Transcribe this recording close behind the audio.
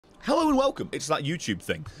Hello and welcome. It's that YouTube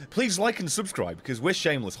thing. Please like and subscribe, because we're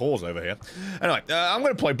shameless whores over here. Anyway, I'm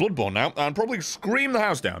going to play Bloodborne now, and probably scream the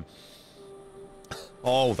house down.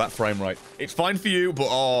 Oh, that frame rate. It's fine for you, but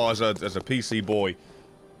oh, as a PC boy,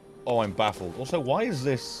 oh, I'm baffled. Also, why is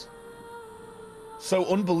this so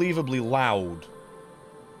unbelievably loud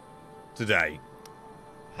today?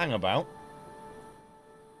 Hang about.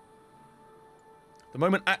 The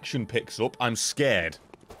moment action picks up, I'm scared.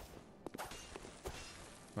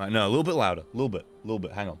 Right, no, a little bit louder. A little bit,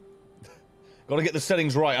 hang on. Gotta get the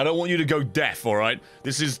settings right. I don't want you to go deaf, alright?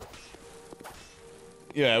 This is...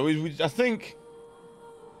 Yeah, I think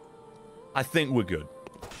we're good.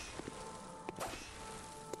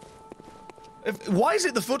 Why is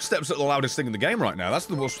it the footsteps are the loudest thing in the game right now? That's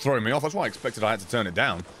what's throwing me off. That's why I expected I had to turn it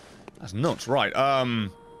down. That's nuts, right.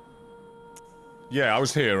 Yeah, I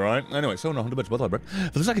was here, right? Anyway, so 100 bits by the library.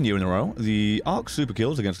 For the second year in a row, the Arc super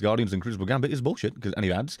kills against Guardians and Crucible Gambit is bullshit, because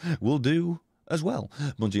any ads will do as well.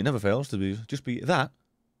 Bungie never fails to just be that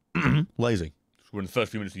lazy. We're in the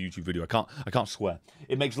first few minutes of the YouTube video. I can't swear.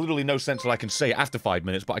 It makes literally no sense that I can say it after 5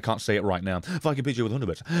 minutes, but I can't say it right now. If I can picture with 100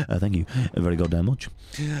 bits. Thank you very goddamn much.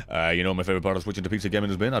 You know my favorite part of switching to pizza gaming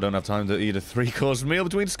has been? I don't have time to eat a 3-course meal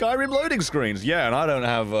between Skyrim loading screens. Yeah, and I don't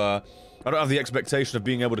have the expectation of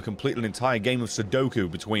being able to complete an entire game of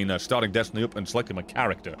Sudoku between starting Destiny up and selecting my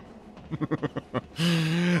character.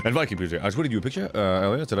 And Viking Beauty, I tweeted you a picture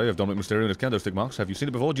earlier today of Dominic Mysterio and his candlestick marks. Have you seen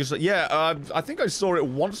it before? Just yeah, I think I saw it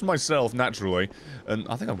once myself naturally, and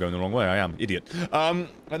I think I'm going the wrong way. I am idiot. And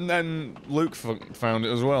then Luke found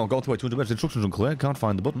it as well. Got to wait 200 bits. Instructions unclear. Can't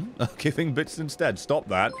find the button. Giving bits instead. Stop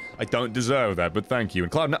that. I don't deserve that, but thank you.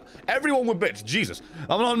 And Cloud, everyone with bits. Jesus,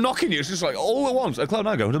 I'm not knocking you. It's just like all at once. Cloud,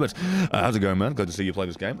 now go 100 bits. How's it going, man? Glad to see you play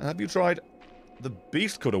this game. Have you tried the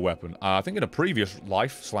Beast Cutter weapon? I think in a previous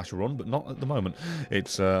life/run, but not at the moment.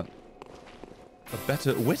 It's a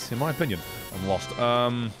better wit, in my opinion. I'm lost.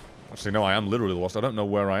 Actually, no, I am literally lost. I don't know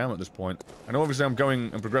where I am at this point. I know obviously I'm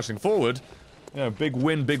going and progressing forward. You know, big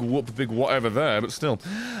win, big whoop, big whatever there, but still.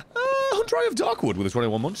 Hunter of Darkwood with his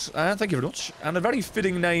 21 months. Thank you very much. And a very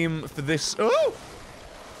fitting name for this... Oh!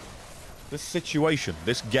 This situation,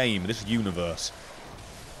 this game, this universe.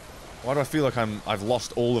 Why do I feel like I've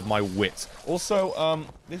lost all of my wit? Also,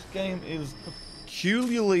 this game is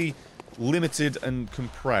peculiarly limited and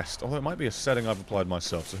compressed. Although it might be a setting I've applied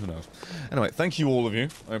myself, so who knows. Anyway, thank you all of you.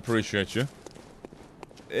 I appreciate you.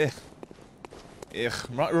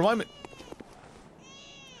 Right, remind me...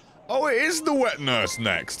 Oh, it is the wet nurse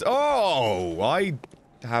next. Oh, I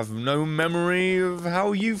have no memory of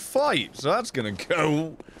how you fight, so that's gonna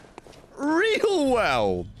go... real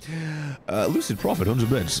well. Lucid Prophet, 100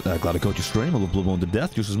 bits. Glad I caught your stream. I love Bloodborne to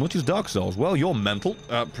death just as much as Dark Souls. Well, you're mental.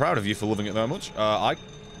 Proud of you for loving it that much. I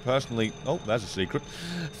personally, oh, there's a secret,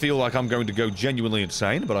 feel like I'm going to go genuinely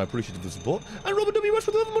insane, but I appreciate the support. And Robert WS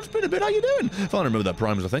for the 11 months, been a bit. How you doing? Finally remember that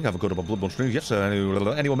Primes, I think. I haven't caught up on Bloodborne streams yet, so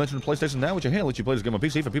anyone mentioned PlayStation Now, which I hear lets you play this game on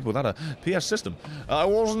PC for people without a PS system. I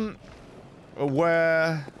wasn't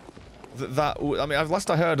aware that I mean, last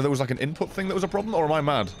I heard there was like an input thing that was a problem, or am I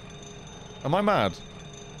mad? Am I mad?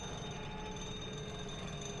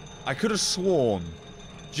 I could have sworn,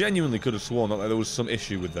 genuinely could have sworn that there was some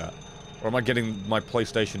issue with that. Or am I getting my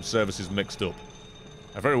PlayStation services mixed up?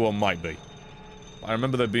 I very well might be. I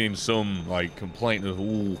remember there being some, like, complaint of,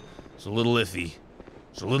 ooh, it's a little iffy.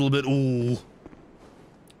 It's a little bit, ooh.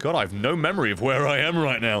 God, I have no memory of where I am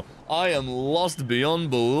right now. I am lost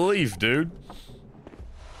beyond belief, dude.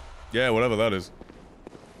 Yeah, whatever that is.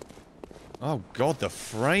 Oh god, the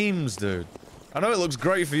frames, dude. I know it looks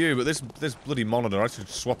great for you, but this bloody monitor, I should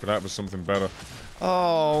swap it out for something better.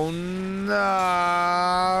 Oh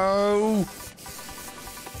no!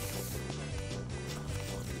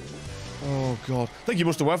 Oh god. Thank you,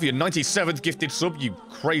 Mr. Well, for your 97th gifted sub, you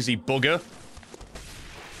crazy bugger.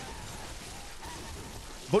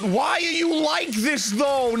 But why are you like this,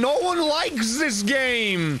 though? No one likes this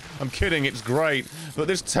game! I'm kidding, it's great. But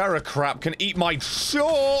this terror crap can eat my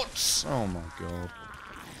shorts! Oh my god.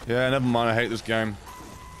 Yeah, never mind, I hate this game.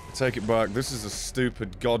 I take it back, this is a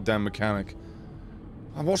stupid goddamn mechanic.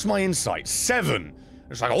 What's my insight? 7!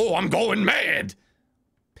 It's like, oh, I'm going mad!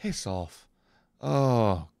 Piss off.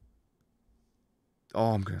 Oh.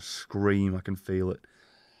 Oh, I'm gonna scream, I can feel it.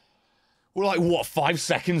 We're like, what, 5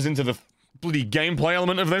 seconds into the bloody gameplay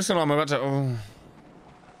element of this, and I'm about to... Oh.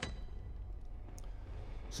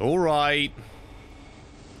 It's alright.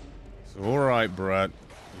 It's alright, Brett.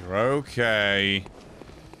 You're okay.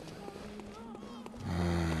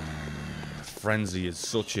 Frenzy is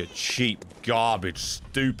such a cheap, garbage,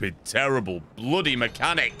 stupid, terrible, bloody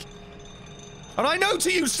mechanic. And I know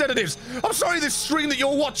to use sedatives. I'm sorry this stream that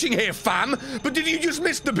you're watching here, fam, but did you just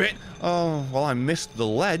miss the bit? Oh, well, I missed the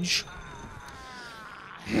ledge.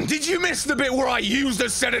 Did you miss the bit where I used a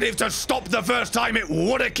sedative to stop the first time it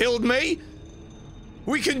would have killed me?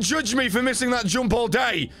 We can judge me for missing that jump all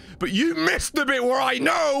day, but you missed the bit where I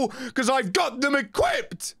know, because I've got them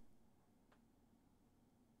equipped.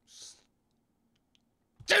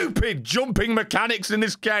 Stupid jumping mechanics in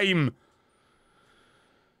this game.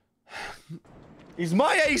 Is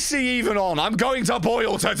my AC even on? I'm going to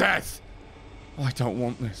boil to death. Oh, I don't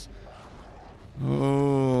want this.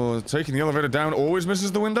 Oh, taking the elevator down always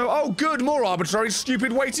misses the window. Oh, good. More arbitrary,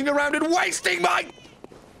 stupid waiting around and wasting my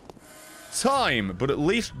time. But at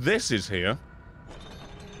least this is here.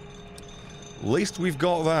 At least we've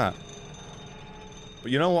got that.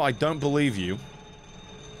 But you know what? I don't believe you.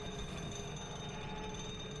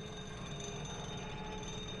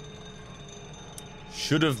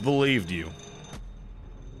 Should have believed you.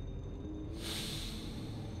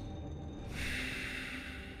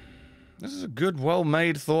 This is a good,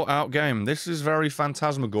 well-made, thought-out game. This is very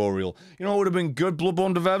phantasmagorial. You know what would have been good,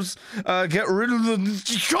 Bloodborne devs? Get rid of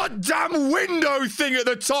the goddamn window thing at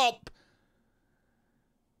the top!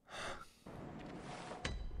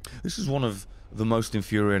 This is one of the most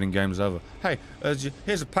infuriating games ever. Hey,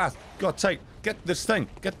 here's a path. Get this thing,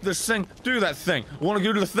 do that thing. Want to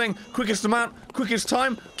go to the thing, quickest amount, quickest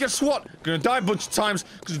time. Guess what? Gonna die a bunch of times,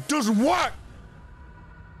 because it doesn't work!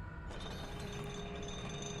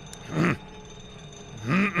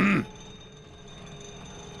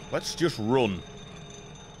 Let's just run.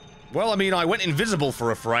 Well, I mean, I went invisible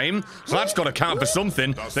for a frame, so that's got to count for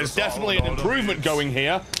something. There's definitely an improvement going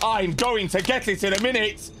here. I'm going to get it in a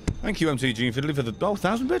minute. Thank you, MTG Infinity, for the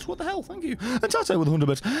 1,000 bits. What the hell? Thank you. And Tate with 100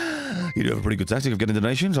 bits. You do have a pretty good tactic of getting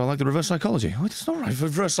donations. I like the reverse psychology. Oh, it's not right.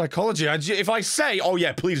 Reverse psychology. If I say, oh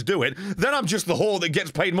yeah, please do it, then I'm just the whore that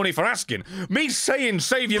gets paid money for asking. Me saying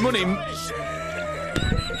save your money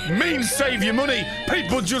means save your money.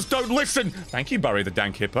 People just don't listen. Thank you, Barry the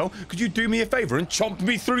Dank Hippo. Could you do me a favor and chomp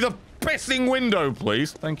me through the pissing window,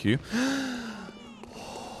 please? Thank you.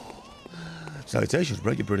 Salutations,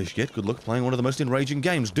 break your British git. Good luck playing one of the most enraging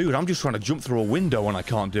games. Dude, I'm just trying to jump through a window and I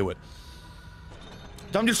can't do it.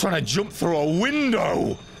 I'm just trying to jump through a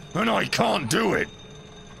window and I can't do it.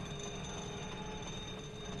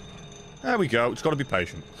 There we go. It's got to be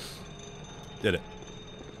patient. Did it.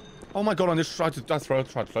 Oh my god, I just tried to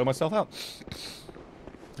throw myself out.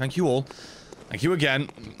 Thank you all. Thank you again.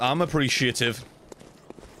 I'm appreciative.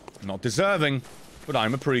 Not deserving, but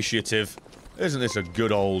I'm appreciative. Isn't this a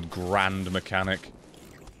good old grand mechanic?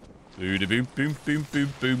 Boom, boom, boom, boom,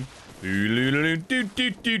 boom, boom.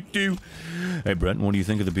 Hey Brent, what do you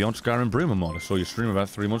think of the Beyond Skyrim Bruma mod? I saw your stream about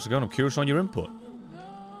 3 months ago and I'm curious on your input.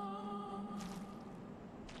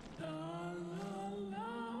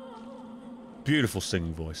 Beautiful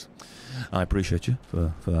singing voice. I appreciate you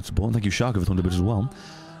for that support. Thank you, Sharka, for 100 bits as well.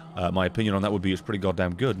 My opinion on that would be it's pretty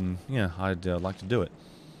goddamn good, and yeah, I'd like to do it.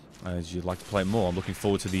 As you'd like to play it more. I'm looking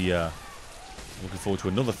forward to the looking forward to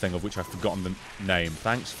another thing of which I've forgotten the name.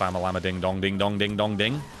 Thanks, Famalama Ding Dong Ding Dong Ding Dong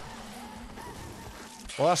Ding.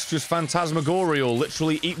 Well, that's just phantasmagorial.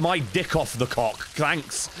 Literally eat my dick off the cock.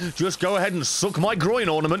 Thanks. Just go ahead and suck my groin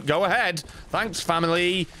ornament. Go ahead. Thanks,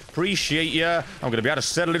 family. Appreciate ya. I'm going to be out of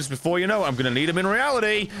sedatives before you know it. I'm going to need them in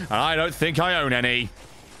reality. And I don't think I own any.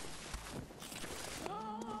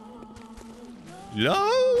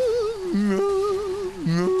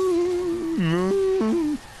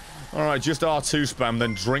 Alright, just R2 spam,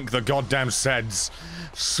 then drink the goddamn seds.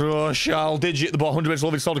 So shall digit the bot 100 bits,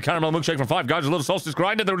 lovely salted caramel milkshake from 5 guys, a little sausage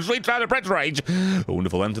grinder, the sleep time of Brett's rage. A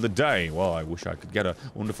wonderful end to the day. Well, I wish I could get a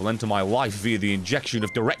wonderful end to my life via the injection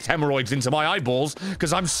of direct hemorrhoids into my eyeballs,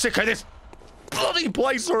 because I'm sick of this bloody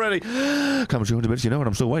place already. Come on, 200 bits, you know what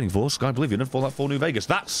I'm still waiting for? Sky Oblivion and Fallout 4 New Vegas.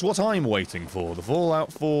 That's what I'm waiting for. The Fallout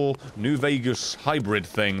 4 New Vegas hybrid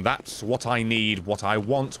thing. That's what I need, what I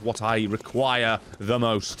want, what I require the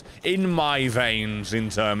most in my veins in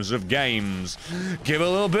terms of games. Give a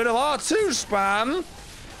little bit of R2 spam.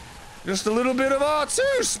 Just a little bit of R2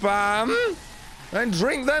 spam. And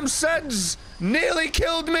drink them seds. Nearly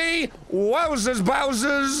killed me. Wowzers,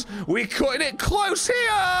 bowsers. We cutting it close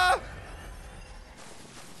here.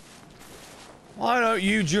 Why don't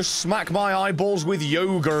you just smack my eyeballs with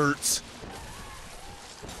yogurt?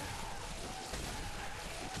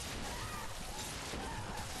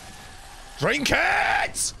 Drink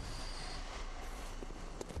it!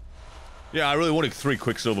 Yeah, I really wanted 3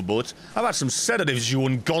 Quicksilver bullets. How about some sedatives, you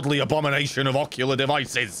ungodly abomination of ocular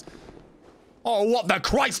devices? Oh, what the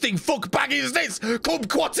Christing fuck bag is this?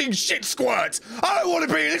 Kumquatting shit squirt! I don't want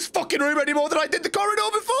to be in this fucking room any more than I did the corridor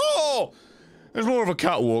before! There's more of a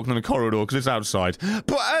catwalk than a corridor because it's outside.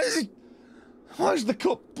 But why is the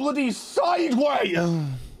cup bloody sideways? Oh.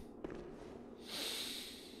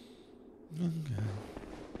 Okay.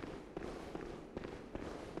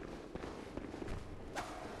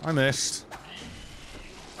 I missed.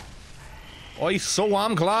 Oi, so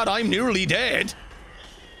I'm glad I'm nearly dead.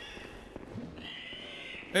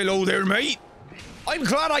 Hello there, mate. I'm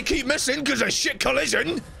glad I keep missing because of shit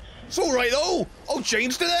collision. It's alright though. I'll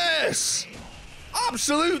change to this.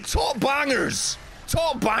 Absolute top bangers.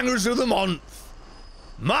 Top bangers of the month.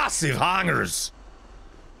 Massive hangers.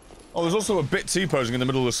 Oh, there's also a bit T-posing in the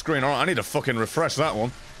middle of the screen. Alright, I need to fucking refresh that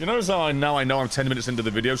one. You notice how I know I'm 10 minutes into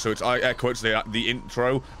the video, so it's air quotes the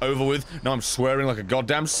intro over with. Now I'm swearing like a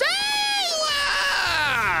goddamn sailor!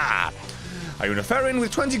 Ionaferin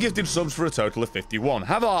with 20 gifted subs for a total of 51.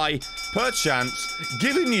 Have I, perchance,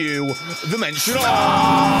 given you the mention of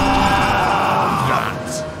that?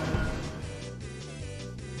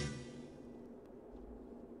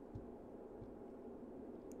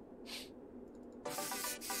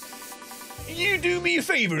 You do me a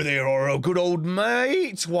favour there, Oro, good old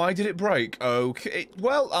mate. Why did it break? Okay,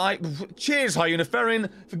 well, cheers,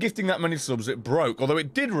 Ionaferin, for gifting that many subs. It broke, although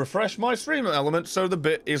it did refresh my stream element, so the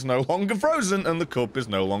bit is no longer frozen and the cup is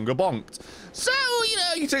no longer bonked. So, you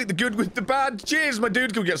know, you take the good with the bad. Cheers, my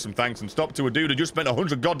dude. Go get some thanks and stop to a dude who just spent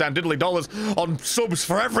 100 goddamn diddly dollars on subs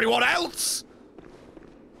for everyone else.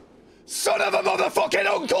 Son of a motherfucking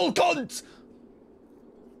uncle cunt!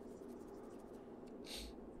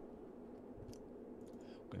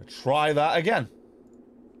 Try that again.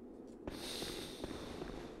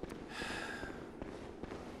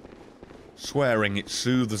 Swearing it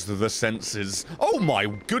soothes the senses. Oh my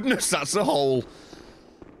goodness, that's a whole...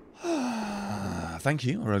 Thank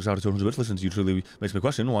you, Rogues out of 200 bits. Listening to you truly makes me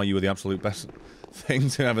question why you were the absolute best thing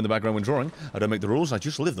to have in the background when drawing. I don't make the rules, I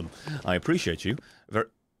just live them. I appreciate you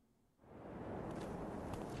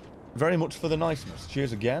very much for the niceness.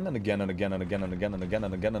 Cheers again and again and again and again and again and again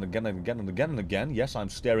and again and again and again and again and again. Yes, I'm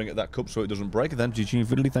staring at that cup so it doesn't break. Then GG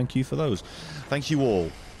Infinity, thank you for those. Thank you all.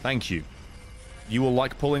 Thank you. You will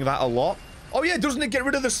like pulling that a lot. Oh yeah, doesn't it get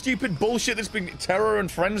rid of the stupid bullshit that's been terror and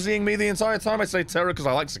frenzying me the entire time? I say terror because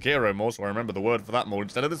I like Sekiro more, so I remember the word for that more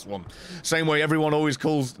instead of this one. Same way everyone always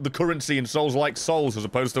calls the currency in Souls like souls as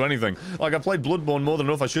opposed to anything. Like, I played Bloodborne more than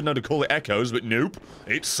enough, I should know to call it echoes, but nope.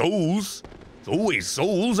 It's souls. It's always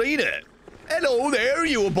souls, ain't it? Hello there,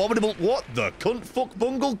 you abominable... What the cunt, fuck,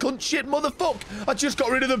 bungle, cunt, shit, motherfuck? I just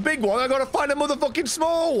got rid of the big one. I gotta find a motherfucking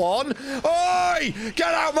small one. Oi!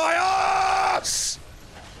 Get out my ass!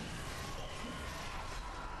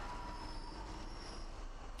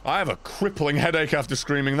 I have a crippling headache after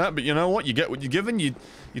screaming that, but you know what? You get what you're given. You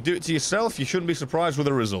do it to yourself. You shouldn't be surprised with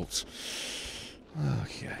the results.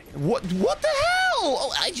 Okay. What the hell?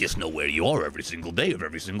 Oh, I just know where you are every single day of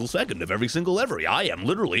every single second of every single every. I am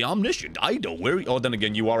literally omniscient. I know where... Oh, then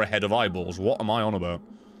again, you are a head of eyeballs. What am I on about?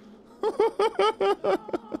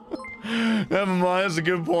 Never mind, that's a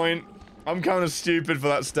good point. I'm kind of stupid for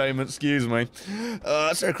that statement, excuse me.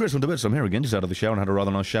 Sarah Chris, on the bits, I'm here again, just out of the shower and had a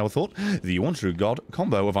rather nice shower thought. The one true god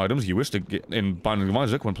combo of items you wish to get in Binding of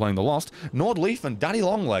Isaac when playing The Lost. Nordleaf and Daddy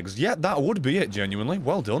Longlegs. Yeah, that would be it, genuinely.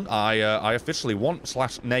 Well done. I officially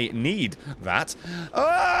want/nay need that.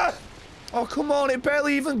 Ah! Oh, come on, it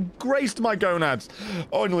barely even graced my gonads.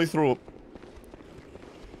 Oh, I nearly threw up.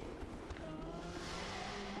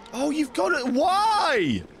 Oh, you've got it.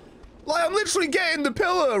 Why? Like, I'm literally getting the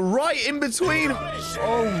pillar right in between.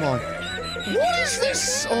 Oh my. What is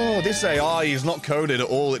this? Oh, this AI is not coded at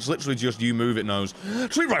all. It's literally just you move, it knows.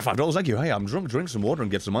 Sweet, right, $5. Thank you. Hey, I'm drunk. Drink some water and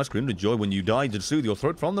get some ice cream to enjoy when you die to soothe your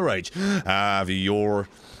throat from the rage. Have your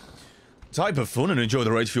type of fun and enjoy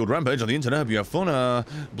the rage-fueled rampage on the internet. Hope you have fun.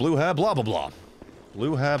 Blue hair, blah, blah, blah.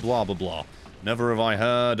 Blue hair, blah, blah, blah. Never have I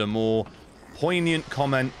heard a more poignant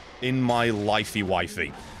comment in my lifey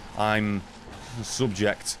wifey. I'm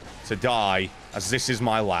subject to die as this is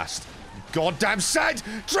my last. Goddamn said,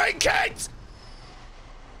 drink it!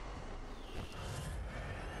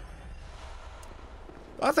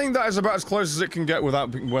 I think that is about as close as it can get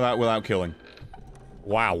without killing.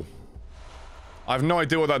 Wow. I have no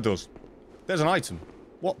idea what that does. There's an item.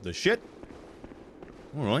 What the shit?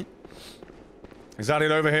 Alright. Is that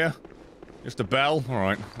it over here? Just a bell?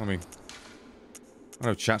 Alright, I mean... I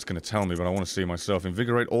know chat's gonna tell me, but I want to see myself.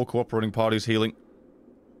 Invigorate all cooperating parties healing.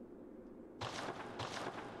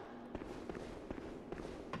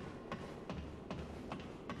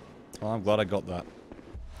 Well, I'm glad I got that.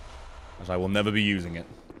 As I will never be using it.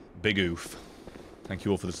 Big oof. Thank you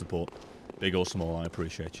all for the support. Big or small, I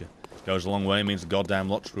appreciate you. Goes a long way, means the goddamn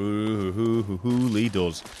lot truly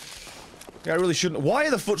does. Yeah, I really shouldn't. Why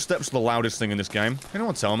are the footsteps the loudest thing in this game? Can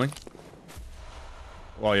anyone tell me?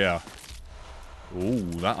 Well, yeah. Ooh,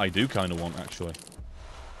 that I do kind of want, actually.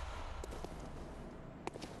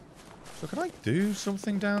 So can I do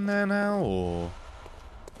something down there now, or...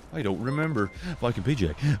 I don't remember. Like a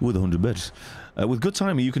PJ with 100 bits. With good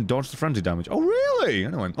timing, you can dodge the frenzy damage. Oh, really?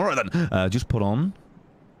 Anyway, alright then. Just put on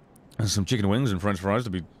some chicken wings and french fries to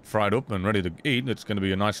be fried up and ready to eat. It's going to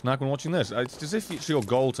be a nice snack when watching this. It's as if it's your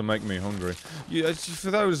goal to make me hungry. Yeah,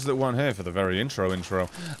 for those that weren't here for the very intro.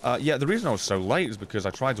 Yeah, the reason I was so late is because I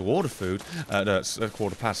tried to order food at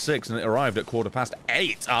 6:15 and it arrived at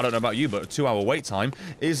 8:15. I don't know about you, but a 2-hour wait time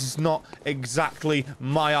is not exactly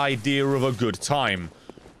my idea of a good time.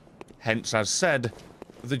 Hence, as said,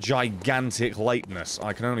 the gigantic lateness.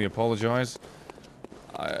 I can only apologise.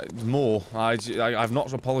 More. I've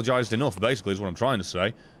not apologised enough, basically, is what I'm trying to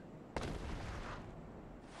say.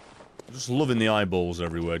 Just loving the eyeballs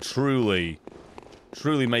everywhere. Truly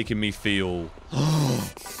making me feel...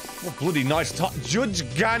 What bloody nice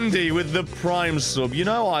Judge Gandhi with the Prime sub. You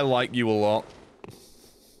know I like you a lot.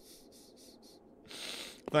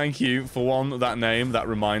 Thank you for 1, that name, that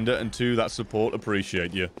reminder, and 2, that support.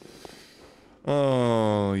 Appreciate you.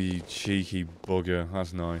 Oh, you cheeky bugger.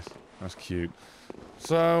 That's nice. That's cute.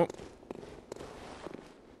 So...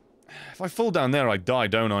 If I fall down there, I die,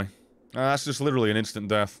 don't I? That's just literally an instant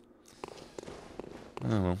death.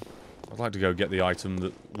 Oh well. I'd like to go get the item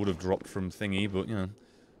that would have dropped from thingy, but, you know.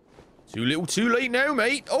 Too little, too late now,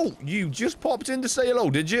 mate. Oh, you just popped in to say hello,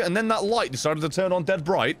 did you? And then that light decided to turn on dead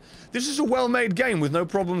bright. This is a well-made game with no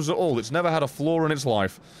problems at all. It's never had a flaw in its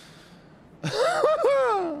life.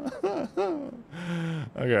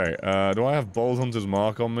 Okay, do I have Bold Hunter's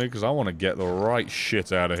Mark on me? Because I want to get the right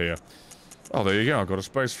shit out of here. Oh, there you go. I've got a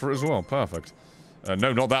space for it as well. Perfect.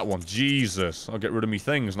 No, not that one. Jesus. I'll get rid of me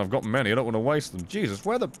things, and I've got many. I don't want to waste them. Jesus,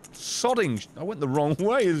 where the sodding... I went the wrong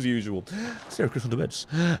way, as usual. Sarah Chris on the beds.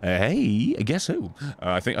 Hey, guess who?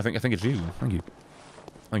 I think it's you. Thank you.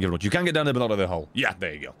 Thank you very much. You can get down there, but not at the hole. Yeah,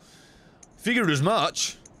 there you go. Figured as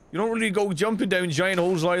much. You don't really go jumping down giant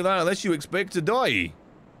holes like that unless you expect to die.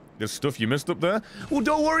 There's stuff you missed up there? Well,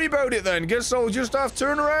 don't worry about it then. Guess I'll just have to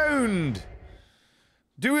turn around.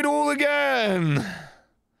 Do it all again.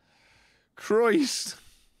 Christ.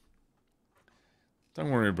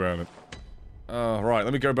 Don't worry about it. Right,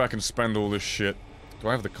 let me go back and spend all this shit. Do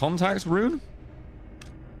I have the contacts rune?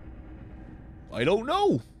 I don't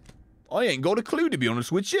know. I ain't got a clue, to be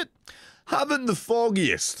honest with you. Haven't the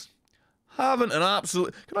foggiest. Haven't an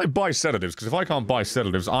absolute... Can I buy sedatives? Because if I can't buy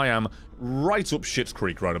sedatives, I am right up shit's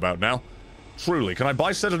creek right about now. Truly. Can I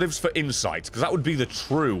buy sedatives for insight? Because that would be the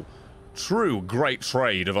true great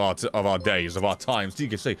trade of our days, of our times. You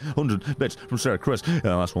can see 100 bits from Sarah Chris.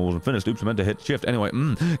 Last one wasn't finished. Oops, I meant to hit shift. Anyway,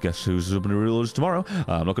 guess who's opening the reels tomorrow?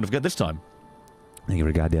 I'm not going to forget this time. Thank you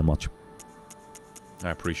very goddamn much.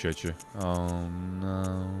 I appreciate you. Oh,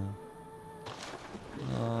 no.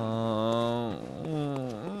 Oh,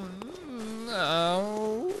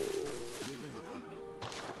 no.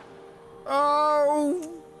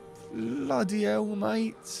 Oh, bloody hell,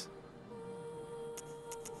 mate.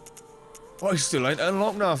 I still ain't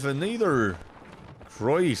unlocked nothing neither.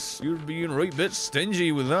 Christ, you're being right bit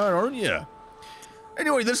stingy with that, aren't you?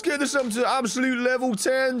 Anyway, let's get this up to absolute level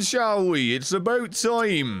 10, shall we? It's about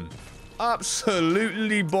time.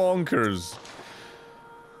 Absolutely bonkers.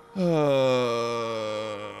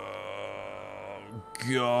 God.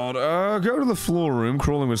 Go to the floor room,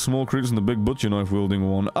 crawling with small creatures and the big butcher knife wielding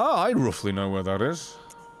one. I roughly know where that is.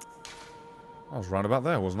 I was round about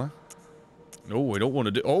there, wasn't I? No, I don't want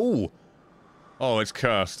to do... Oh! Oh, it's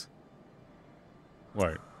cursed.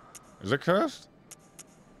 Wait. Is it cursed?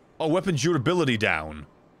 Oh, weapon durability down.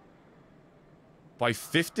 By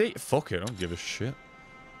 50? Fuck it, I don't give a shit.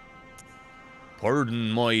 Pardon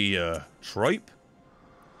my, tripe?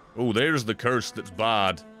 Oh, there's the curse that's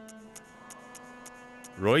bad.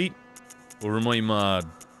 Right? Or am I mad?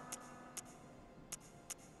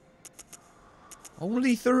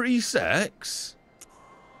 Only 36?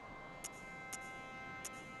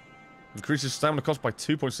 Increases stamina cost by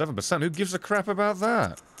 2.7%. Who gives a crap about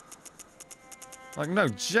that? Like, no,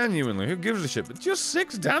 genuinely, who gives a shit? But just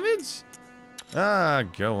 6 damage? Ah,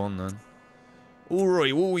 go on then.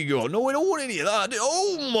 Alright, what we got? No, I don't want any of that.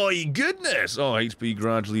 Oh my goodness! Oh, HP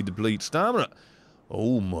gradually depletes stamina.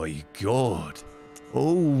 Oh my god.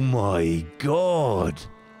 Oh my god.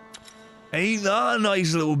 Ain't that a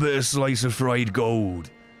nice little bit of slice of fried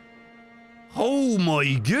gold? Oh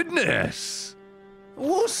my goodness!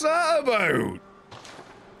 What's that about?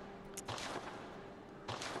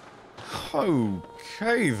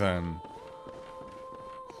 Okay then.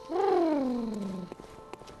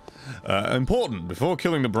 Important. Before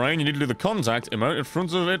killing the brain, you need to do the contact emote in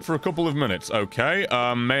front of it for a couple of minutes. Okay.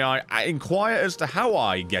 May I inquire as to how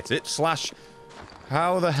I get it, /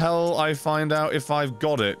 how the hell I find out if I've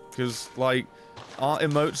got it? Because, like, aren't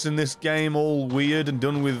emotes in this game all weird and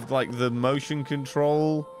done with, like, the motion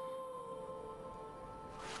control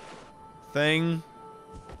thing?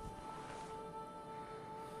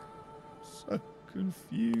 So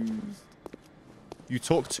confused. You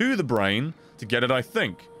talk to the brain to get it, I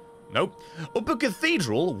think. Nope. Up a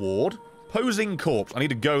cathedral ward, posing corpse. I need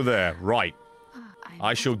to go there. Right.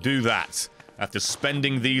 I shall do that. After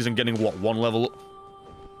spending these and getting, what, 1 level up?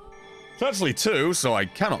 It's actually 2, so I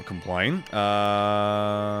cannot complain.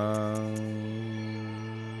 Oh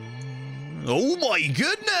my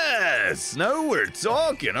goodness! Now we're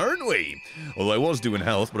talking, aren't we? Well, I was doing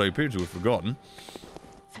health, but I appear to have forgotten.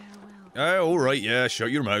 Oh, alright, yeah,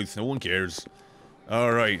 shut your mouth. No one cares.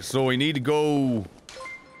 Alright, so we need to go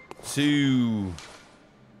to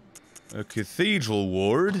a cathedral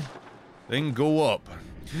ward, then go up.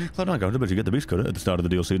 Cloud 9 guards, but you get the beast cutter at the start of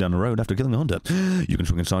the DLC down the road after killing the hunter. You can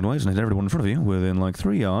swing it sideways and hit everyone in front of you within like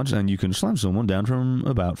 3 yards, and you can slam someone down from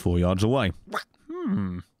about 4 yards away.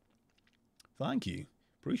 Thank you.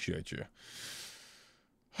 Appreciate you.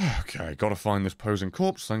 Okay, gotta find this posing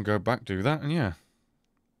corpse, then go back, do that, and yeah.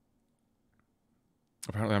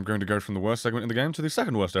 Apparently I'm going to go from the worst segment in the game to the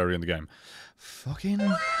second worst area in the game. Fucking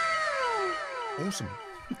awesome.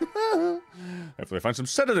 Hopefully I find some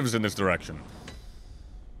sedatives in this direction.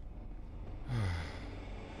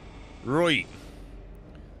 Right.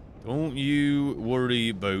 Don't you worry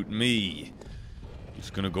about me.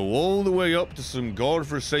 Just gonna go all the way up to some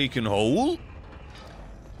godforsaken hole.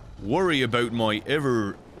 Worry about my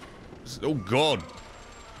ever... oh god.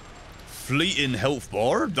 Fleeting health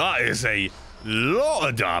bar. That is a lot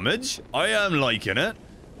of damage. I am liking it.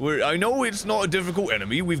 I know it's not a difficult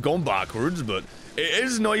enemy. We've gone backwards, but it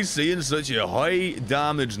is nice seeing such a high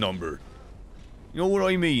damage number. You know what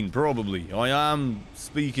I mean? Probably. I am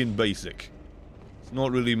speaking basic. It's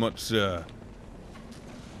not really much,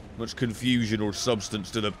 much confusion or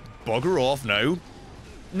substance to the... bugger off now.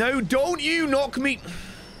 No, don't you knock me...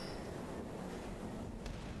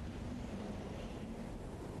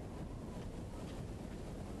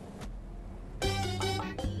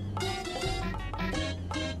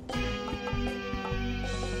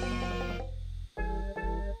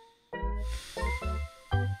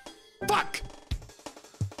 Fuck!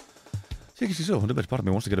 Seriously, so, a bit part of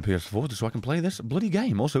me wants to get a PS4 just so I can play this bloody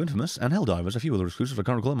game. Also Infamous and Helldivers, a few other exclusives I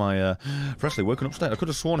can't recall in my freshly woken up state. I could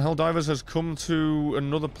have sworn Helldivers has come to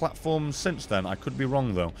another platform since then. I could be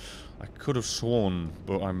wrong, though. I could have sworn,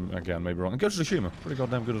 but I'm, again, maybe wrong. And Ghost of Tsushima, pretty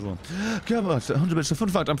goddamn good as well. Okay, 100 bits. So, fun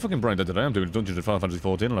fact, I'm fucking brain dead today. I'm doing Dungeons in Final Fantasy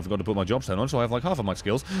XIV, and I forgot to put my job stone on, so I have like half of my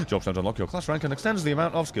skills. Job stones unlock your class rank and extends the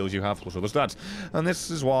amount of skills you have, plus other stats. And this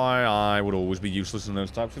is why I would always be useless in those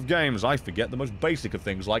types of games. I forget the most basic of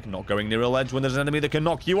things, like not going near a ledge when there's an enemy that can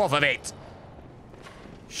knock you off of it.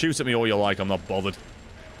 Shoot at me all you like, I'm not bothered.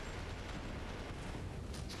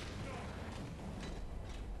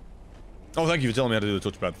 Oh, thank you for telling me how to do the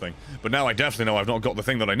touchpad thing. But now I definitely know I've not got the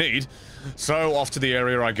thing that I need. So, off to the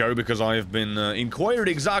area I go because I have been inquired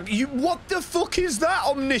exactly... What the fuck is that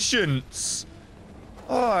omniscience?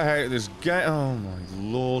 Oh, I hate this game. Oh, my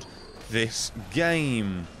lord. This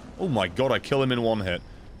game. Oh, my god, I kill him in one hit.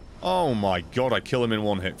 Oh, my god, I kill him in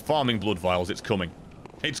one hit. Farming blood vials, it's coming.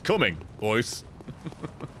 It's coming, boys.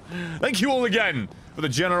 Thank you all again for the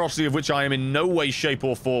generosity of which I am in no way, shape,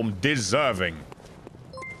 or form deserving.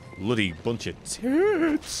 Bloody bunch of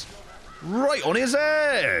tits. Right on his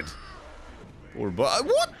head. Or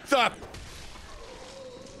what the?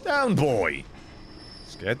 Down, boy.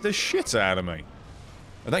 Scared the shit out of me.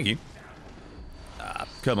 Thank you.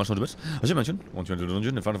 Curl my bits. As you mentioned, once you enter the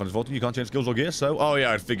dungeon in Final Fantasy XIV, you can't change skills or gear, so... Oh,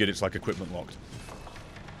 yeah, I figured it's like equipment locked.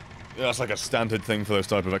 Yeah, that's like a standard thing for those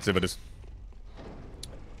type of activities.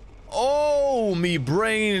 Oh, me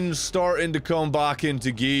brain's starting to come back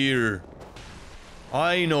into gear.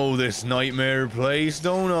 I know this nightmare place,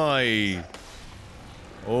 don't I?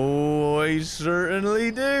 Oh, I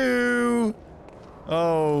certainly do.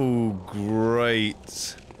 Oh,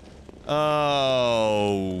 great.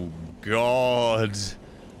 Oh, God.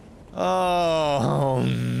 Oh,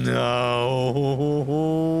 no.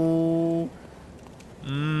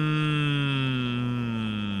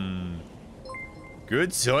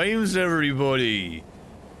 Good times, everybody.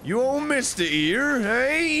 You all missed it here,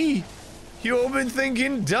 hey? You all been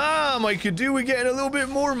thinking, damn, I could do with getting a little bit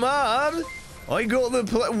more mad. I got the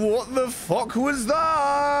what the fuck was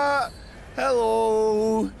that?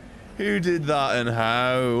 Hello? Who did that and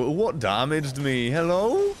how? What damaged me?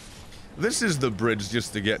 Hello? This is the bridge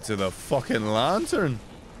just to get to the fucking lantern.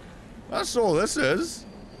 That's all this is.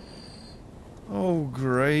 Oh,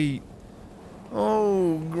 great.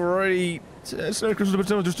 Oh, great. Just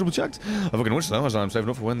double checked. I fucking wish though, as I'm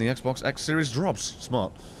saving up for when the Xbox X Series drops.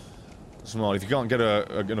 Smart. Smart. If you can't get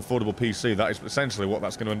an affordable PC, that is essentially what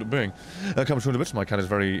that's going to end up being. Comes from the bits. My cat is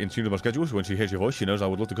very in tune with my schedule, so when she hears your voice, she knows I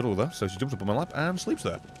would love to cuddle with her, so she jumps up on my lap and sleeps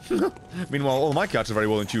there. Meanwhile, all my cats are very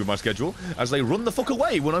well in tune with my schedule, as they run the fuck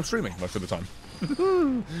away when I'm streaming most of the time.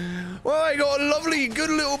 Well, I got a lovely,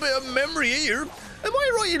 good little bit of memory here. Am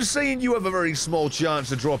I right in saying you have a very small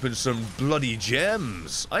chance of dropping some bloody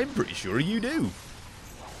gems? I'm pretty sure you do.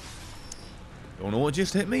 Don't know what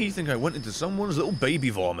just hit me. Think I went into someone's little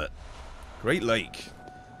baby vomit. Great Lake.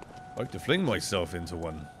 I'd like to fling myself into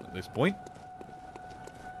one at this point.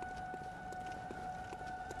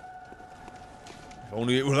 If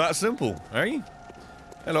only it were that simple, eh?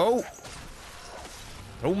 Hello.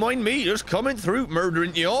 Don't mind me, just coming through,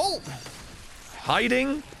 murdering you all.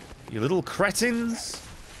 Hiding, you little cretins.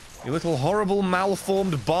 You little horrible,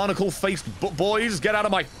 malformed, barnacle-faced boys. Get out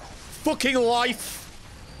of my fucking life.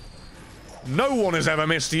 No one has ever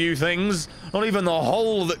missed you things. Not even the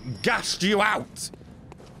hole that gassed you out.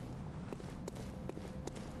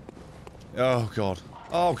 Oh, God.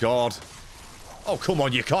 Oh, God. Oh, come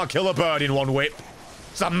on, you can't kill a bird in one whip.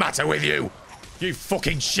 What's the matter with you? You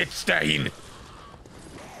fucking shit stain.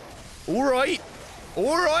 Alright.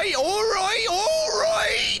 Alright, alright,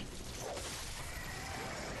 alright!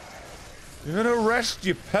 You're gonna rest,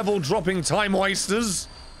 you pebble-dropping time-wasters?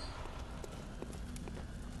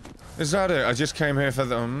 Is that it? I just came here for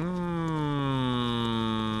the...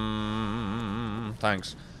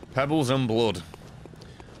 thanks. Pebbles and blood.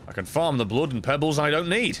 I can farm the blood and pebbles I don't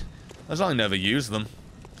need, as I never use them.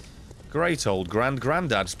 Great old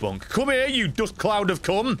grand-granddad spunk. Come here, you dust cloud of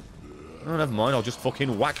cum! Oh, never mind, I'll just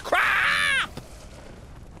fucking whack crap!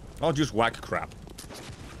 I'll just whack crap.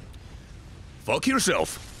 Fuck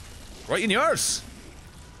yourself. Right in yours.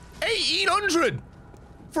 1800!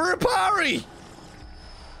 For a parry!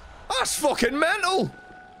 That's fucking mental!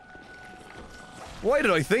 Why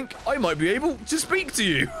did I think I might be able to speak to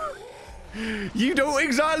you? You don't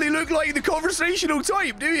exactly look like the conversational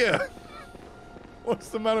type, do you? What's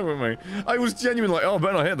the matter with me? I was genuinely like, oh, I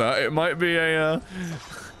better not hit that. It might be a,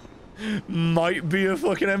 might be a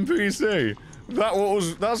fucking NPC.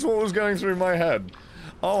 That's what was going through my head.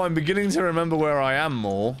 Oh, I'm beginning to remember where I am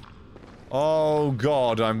more. Oh,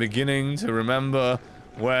 God, I'm beginning to remember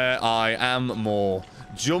where I am more.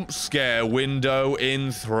 Jump scare window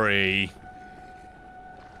in 3.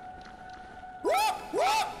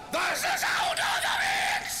 This is how done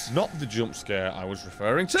it! Not the jump scare I was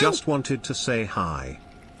referring to. Just wanted to say hi.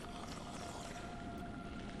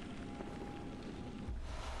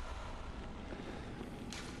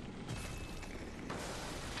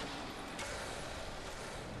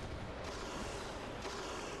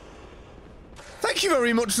 Thank you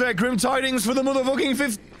very much there, Grim Tidings, for the motherfucking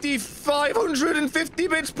 5,550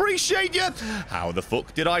 bits. Appreciate you. How the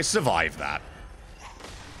fuck did I survive that?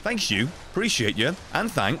 Thank you. Appreciate you.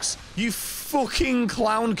 And thanks. You fucking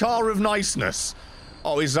clown car of niceness.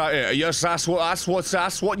 Oh, is that it? Yes, that's what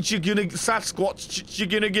you gonna, Sasquatch you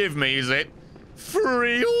gonna give me, is it? For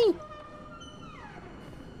real?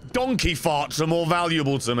 Donkey farts are more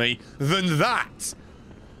valuable to me than that.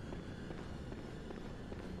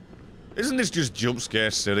 Isn't this just jump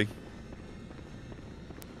scare city?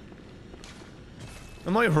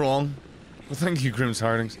 Am I wrong? Well, thank you, Grim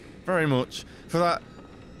Tidings, very much for that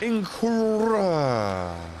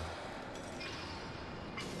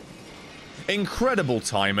incredible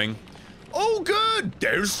timing. Oh, good!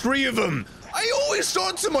 There's 3 of them! I always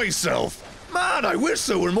thought to myself, man, I wish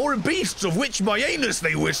there were more beasts of which my anus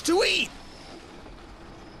they wish to eat.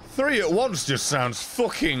 3 at once just sounds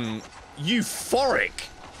fucking euphoric.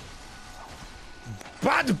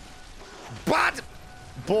 Bad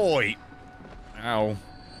boy. Ow.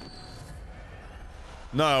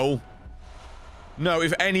 No. No,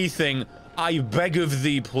 if anything, I beg of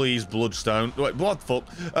thee, please, Bloodstone. Wait, what fuck?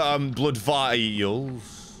 Blood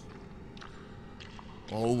vials.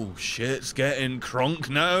 Oh, shit's getting crunk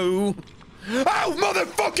now. Oh,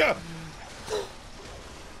 motherfucker!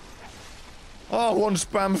 Oh, 1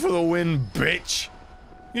 spam for the win, bitch.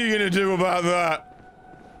 What are you gonna do about that?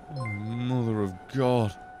 Oh, mother of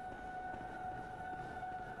God.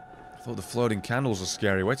 I thought the floating candles are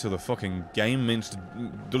scary. Wait till the fucking game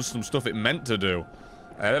does some stuff it meant to do.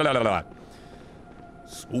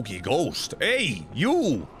 Spooky ghost. Hey,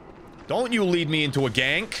 you! Don't you lead me into a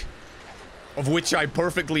gank. Of which I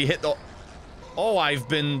perfectly hit the... Oh, I've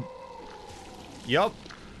been... Yup.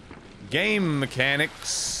 Game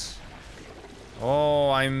mechanics. Oh,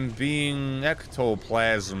 I'm being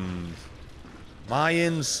ectoplasmed. My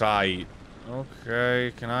insight.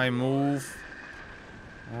 Okay, can I move?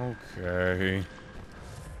 Okay.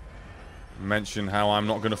 Mention how I'm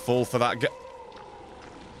not gonna fall for that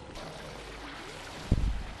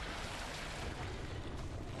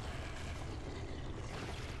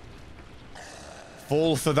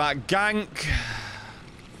fall for that gank.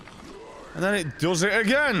 And then it does it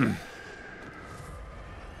again.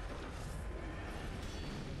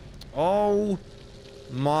 Oh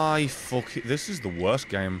my fucking... This is the worst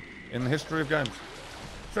game in the history of games.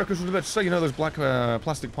 Circus was about to say, you know those black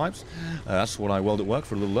plastic pipes? That's what I weld at work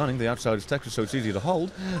for a little learning. The outside is textured so it's easier to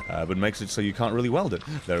hold, but makes it so you can't really weld it.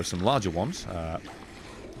 There are some larger ones.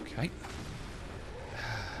 Okay.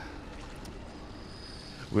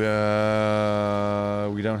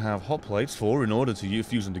 We don't have hot plates for in order to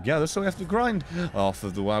fuse them together, so we have to grind off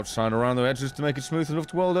of the outside around the edges to make it smooth enough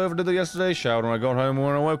to weld over. Did it yesterday. Showered when I got home.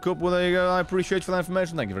 When I woke up, well, there you go. I appreciate you for that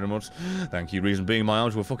information. Thank you very much. Thank you. Reason being, my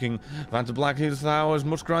arms were fucking Vanta Black as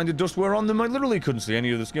much grinded dust were on them. I literally couldn't see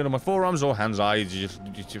any of the skin on my forearms or hands. I just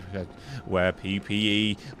wear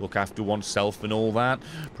PPE, look after oneself and all that.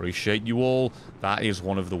 Appreciate you all. That is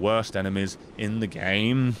one of the worst enemies in the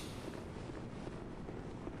game.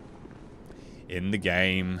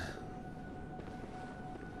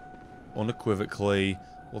 Unequivocally.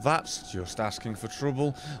 Well, that's just asking for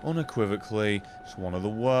trouble. Unequivocally, it's one of the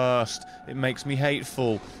worst. It makes me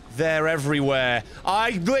hateful. They're everywhere.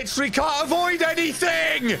 I literally can't avoid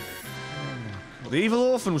anything! The evil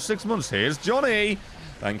orphan was 6 months. Here's Johnny.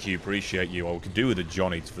 Thank you, appreciate you. I could do with a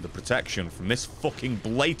Johnny for the protection from this fucking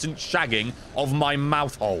blatant shagging of my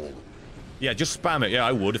mouth hole. Yeah, just spam it. Yeah,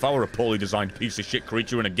 I would if I were a poorly designed piece of shit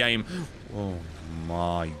creature in a game. Oh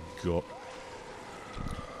my god.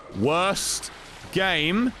 Worst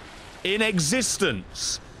game in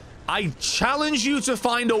existence. I challenge you to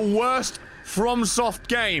find a worst FromSoft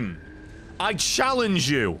game. I challenge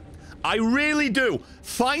you. I really do.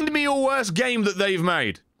 Find me a worst game that they've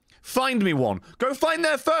made. Find me one. Go find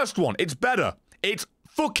their first one. It's better. It's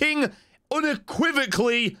fucking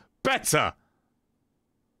unequivocally better.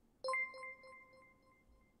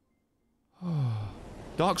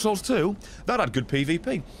 Dark Souls 2? That had good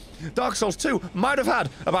PvP. Dark Souls 2 might have had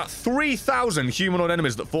about 3,000 humanoid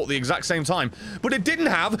enemies that fought at the exact same time, but it didn't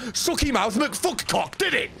have Sucky Mouth McFuckcock,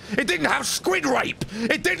 did it? It didn't have Squid Rape.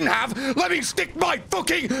 It didn't have let me stick my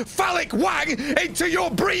fucking phallic wang into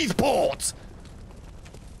your breathe port.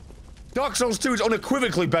 Dark Souls 2 is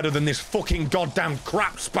unequivocally better than this fucking goddamn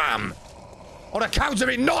crap spam. On account of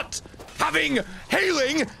it not having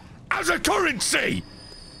healing as a currency.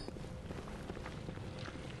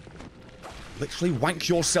 Literally wank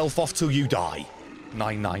yourself off till you die.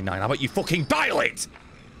 999. How about you fucking dial it?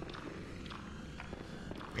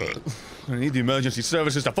 I need the emergency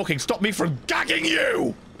services to fucking stop me from gagging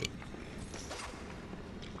you!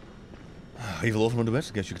 Evil Orphan under bed.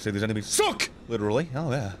 I guess you could say these enemies suck! Literally.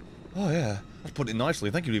 Oh, yeah. Oh, yeah. That's put it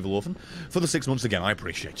nicely. Thank you, Evil Orphan. For the 6 months again, I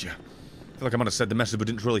appreciate you. I feel like I might have said the message, but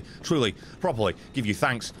didn't really, truly, properly give you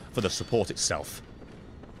thanks for the support itself.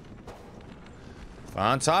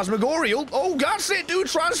 Phantasmagorial? Oh, that's it, do a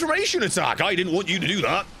transformation attack. I didn't want you to do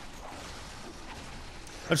that.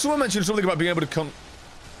 And someone mentioned something about being able to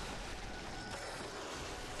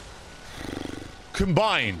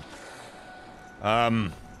combine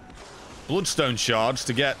bloodstone shards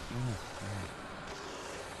to get...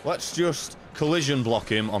 Let's just collision block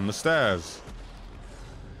him on the stairs.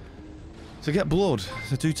 To get blood.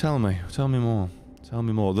 So do tell me. Tell me more. Tell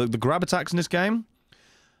me more. The grab attacks in this game...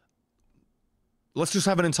 Let's just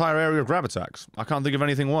have an entire area of grab attacks. I can't think of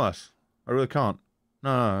anything worse. I really can't.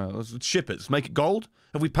 No, let's ship it. Let's make it gold.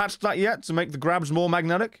 Have we patched that yet to make the grabs more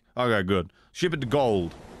magnetic? Okay, good. Ship it to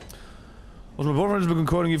gold. Well, my boyfriend has been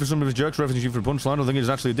quoting you for some of his jokes, referencing you for a punchline. I don't think he's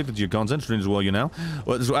actually addicted to your content. Streams as well, you now.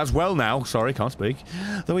 Well, as well now. Sorry, can't speak.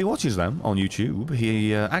 Though he watches them on YouTube,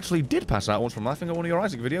 he actually did pass out once from laughing at one of your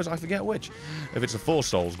Isaac videos. I forget which. If it's a 4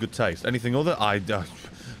 Souls, good taste. Anything other, I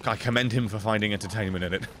commend him for finding entertainment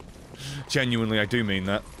in it. Genuinely, I do mean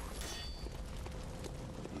that.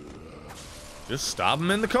 Just stab him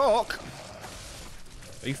in the cock.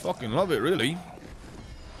 They fucking love it, really.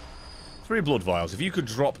 3 blood vials. If you could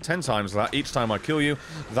drop 10 times that each time I kill you,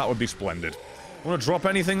 that would be splendid. Want to drop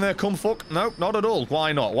anything there, cum fuck? Nope, not at all.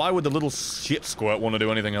 Why not? Why would the little shit squirt want to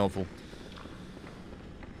do anything helpful?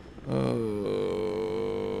 I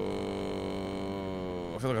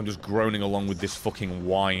feel like I'm just groaning along with this fucking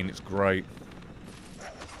wine. It's great.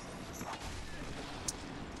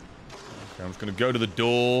 I'm just gonna go to the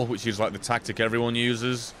door, which is like the tactic everyone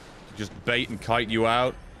uses. To just bait and kite you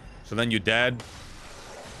out. So then you're dead.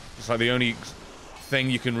 It's like the only thing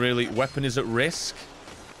you can really... Weapon is at risk.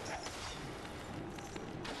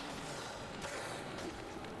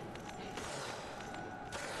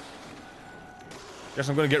 Guess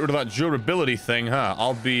I'm gonna get rid of that durability thing, huh?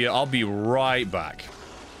 I'll be right back.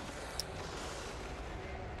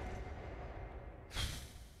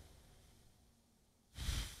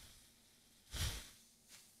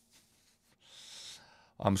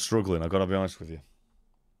 I'm struggling, I've got to be honest with you.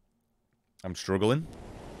 I'm struggling.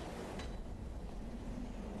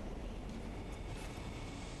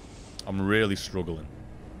 I'm really struggling.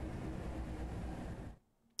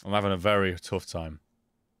 I'm having a very tough time.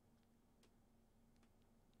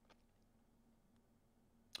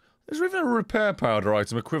 Is there even a repair powder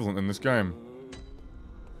item equivalent in this game?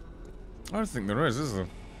 I don't think there is there?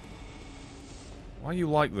 Why are you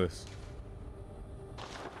like this?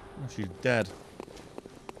 Oh, she's dead.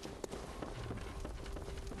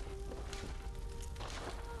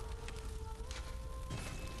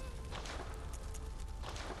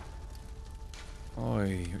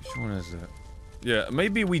 Oi, which one is it? Yeah,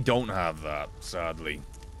 maybe we don't have that, sadly.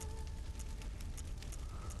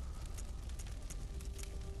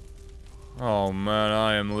 Oh man,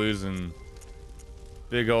 I am losing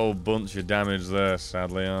big old bunch of damage there,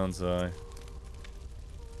 sadly, aren't I?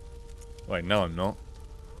 Wait, no I'm not.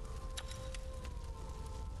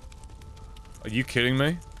 Are you kidding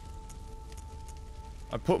me?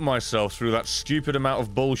 I put myself through that stupid amount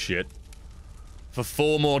of bullshit for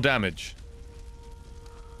 4 more damage.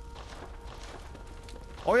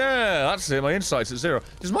 Oh yeah, that's it, my insight's at 0.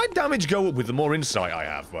 Does my damage go up with the more insight I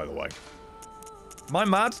have, by the way? Am I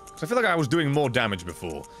mad? Because I feel like I was doing more damage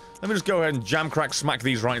before. Let me just go ahead and jam crack smack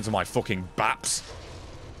these right into my fucking baps.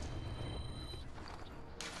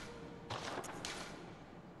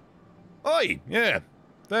 Oi, yeah,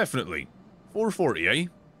 definitely. 440, eh?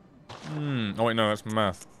 Oh wait, no, that's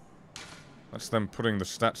math. That's them putting the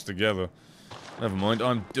stats together. Never mind,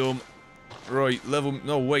 I'm dumb. Right, level...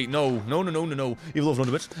 No, wait, no. No. You've lost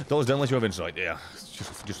 100 bits. Dollars down unless you have insight. Yeah,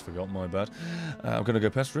 just forgot, my bad. I'm gonna go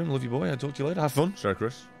pest room. Love you, boy. I'll talk to you later. Have fun. Sorry,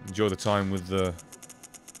 Chris. Enjoy the time with the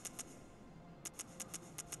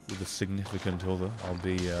significant other. I'll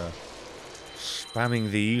be, spamming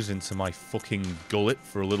these into my fucking gullet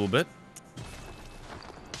for a little bit.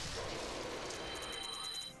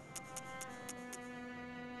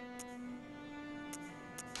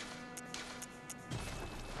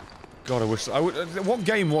 God, I wish... what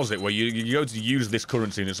game was it where you go to use this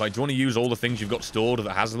currency and it's like, do you want to use all the things you've got stored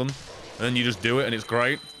that has them? And then you just do it and it's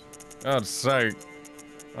great? God's sake.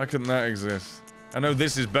 Why couldn't that exist? I know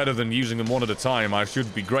this is better than using them one at a time. I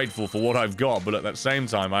should be grateful for what I've got, but at that same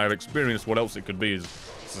time, I have experienced what else it could be. It's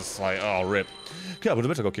just like, oh, rip. Okay, but a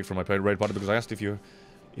bit I got kicked from my raid party because I asked if you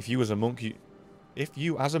as a monk,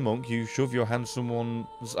 you shove your hand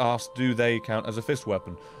someone's ass, do they count as a fist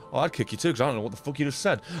weapon? Oh, I'd kick you too, because I don't know what the fuck you just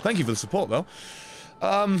said. Thank you for the support, though.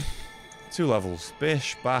 2 levels.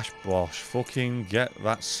 Bish, bash, bosh. Fucking get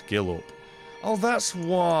that skill up. Oh, that's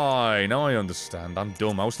why. Now I understand. I'm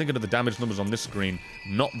dumb. I was thinking of the damage numbers on this screen,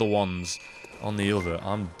 not the ones on the other.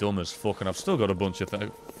 I'm dumb as fuck, and I've still got a bunch of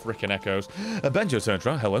frickin' echoes. Benjo turns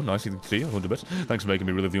around. Hello, nice to see you. 100 bits. Thanks for making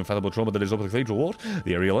me relive the unfathomable trauma that is up at the Cathedral Ward.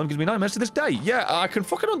 The area alone gives me nightmares to this day. Yeah, I can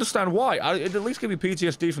fucking understand why. It at least gave me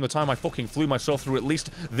PTSD from the time I fucking flew myself through at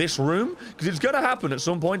least this room. Because it's gonna happen at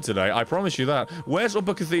some point today. I promise you that. Where's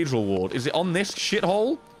Upper Cathedral Ward? Is it on this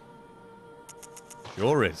shithole?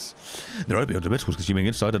 Sure is. The opiate bits was consuming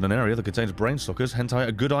inside in an area that contains brain suckers. Hentai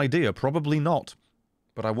a good idea? Probably not.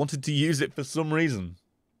 But I wanted to use it for some reason.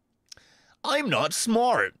 I'm not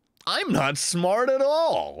smart. I'm not smart at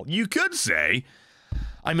all. You could say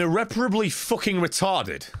I'm irreparably fucking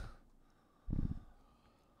retarded.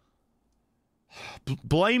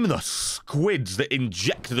 Blame the squids that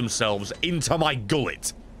inject themselves into my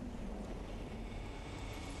gullet.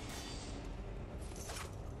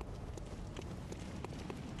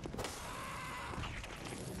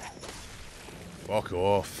 Fuck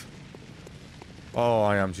off. Oh,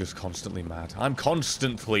 I am just constantly mad. I'm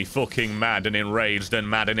constantly fucking mad and enraged and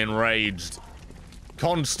mad and enraged.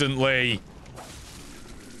 Constantly.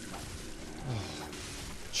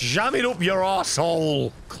 Jam it up your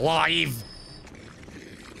arsehole, Clive.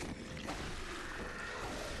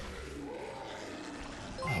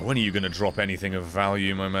 Oh, when are you going to drop anything of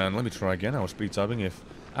value, my man? Let me try again. I was speed typing. If,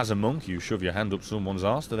 as a monk, you shove your hand up someone's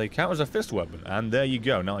arse, do they count as a fist weapon? And there you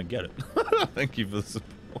go. Now I get it. Thank you for the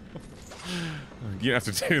support. You don't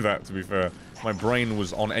have to do that, to be fair. My brain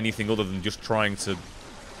was on anything other than just trying to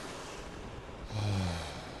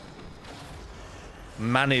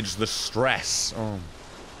manage the stress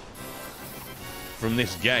from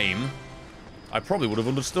this game. I probably would have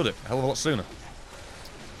understood it a hell of a lot sooner.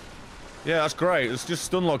 Yeah, that's great. Let's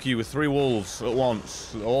just stunlock you with 3 wolves at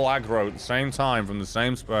once. All aggro at the same time from the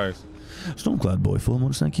same space. Stormcloud Boy, 4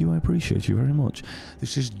 months, thank you. I appreciate you very much.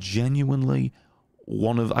 This is genuinely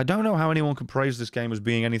one of... I don't know how anyone can praise this game as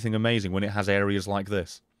being anything amazing when it has areas like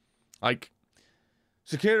this. Like,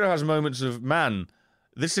 Sekiro has moments of, man,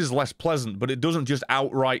 this is less pleasant, but it doesn't just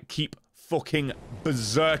outright keep fucking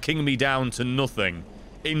berserking me down to nothing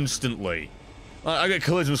instantly. I get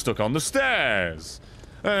collision stuck on the stairs.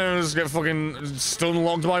 I just get fucking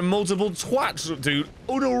stun-locked by multiple twats, dude.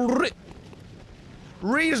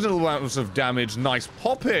 Reasonable amounts of damage, nice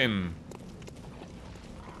pop-in.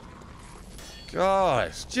 God,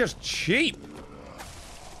 it's just cheap.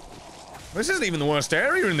 This isn't even the worst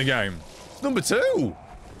area in the game. It's number 2.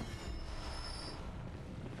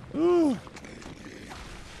 Ooh.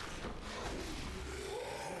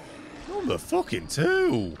 Number fucking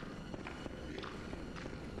 2.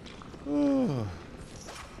 Ooh.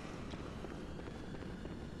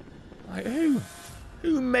 Like, who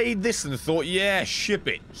made this and thought, yeah, ship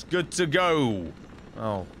it, it's good to go?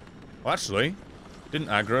 Oh. Well, actually, didn't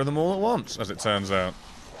aggro them all at once, as it turns out.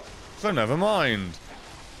 So never mind.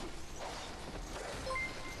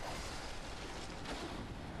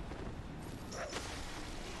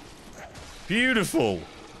 Beautiful.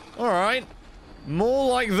 Alright.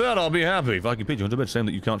 More like that, I'll be happy. Viking Pigeon, to bed saying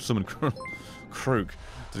that you can't summon Krook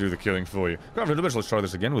to do the killing for you. Let's try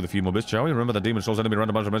this again with a few more bits, shall we? Remember that Demon Souls enemy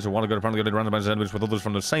randomized dimension a while ago, apparently getting randomized enemies with others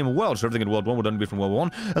from the same world, so everything in World 1 would only be from World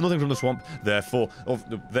 1, and nothing from the swamp, therefore,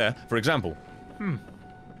 there, for example.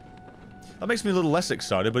 That makes me a little less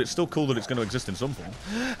excited, but it's still cool that it's going to exist in some form.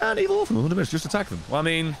 And Evil Orphan, just attack them. Well, I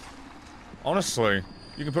mean, honestly,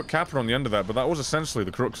 you can put Kappa on the end of that, but that was essentially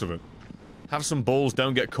the crux of it. Have some balls,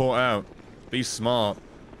 don't get caught out. Be smart.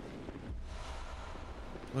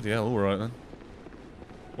 Bloody hell, alright then.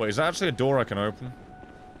 Wait, is that actually a door I can open?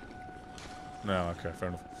 No, okay, fair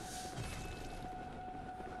enough.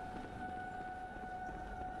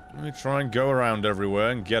 Let me try and go around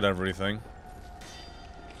everywhere and get everything.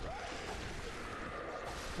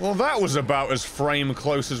 Well, that was about as frame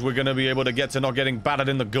close as we're going to be able to get to not getting battered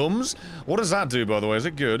in the gums. What does that do, by the way? Is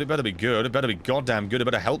it good? It better be good. It better be goddamn good. It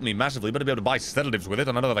better help me massively. It better be able to buy sedatives with it.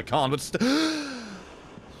 I know that I can't, but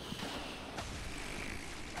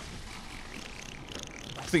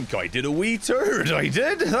I think I did a wee turd, I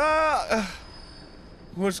did.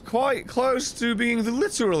 Was quite close to being the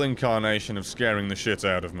literal incarnation of scaring the shit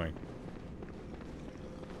out of me.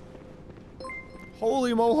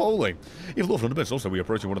 Holy moly. Evil Orphan Abyss, also we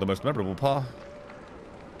approaching one of the most memorable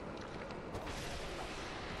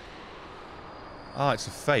Ah, it's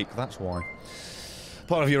a fake, that's why.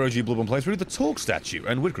 Part of your OG Bloodborne playthrough, the ToG statue,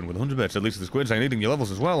 and Widgren with 100 bits, at least the squids ain't eating your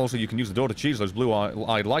levels as well. Also, you can use the door to cheese those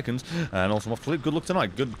blue-eyed lichens, and also off to sleep. Good luck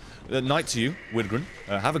tonight. Good night to you, Widgren.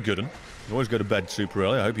 Have a good one. You always go to bed super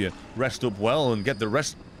early. I hope you rest up well and get the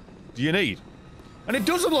rest you need. And it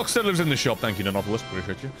does unlock sedatives in the shop. Thank you, Nonopolis.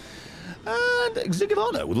 Appreciate you. And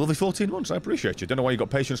Zigavano with lovely 14 months. I appreciate you. Don't know why you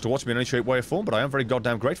got patience to watch me in any shape, way, or form, but I am very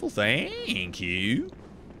goddamn grateful. Thank you.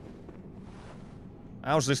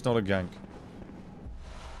 How's this not a gank?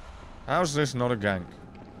 How's this not a gank?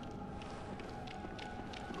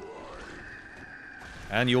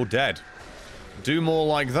 And you're dead. Do more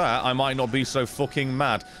like that, I might not be so fucking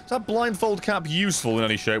mad. Is that blindfold cap useful in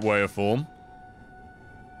any shape, way, or form?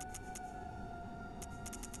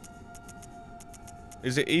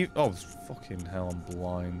 Is it oh, fucking hell, I'm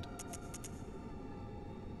blind.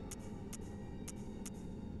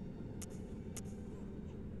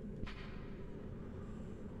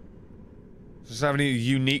 Does this have any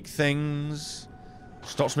unique things?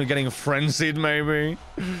 Stops me getting frenzied, maybe?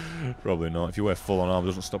 Probably not. If you wear full-on armor, it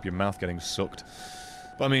doesn't stop your mouth getting sucked.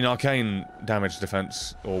 But I mean, arcane damage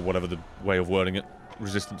defense, or whatever the way of wording it,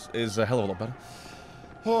 resistance, is a hell of a lot better.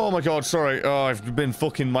 Oh my god, sorry. Oh, I've been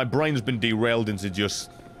fucking... My brain's been derailed into just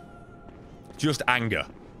anger.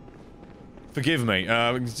 Forgive me.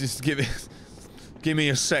 Just give me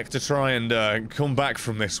a sec to try and come back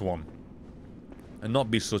from this one. And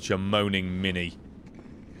not be such a moaning mini.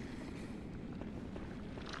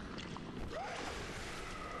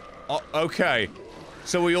 Oh, okay.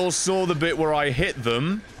 So we all saw the bit where I hit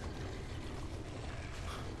them.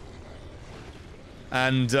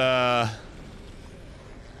 And then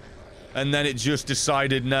it just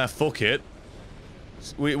decided, nah, fuck it.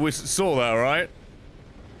 We saw that, right?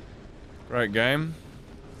 Great game.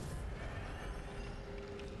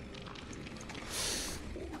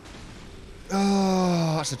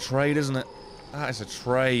 Oh, that's a trade, isn't it? That is a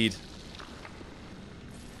trade.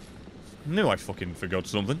 Knew I fucking forgot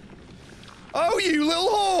something. Oh, you little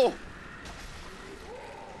whore!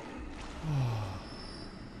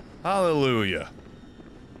 Hallelujah.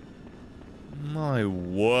 My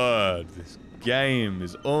word, this game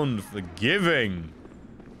is unforgiving.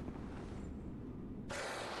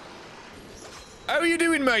 How are you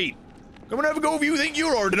doing, mate? Come and have a go if you think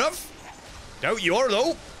you're hard enough. Doubt you are,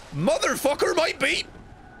 though. Motherfucker might be.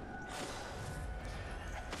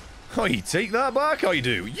 I take that back, I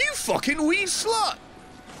do. You fucking wee slut.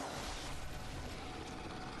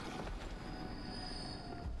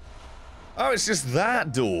 Oh, it's just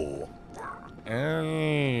that door.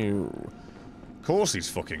 Oh. Of course he's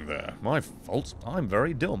fucking there. My fault. I'm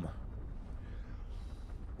very dumb.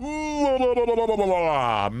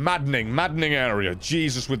 Maddening, maddening area.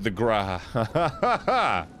 Jesus with the gra.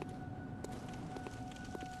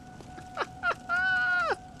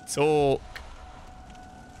 Talk.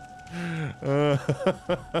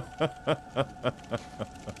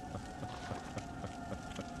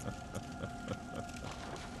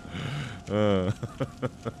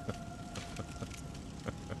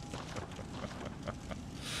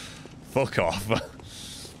 Fuck off.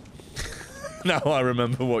 Now I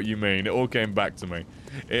remember what you mean. It all came back to me.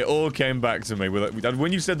 It all came back to me.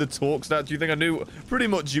 When you said the talk stat, do you think I knew pretty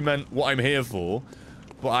much you meant what I'm here for?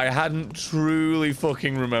 But I hadn't truly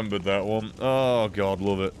fucking remembered that one. Oh god,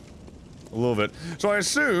 love it. Love it. So I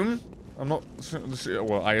assume... I'm not...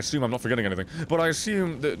 Well, I assume I'm not forgetting anything. But I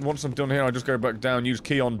assume that once I'm done here, I just go back down, use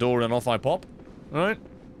key on door, and off I pop. Alright?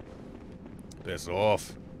 Piss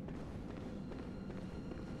off.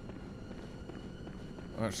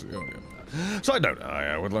 Actually, oh yeah. Side note,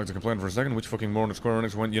 I would like to complain for a second. Which fucking moron at Square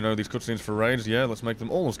Enix went, you know, these cutscenes for raids? Yeah, let's make them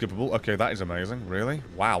all skippable. Okay, that is amazing. Really?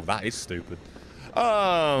 Wow, that is stupid.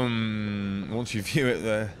 Once you view it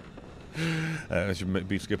there... it should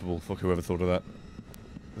be skippable. Fuck whoever thought of that.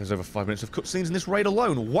 There's over 5 minutes of cutscenes in this raid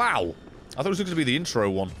alone. Wow! I thought it was going to be the intro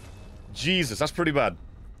one. Jesus, that's pretty bad.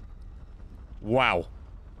 Wow.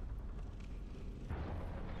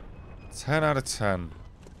 10 out of 10.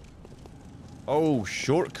 Oh,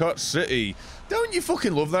 Shortcut City. Don't you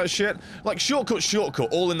fucking love that shit? Like, shortcut,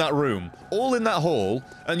 all in that room. All in that hall,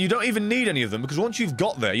 and you don't even need any of them, because once you've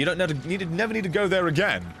got there, you don't never need to go there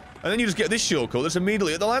again. And then you just get this shortcut that's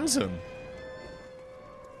immediately at the lantern.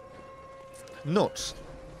 Nuts.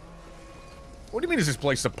 What do you mean is this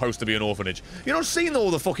place supposed to be an orphanage? You not seen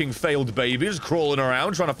all the fucking failed babies crawling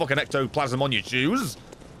around trying to fucking ectoplasm on your shoes?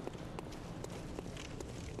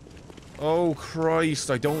 Oh Christ,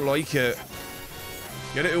 I don't like it.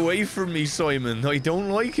 Get it away from me, Simon. I don't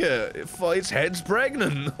like it. Its head's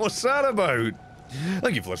pregnant. What's that about?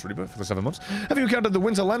 Thank you, Flesh Reaper, for the 7 months. Have you counted the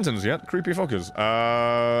winter lanterns yet? Creepy fuckers.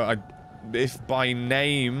 If by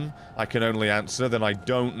name I can only answer, then I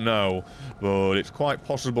don't know. But it's quite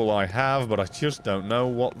possible I have, but I just don't know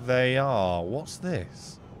what they are. What's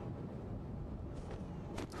this?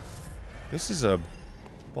 This is a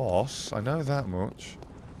boss. I know that much.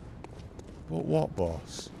 But what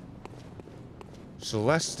boss?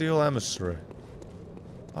 Celestial Emissary.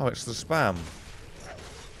 Oh, it's the spam.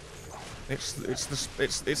 It's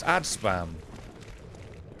ad spam.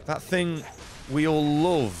 That thing we all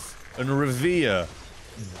love and revere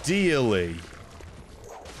dearly.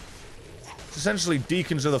 It's essentially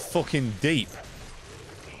Deacons of the fucking Deep.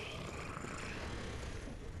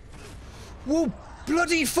 Whoa,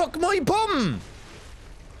 bloody fuck my bum!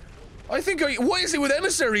 I think what is it with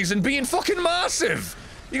emissaries and being fucking massive?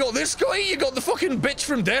 You got this guy, you got the fucking bitch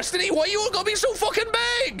from Destiny, why you all gotta be so fucking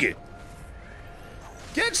big?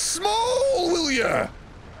 Get small, will ya?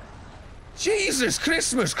 Jesus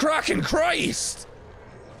Christmas, cracking Christ!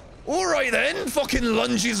 Alright then, fucking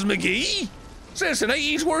lunges McGee. So it's an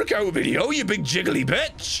 80s workout video, you big jiggly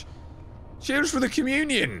bitch. Cheers for the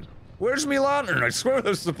communion. Where's me lantern? I swear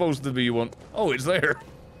there's supposed to be one. Oh, it's there.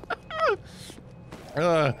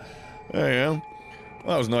 There you go.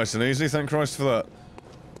 That was nice and easy, thank Christ for that.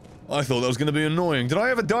 I thought that was going to be annoying. Did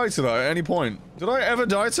I ever die to that at any point? Did I ever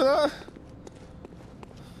die to that?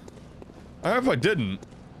 I hope I didn't.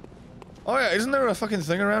 Oh yeah, isn't there a fucking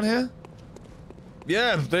thing around here?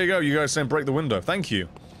 Yeah, there you go, you guys saying break the window. Thank you.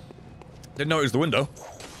 Didn't know it was the window.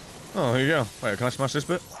 Oh, there you go. Wait, can I smash this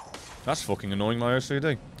bit? That's fucking annoying my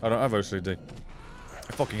OCD. I don't have OCD.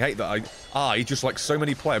 I fucking hate that I just like so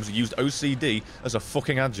many plebs, used OCD as a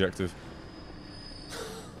fucking adjective.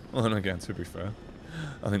 Well, and again, to be fair,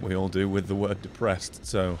 I think we all do with the word depressed,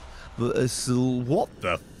 so... But what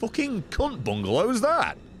the fucking cunt bungalow is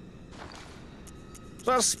that? Is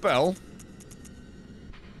that a spell?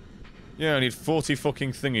 Yeah, I need 40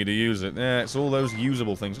 fucking thingy to use it. Yeah, it's all those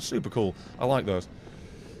usable things. It's super cool. I like those.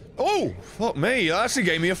 Oh! Fuck me, that actually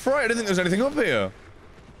gave me a fright. I didn't think there was anything up here.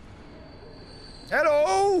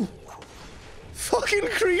 Hello! Fucking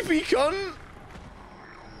creepy cunt!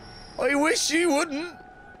 I wish you wouldn't.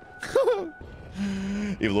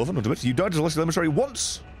 Evil Orphan, ultimate. You died as a Celestial Emissary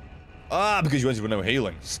once. Ah, because you entered with no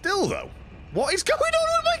healing. Still, though. What is going on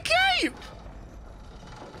with my game?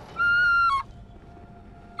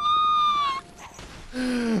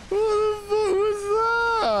 What the fuck was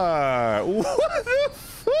that? What the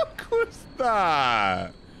fuck was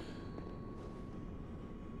that?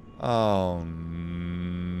 Oh,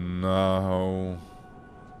 no.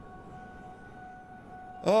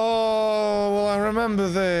 Oh, well, I remember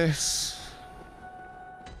this.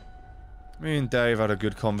 Me and Dave had a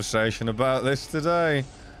good conversation about this today.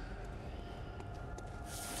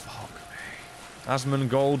 Fuck me.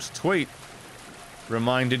 Asmongold's tweet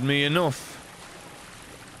reminded me enough.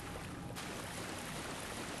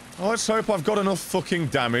 Oh, let's hope I've got enough fucking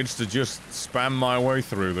damage to just spam my way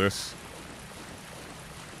through this.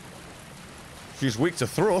 She's weak to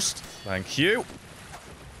thrust. Thank you.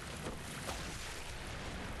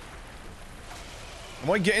 Am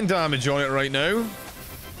I getting damage on it right now?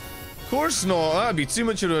 Of course not. That'd be too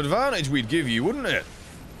much of an advantage we'd give you, wouldn't it?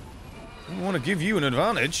 I don't want to give you an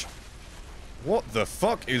advantage. What the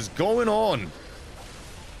fuck is going on?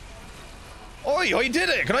 Oi, I did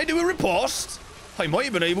it! Can I do a riposte? I might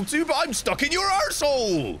have been able to, but I'm stuck in your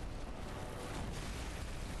arsehole!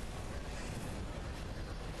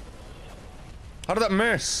 How did that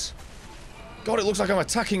miss? God, it looks like I'm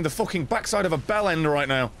attacking the fucking backside of a bell end right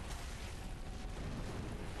now.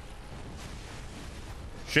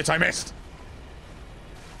 Shit, I missed!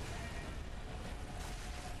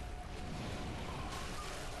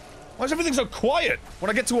 Why is everything so quiet when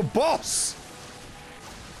I get to a boss?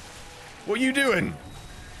 What are you doing?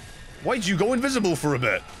 Why'd you go invisible for a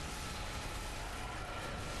bit?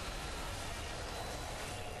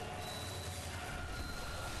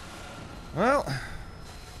 Well,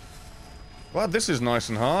 glad this is nice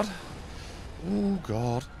and hard. Oh,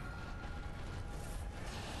 God.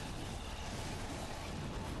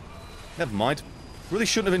 Never mind. Really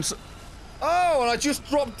shouldn't have been so— Oh, and I just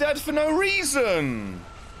dropped dead for no reason!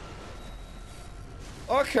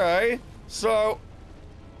 Okay, so—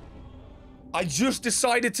 I just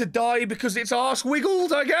decided to die because its arse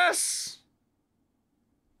wiggled, I guess?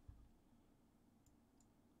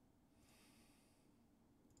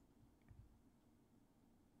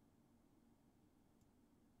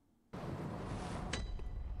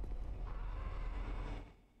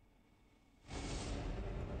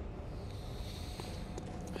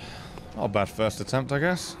 Not a bad first attempt, I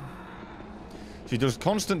guess. She does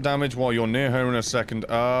constant damage while you're near her in a second.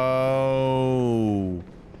 Oh.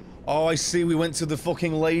 Oh, I see. We went to the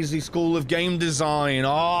fucking lazy school of game design.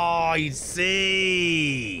 Oh, I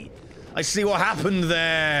see. I see what happened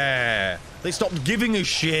there. They stopped giving a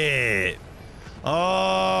shit.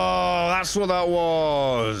 Oh, that's what that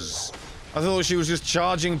was. I thought she was just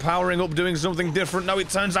charging, powering up, doing something different. No, it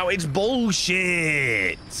turns out it's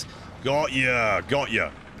bullshit. Got ya. Got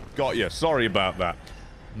ya. Got ya. Sorry about that.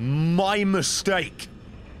 My mistake.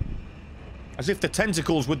 As if the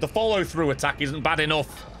tentacles with the follow-through attack isn't bad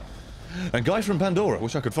enough. And guy from Pandora.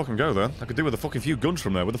 Wish I could fucking go there. I could do with a fucking few guns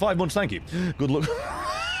from there. With the 5 months, thank you. Good luck.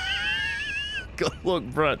 Good luck,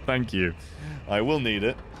 Brett. Thank you. I will need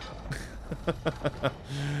it.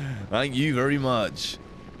 Thank you very much.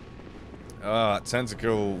 Ah,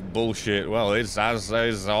 tentacle bullshit. Well, it's as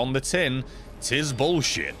says on the tin. 'Tis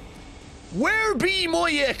bullshit. Where be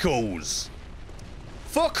my echoes?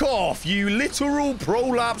 Fuck off, you literal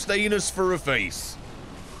prolapsed anus for a face.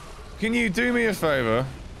 Can you do me a favor?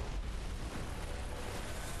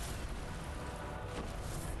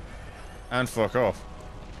 And fuck off.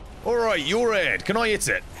 Alright, your head. Can I hit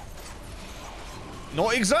it?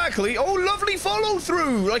 Not exactly. Oh, lovely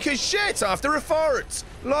follow-through! Like a shit after a fart.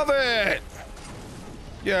 Love it!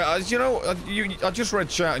 Yeah, you know, I just read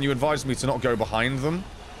chat and you advised me to not go behind them.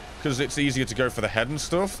 Because it's easier to go for the head and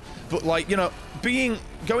stuff. But, like, you know,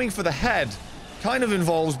 going for the head kind of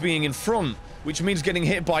involves being in front, which means getting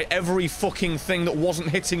hit by every fucking thing that wasn't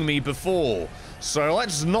hitting me before. So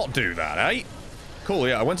let's not do that, eh? Cool,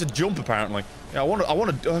 yeah, I went to jump, apparently. Yeah, I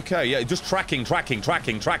want to, okay, yeah, just tracking.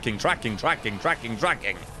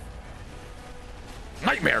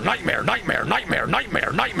 Nightmare, nightmare, nightmare, nightmare,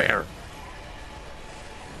 nightmare, nightmare!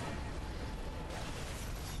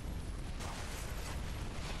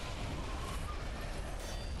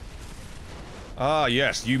 Ah,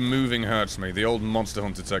 yes, you moving hurts me. The old Monster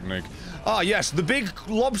Hunter technique. Ah, yes, the big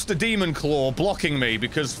lobster demon claw blocking me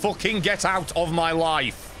because fucking get out of my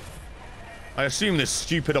life. I assume this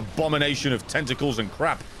stupid abomination of tentacles and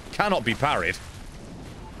crap cannot be parried.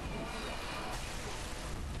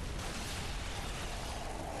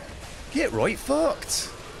 Get right fucked.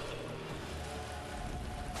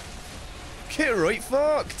 Get right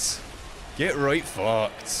fucked. Get right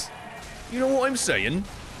fucked. You know what I'm saying?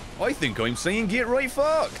 I think I'm saying get right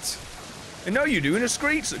fucked. And now you're doing a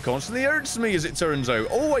screech that constantly hurts me, as it turns out.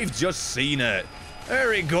 Oh, I've just seen it.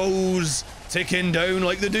 There it goes. Ticking down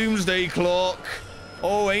like the doomsday clock.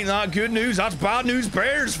 Oh, ain't that good news? That's bad news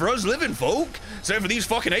bears for us living folk. Except for these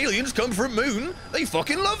fucking aliens come from moon. They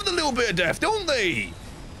fucking love the little bit of death, don't they?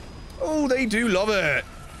 Oh, they do love it.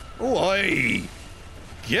 Oh, aye.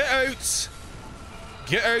 Get out.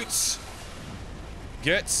 Get out.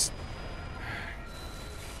 Get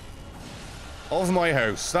of my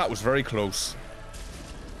house. That was very close.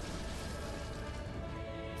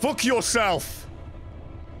 Fuck yourself.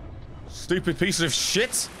 Stupid piece of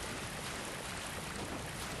shit.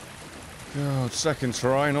 God, second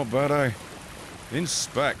try, not bad, eh?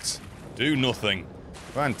 Inspect. Do nothing.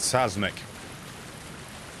 Phantasmic.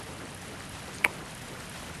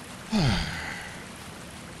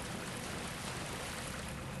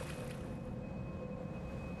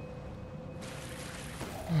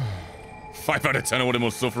 Five out of 10 of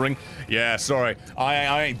most suffering. Yeah, sorry.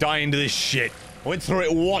 I ain't dying to this shit. I went through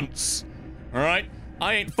it once. Alright?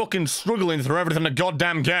 I ain't fucking struggling through everything I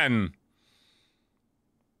goddamn can.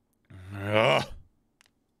 I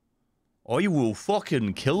will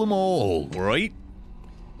fucking kill them all, right?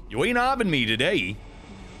 You ain't having me today.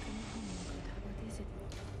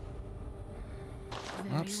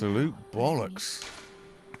 Absolute bollocks.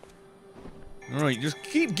 Alright, just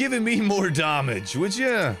keep giving me more damage, would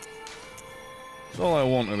ya? That's all I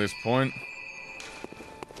want at this point.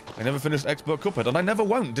 I never finished Expert Cuphead, and I never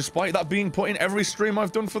won't, despite that being put in every stream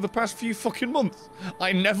I've done for the past few fucking months.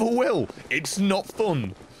 I never will. It's not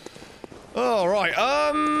fun. Alright,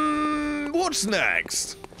 what's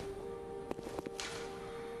next?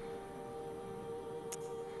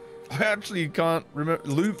 I actually can't remember.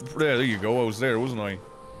 There you go, I was there, wasn't I?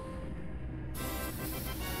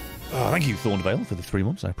 Oh, thank you, Thornvale, for the 3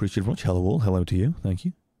 months. I appreciate it very much. Hello all, hello to you. Thank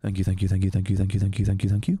you. Thank you, thank you, thank you, thank you, thank you, thank you, thank you,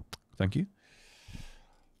 thank you. Thank you.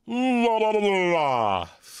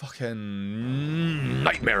 Fucking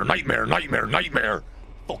nightmare, nightmare, nightmare, nightmare.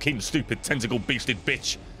 Fucking stupid tentacle-beasted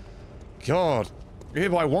bitch. God. You're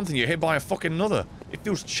hit by one thing, you're hit by a fucking another. It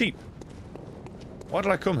feels cheap. Why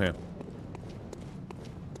did I come here?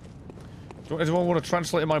 Does anyone want to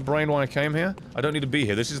translate in my brain why I came here? I don't need to be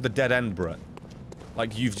here. This is the dead end, Brett.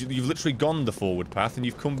 Like, you've literally gone the forward path and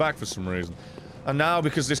you've come back for some reason. And now,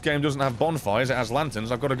 because this game doesn't have bonfires, it has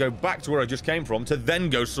lanterns, I've got to go back to where I just came from to then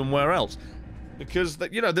go somewhere else. Because,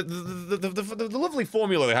 you know, the lovely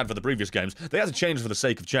formula they had for the previous games, they had to change for the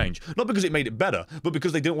sake of change. Not because it made it better, but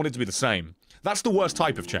because they didn't want it to be the same. That's the worst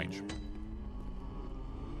type of change.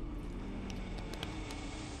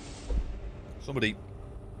 Somebody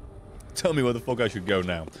tell me where the fuck I should go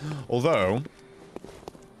now. Although...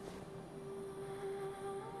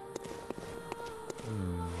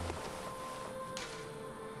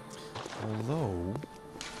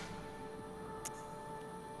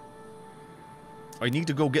 I need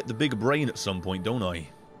to go get the big brain at some point, don't I?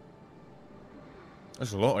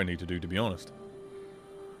 That's a lot I need to do, to be honest.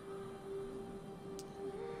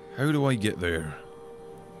 How do I get there?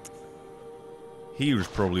 Here's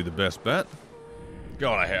probably the best bet.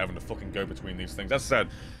 God, I hate having to fucking go between these things. That's sad.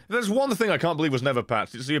 There's one thing I can't believe was never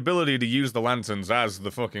patched. It's the ability to use the lanterns as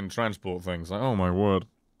the fucking transport things. Like, oh my word.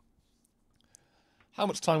 How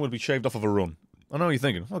much time would be shaved off of a run? I know you're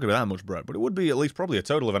thinking, not gonna be that much, Brett, but it would be at least probably a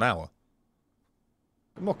total of an hour.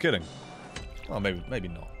 I'm not kidding. Well, maybe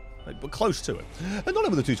not. But close to it. And not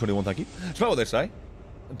over the 221, thank you. It's not what they say.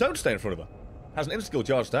 Don't stay in front of her. Has an instant skill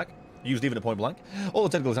charge stack, used even at point blank. All the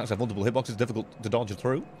technical attacks have multiple hitboxes, difficult to dodge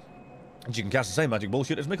through. And she can cast the same magic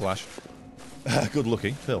bullshit as Mikolash. Good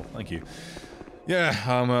lucky. Phil, thank you. Yeah,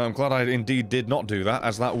 I'm glad I indeed did not do that,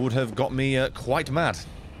 as that would have got me quite mad.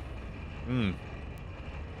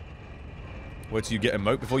 Where do you get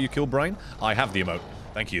emote before you kill Brain? I have the emote.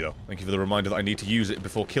 Thank you, though. Thank you for the reminder that I need to use it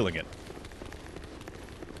before killing it.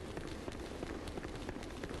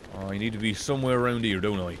 I need to be somewhere around here,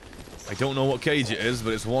 don't I? I don't know what cage it is,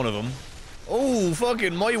 but it's one of them. Oh,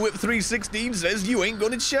 fucking my whip 316 says you ain't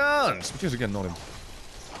got a chance! Which is, again, not him.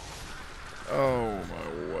 Oh,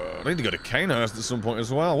 my word. I need to go to Canehurst at some point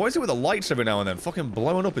as well. Why is it with the lights every now and then? Fucking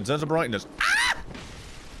blowing up in terms of brightness. Ah!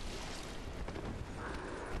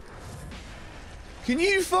 Can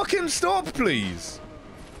you fucking stop, please?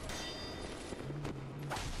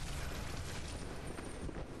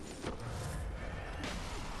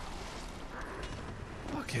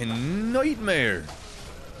 Fucking nightmare.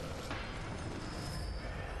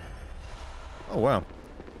 Oh, wow.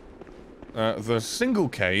 The single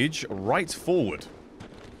cage right forward.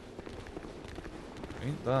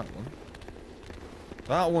 Ain't that one.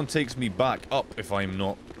 That one takes me back up, if I'm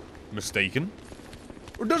not mistaken.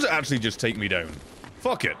 Or does it actually just take me down?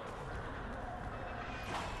 Fuck it.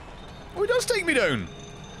 Oh, it does take me down!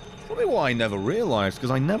 Probably why I never realised,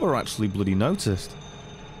 because I never actually bloody noticed.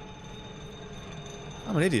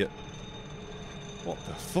 I'm an idiot. What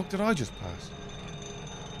the fuck did I just pass?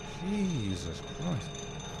 Jesus Christ.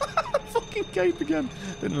 Fucking cape again.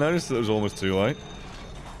 Didn't notice that it was almost too late.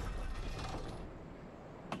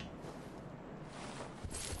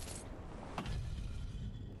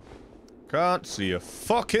 Can't see a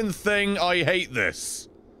fucking thing. I hate this.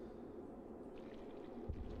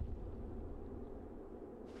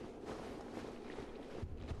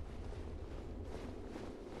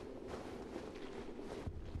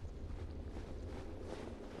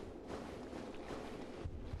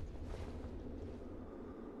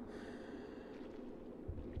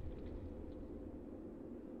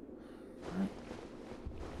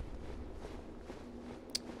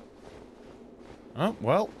 Oh,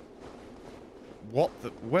 well. What the...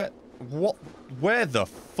 Where the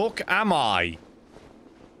fuck am I?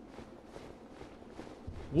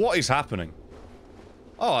 What is happening?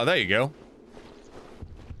 Oh, there you go.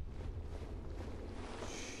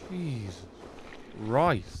 Jesus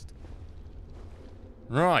Christ.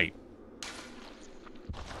 Right.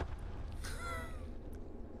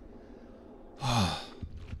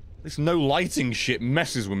 This no lighting shit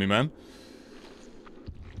messes with me, man.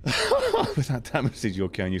 With that damage, your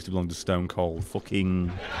can used to belong to Stone Cold.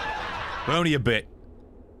 Fucking... But only a bit.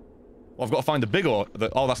 Well, I've got to find the big or...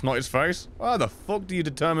 Oh, that's not its face? How the fuck do you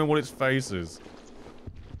determine what its face is?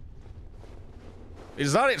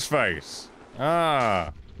 Is that its face?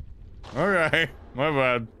 Ah. Okay. My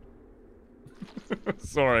bad.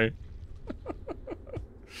 Sorry.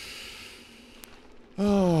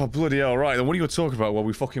 Oh, bloody hell. Right, then what are you talking about while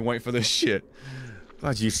we fucking wait for this shit?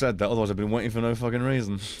 Glad you said that, otherwise I've been waiting for no fucking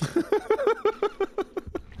reason.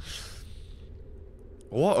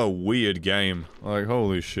 What a weird game. Like,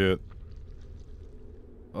 holy shit.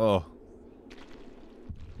 Oh.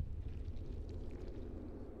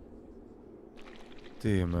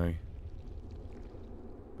 Dear me.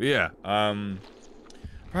 But yeah,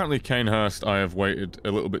 apparently Canehurst I have waited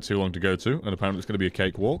a little bit too long to go to, and apparently it's going to be a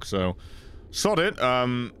cakewalk, so... Sod it,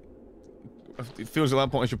 it feels at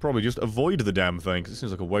that point I should probably just avoid the damn thing, because it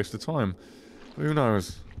seems like a waste of time. But who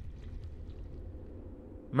knows?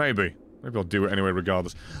 Maybe. Maybe I'll do it anyway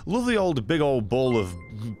regardless. Love the old big old ball of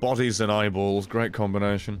bodies and eyeballs. Great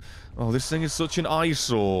combination. Oh, this thing is such an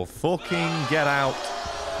eyesore. Fucking get out.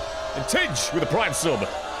 And ToG with a Prime sub.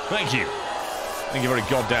 Thank you. Thank you very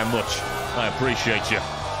goddamn much. I appreciate you.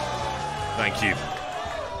 Thank you.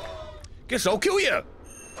 Guess I'll kill you.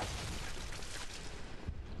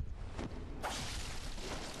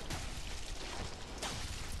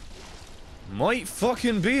 Might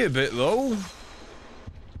fucking be a bit, though.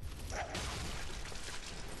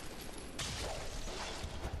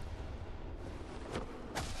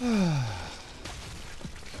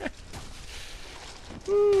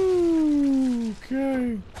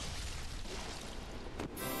 Okay.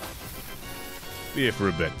 Be here for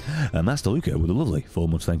a bit. Master Luca with a lovely 4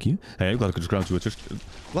 months, thank you. Hey, glad I could subscribe to a Twitch.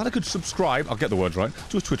 Glad I could subscribe. I'll get the words right.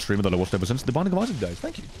 To a Twitch streamer that I watched ever since the Binding of Isaac days.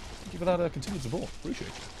 Thank you. Thank you for that continued support. Appreciate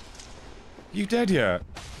it. You dead yet?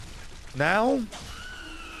 Now?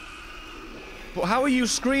 But how are you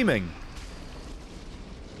screaming?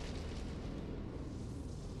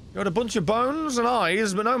 You had a bunch of bones and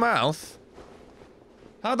eyes, but no mouth.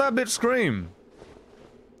 How'd that bit scream?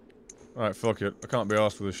 Alright, fuck it. I can't be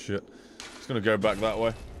arsed with this shit. Just gonna go back that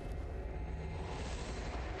way.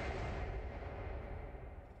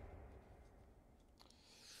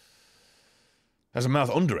 Has a mouth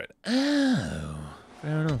under it. Oh.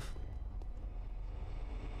 Fair enough.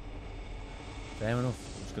 Fair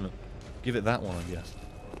enough. I'm just gonna give it that one, I guess.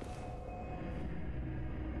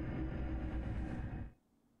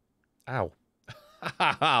 Ow.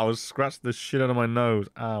 I scratched the shit out of my nose.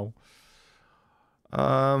 Ow.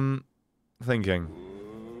 Thinking.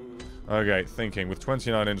 Okay, thinking. With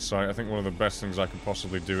 29 insight, I think one of the best things I can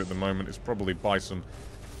possibly do at the moment is probably buy some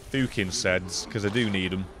Thukin Seds, because I do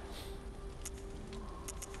need them.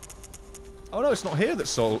 Oh no, it's not here that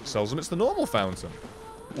sells them, it's the normal fountain.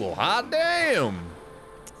 Well, hot damn!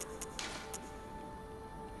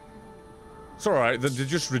 It's alright, they're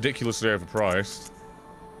just ridiculously overpriced.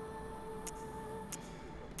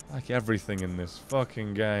 Like everything in this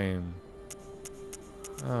fucking game.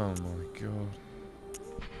 Oh my god.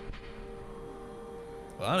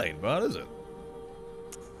 Well, that ain't bad, is it?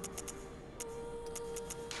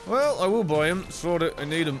 Well, I will buy him. Sort it, I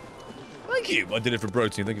need him. Thank you! I did it for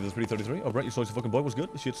protein. Thank you for the 333. Oh, Brent, you saw the fucking boy was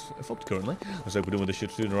good. This shit's fucked currently. Let's hope we're doing this shit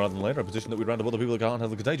sooner rather than later. I position that we round up other people that can't have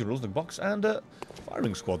the contagion rules in the box and,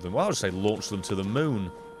 firing squad them. Well, I would say launch them to the moon.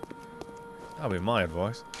 That'd be my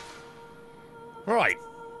advice. Right.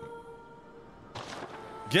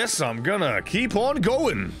 Guess I'm gonna keep on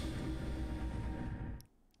going.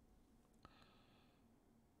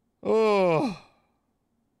 Oh.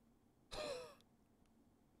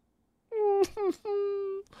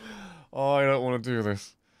 Oh, I don't want to do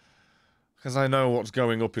this. Because I know what's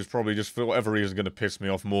going up is probably just for whatever reason going to piss me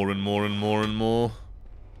off more and more and more and more.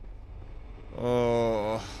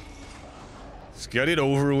 Oh. Let's get it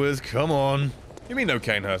over with, come on. You mean no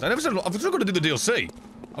Canehurst? I never said I've still got to do the DLC.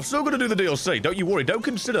 I've still got to do the DLC, don't you worry. Don't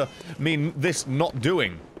consider me this not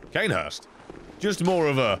doing Canehurst. Just more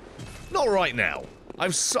of a, not right now.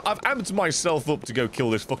 I've amped myself up to go kill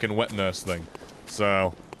this fucking wet nurse thing.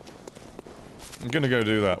 So, I'm gonna go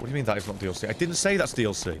do that. What do you mean that is not DLC? I didn't say that's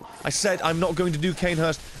DLC. I said I'm not going to do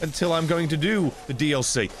Canehurst until I'm going to do the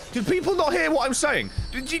DLC. Did people not hear what I'm saying?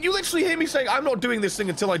 Did you literally hear me saying I'm not doing this thing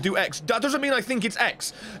until I do X? That doesn't mean I think it's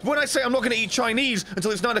X. When I say I'm not gonna eat Chinese until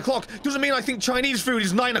it's 9 o'clock, doesn't mean I think Chinese food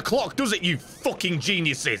is 9 o'clock, does it, you fucking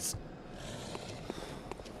geniuses?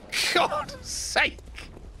 God's sake.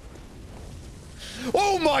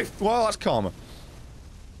 Oh my... Well, that's karma.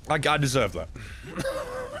 I deserve that.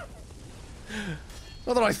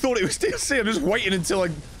 Not that I thought it was DLC, I'm just waiting until I...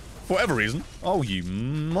 For whatever reason. Oh, you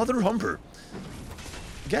mother humper.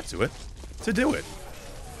 Get to it. To do it.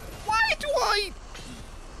 Why do I...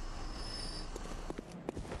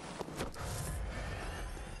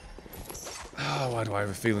 Oh, why do I have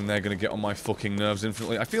a feeling they're gonna get on my fucking nerves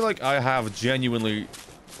infinitely? I feel like I have genuinely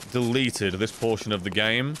deleted this portion of the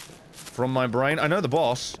game from my brain. I know the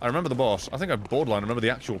boss. I remember the boss. I think I borderline remember the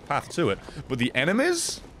actual path to it. But the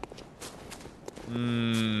enemies?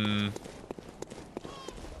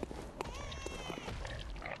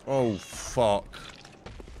 Oh, fuck.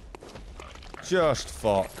 Just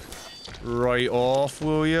fuck. Right off,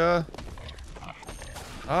 will ya?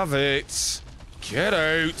 Have it. Get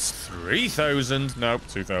out. 3,000. Nope,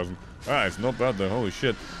 2,000. Ah, it's not bad though. Holy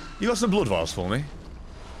shit. You got some blood vials for me?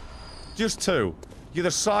 Just 2. You're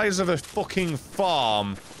the size of a fucking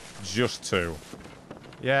farm. Just 2.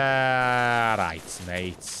 Yeah, right,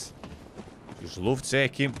 mate. Just love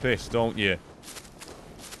taking piss, don't you?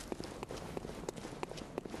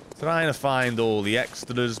 Trying to find all the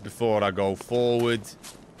extras before I go forward.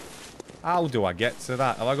 How do I get to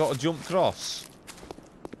that? Have I got to jump across?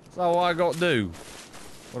 Is that what I got to do?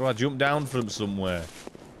 Or do I jump down from somewhere?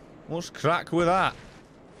 What's crack with that?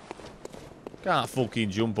 Can't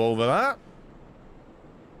fucking jump over that.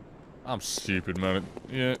 I'm stupid, man.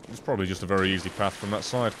 Yeah, it's probably just a very easy path from that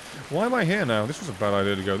side. Why am I here now? This was a bad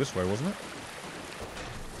idea to go this way, wasn't it?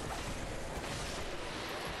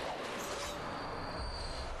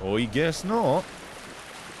 Oh, I guess not.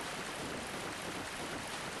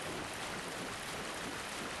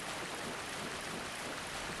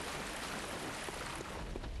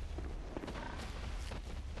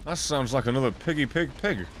 That sounds like another piggy pig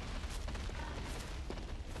pig.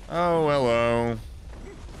 Oh, hello.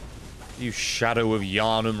 You shadow of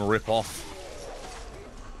Yarnum ripoff.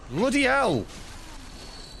 Bloody hell!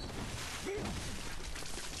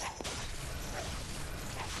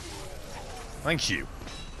 Thank you.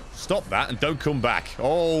 Stop that and don't come back.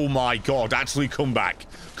 Oh my god, actually come back.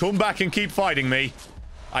 Come back and keep fighting me.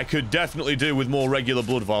 I could definitely do with more regular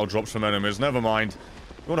blood vial drops from enemies. Never mind.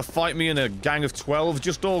 You want to fight me in a gang of 12?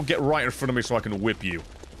 Just all get right in front of me so I can whip you.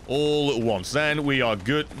 All at once. Then we are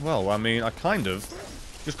good. Well, I mean, I kind of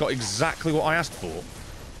just got exactly what I asked for.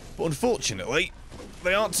 But unfortunately,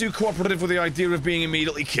 they aren't too cooperative with the idea of being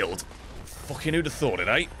immediately killed. Fucking who'd have thought it,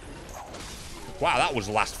 eh? Wow, that was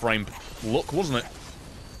last frame luck, wasn't it?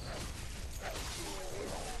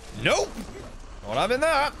 Nope! Not having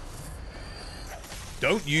that.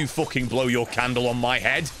 Don't you fucking blow your candle on my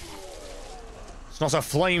head. It's not a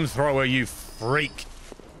flamethrower, you freak.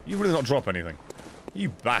 You really not drop anything. You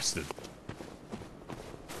bastard.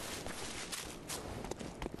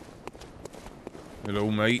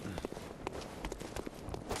 Hello, mate.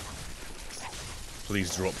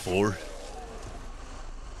 Please drop 4.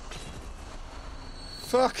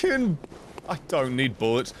 Fucking... I don't need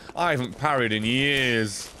bullets. I haven't parried in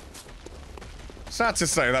years. Sad to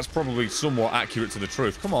say, that's probably somewhat accurate to the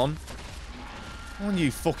truth. Come on. Come on,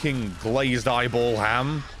 you fucking glazed eyeball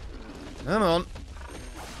ham. Come on.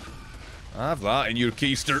 Have that in your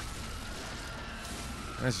keister.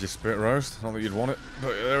 There's your spit roast. Not that you'd want it, but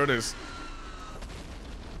there it is.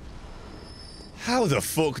 How the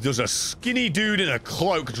fuck does a skinny dude in a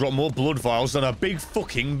cloak drop more blood vials than a big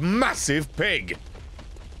fucking massive pig?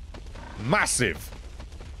 Massive.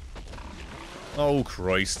 Oh,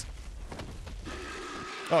 Christ.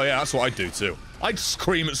 Oh, yeah, that's what I'd do, too. I'd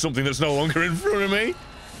scream at something that's no longer in front of me.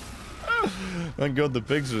 Thank God the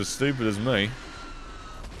pigs are as stupid as me.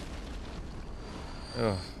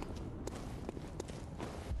 Ugh.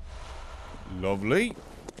 Lovely.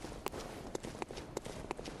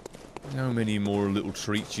 How many more little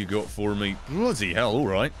treats you got for me? Bloody hell,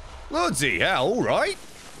 alright. Bloody hell, alright.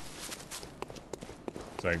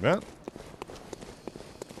 Take that.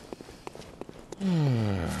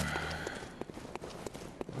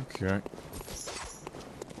 Okay.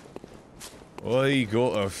 I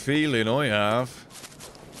got a feeling I have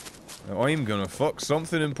that I'm gonna fuck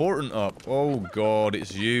something important up. Oh God,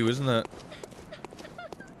 it's you, isn't it?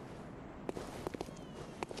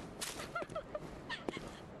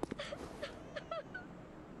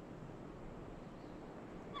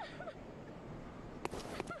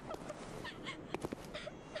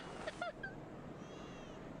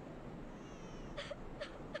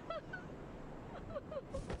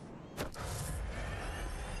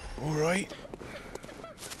 Alright.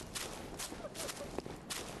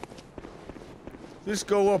 This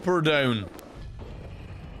go up or down?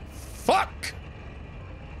 Fuck!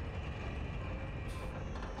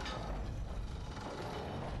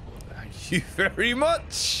 Thank you very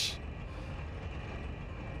much.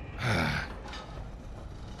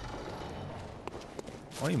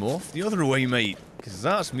 I'm off the other way, mate, because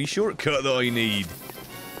that's me shortcut that I need.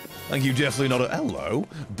 Thank you, definitely not a hello,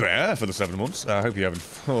 Bear, for the 7 months. I hope you're having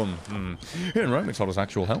fun. Here in Rome, it's hot as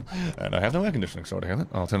actual hell, and I have no air conditioning, sorry to hear that.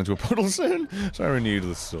 I'll turn into a puddle soon. So I renewed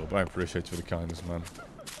the sub. I appreciate you for the kindness, man.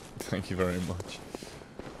 Thank you very much.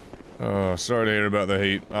 Oh, sorry to hear about the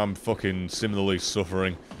heat. I'm fucking similarly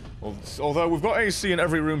suffering. Although we've got AC in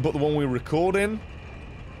every room but the one we record in.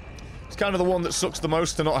 It's kind of the one that sucks the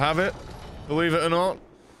most to not have it, believe it or not.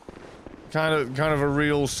 Kind of a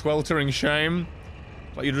real sweltering shame.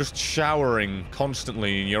 Like you're just showering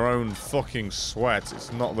constantly in your own fucking sweat.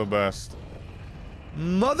 It's not the best.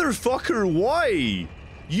 Motherfucker, why?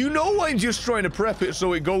 You know I'm just trying to prep it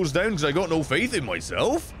so it goes down because I got no faith in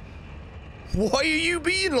myself. Why are you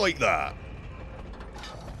being like that?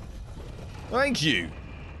 Thank you.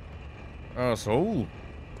 Asshole.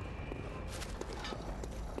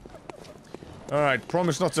 Alright,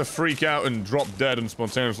 promise not to freak out and drop dead and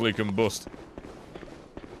spontaneously combust.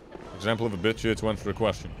 Example of a bitch here to answer a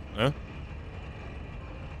question. Huh?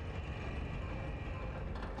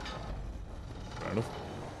 Fair enough.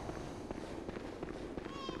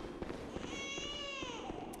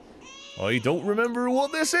 I don't remember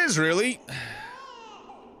what this is, really.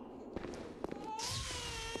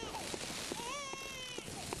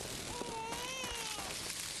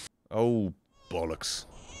 Oh, bollocks.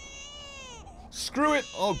 Screw it,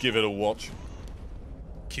 I'll give it a watch.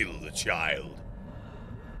 Kill the child.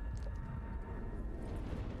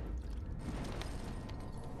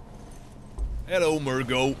 Hello,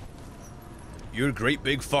 Murgo. Your great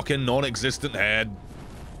big fucking non-existent head.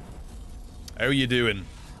 How you doing?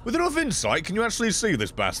 With enough insight, can you actually see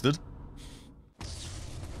this bastard?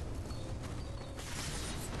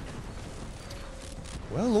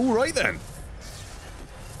 Well, alright then.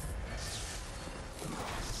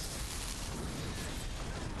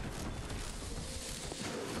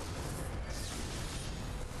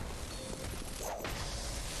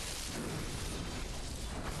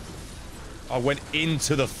 I went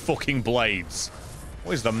into the fucking blades.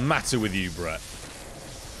 What is the matter with you, Brett?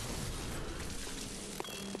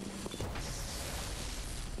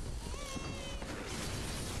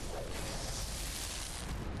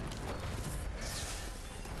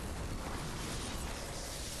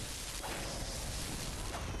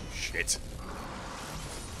 Shit.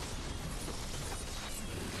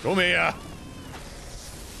 Come here.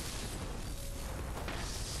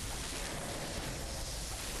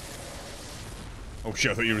 Oh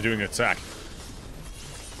shit, I thought you were doing an attack.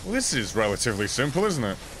 Well, this is relatively simple, isn't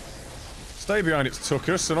it? Stay behind its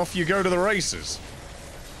tuchus and off you go to the races.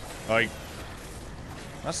 Like,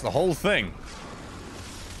 that's the whole thing.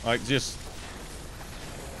 Like, just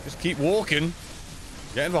keep walking,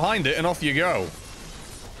 get in behind it, and off you go.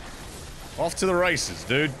 Off to the races,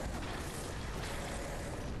 dude.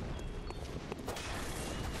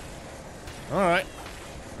 Alright.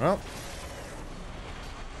 Well.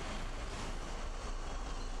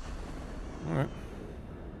 Alright.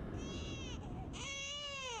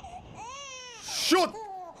 Shut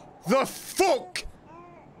the fuck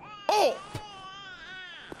up!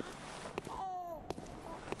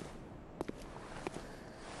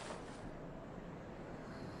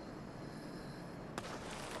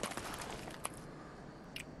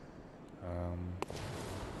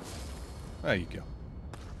 There you go.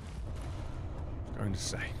 I was going to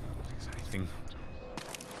say, is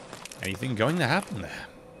anything going to happen there?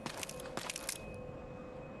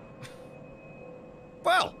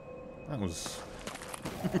 Well, that was...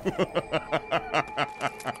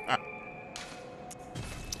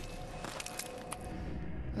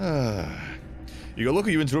 You got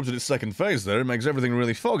lucky you interrupted its second phase there. It makes everything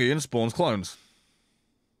really foggy and spawns clones.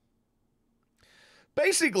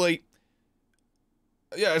 Basically,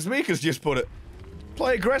 yeah, as Mika's just put it,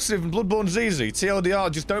 play aggressive and Bloodborne's easy.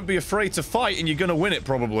 TLDR, just don't be afraid to fight and you're gonna win it,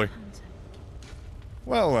 probably.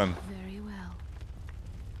 Well then. Very well.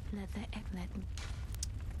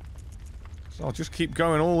 So I'll just keep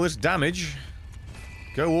going all this damage.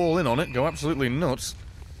 Go all in on it, go absolutely nuts.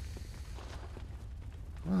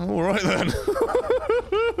 Well, alright then.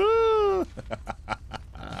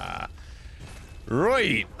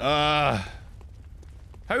 Right, how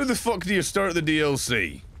the fuck do you start the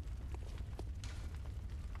DLC?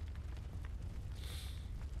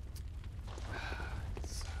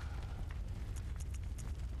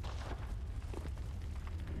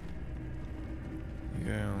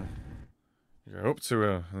 You go up to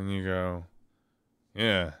her, and you go,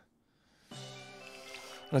 yeah.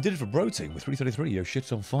 I did it for Broting with 333. Your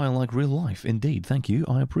shit's on fire like real life. Indeed, thank you.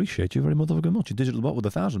 I appreciate you very motherfucking much. A digital bot with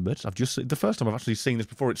 1,000 bits. I've just the first time I've actually seen this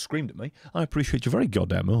before it screamed at me. I appreciate you very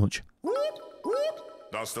goddamn much.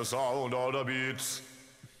 That's the sound of the beats.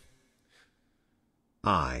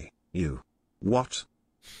 You. What?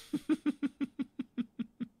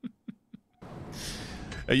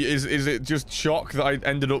 Is it just shock that I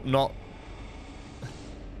ended up not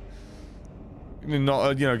you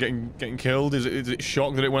know, getting killed? Is it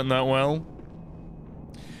shock that it went that well?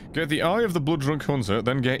 Get the eye of the blood-drunk hunter,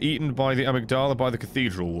 then get eaten by the amygdala by the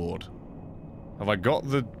cathedral ward. Have I got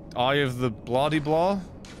the eye of the blah-de-blah?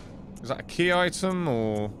 Is that a key item,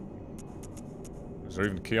 or... Is there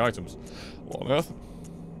even key items? What on earth?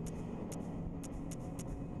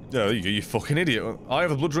 Yeah, there you go, you fucking idiot. Eye of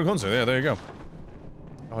the blood-drunk hunter, yeah, there you go.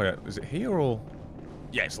 Oh yeah, is it here, or...?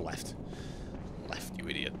 Yeah, it's left. Left, you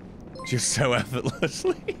idiot. Just so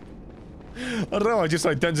effortlessly. I don't know, I just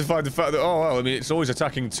identified the fact that, oh well, I mean, it's always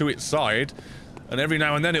attacking to its side, and every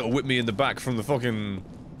now and then it'll whip me in the back from the fucking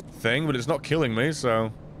thing, but it's not killing me,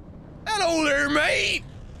 so... Hello there, mate!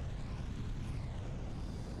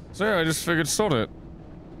 So yeah, I just figured, sod it.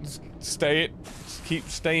 Just just keep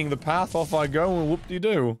staying the path, off I go, and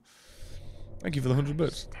whoop-de-doo. Thank you for the 100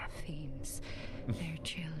 bits. Their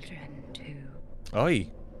children, too. Aye.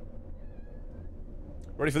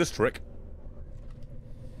 Ready for this trick?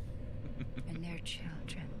 And their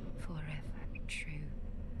children forever true.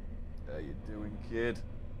 How you doing, kid?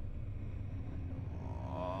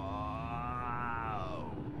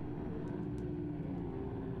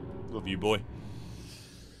 Love you, boy.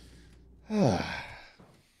 Am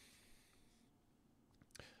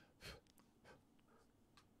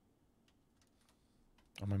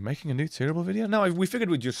I making a new terrible video? No, we figured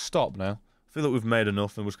we'd just stop now. I feel like we've made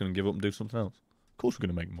enough and we're just going to give up and do something else. Of course we're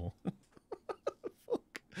going to make more.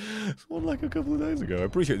 Fuck. It's one like a couple of days ago. I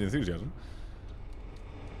appreciate the enthusiasm.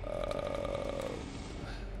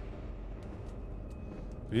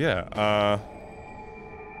 Yeah,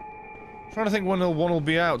 trying to think when one will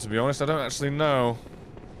be out, to be honest. I don't actually know.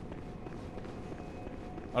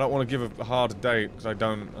 I don't want to give a hard date, because I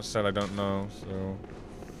said I don't know, so...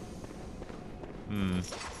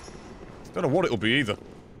 Don't know what it'll be either.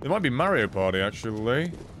 It might be Mario Party,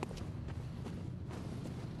 actually.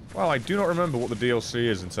 Well, I do not remember what the DLC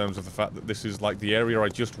is in terms of the fact that this is like the area I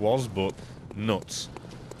just was, but nuts.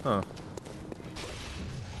 Huh.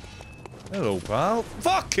 Hello, pal.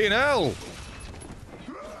 Fucking hell!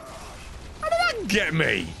 How did that get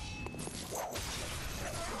me?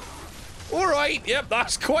 Alright, yep,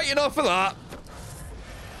 that's quite enough of that.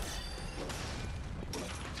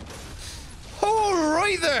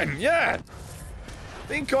 Alright then, yeah.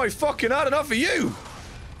 Think I fucking had enough of you.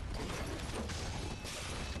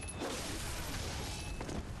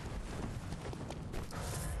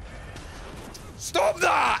 Stop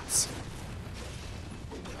that!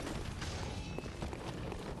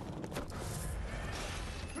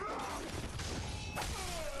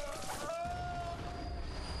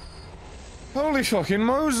 Holy fucking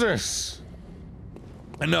Moses!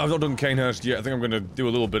 And no, I've not done Canehurst yet. I think I'm gonna do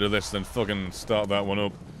a little bit of this, then fucking start that one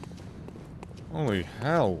up. Holy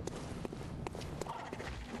hell.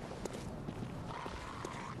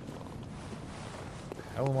 What the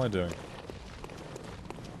hell am I doing?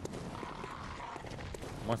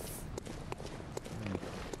 Am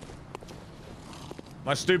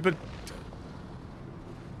I stupid?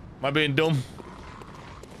 Am I being dumb?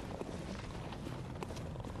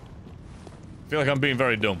 feel like I'm being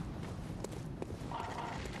very dumb.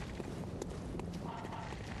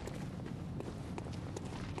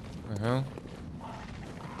 The hell?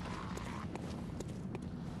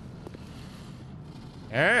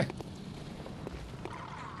 Eh?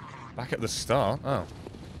 Back at the start? Oh.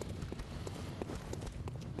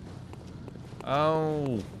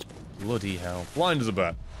 Oh. Bloody hell. Blind as a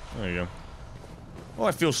bat. There you go. Oh,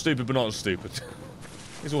 I feel stupid, but not stupid.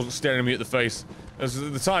 This wasn't staring me at the face. As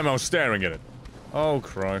the time I was staring at it. Oh,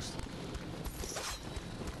 Christ.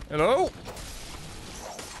 Hello?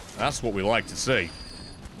 That's what we like to see.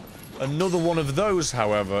 Another one of those,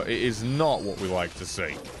 however, it is not what we like to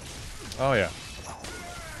see. Oh, yeah.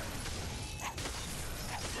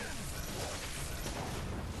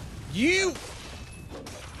 You!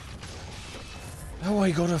 Oh,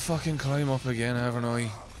 I gotta fucking climb up again, haven't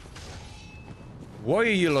I? Why are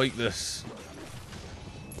you like this?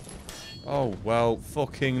 Oh, well,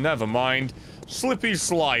 fucking never mind. Slippy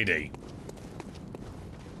slidey.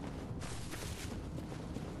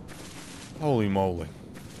 Holy moly.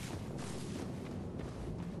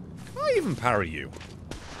 Can I even parry you?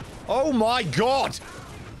 Oh my god!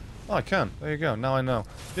 Oh, I can. There you go. Now I know.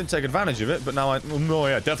 Didn't take advantage of it, but now I... Oh,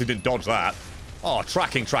 yeah, definitely didn't dodge that. Oh,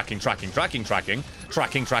 tracking, tracking, tracking, tracking, tracking.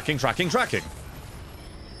 Tracking, tracking, tracking, tracking.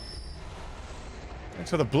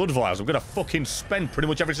 Thanks for the blood vials. I'm gonna fucking spend pretty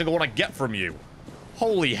much every single one I get from you.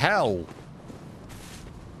 Holy hell.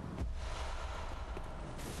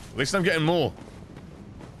 At least I'm getting more.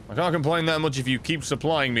 I can't complain that much if you keep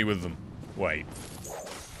supplying me with them. Wait.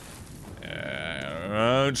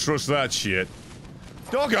 I don't trust that shit.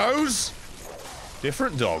 Doggos!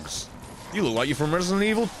 Different dogs. You look like you're from Resident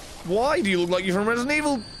Evil. Why do you look like you're from Resident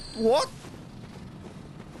Evil? What?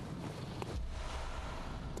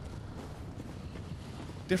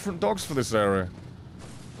 Different dogs for this area.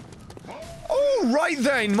 Oh, right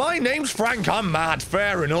then. My name's Frank. I'm mad.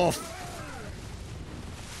 Fair enough.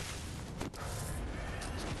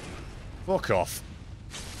 Fuck off.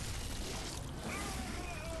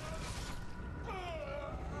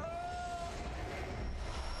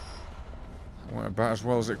 Went about as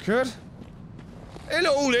well as it could.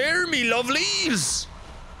 Hello there, me lovelies!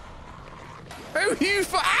 How are you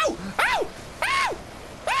for— Ow! Ow! Ow!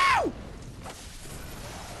 Ow!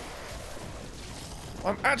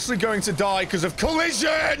 I'm actually going to die because of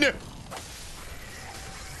collision!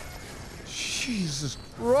 Jesus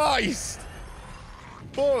Christ!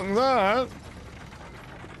 Fuck that!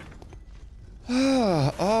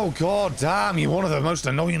 Oh god damn, you're one of the most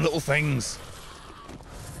annoying little things.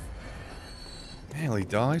 Nearly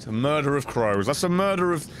died. A murder of crows. That's a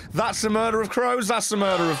murder of... That's a murder of crows. That's a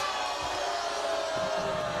murder of...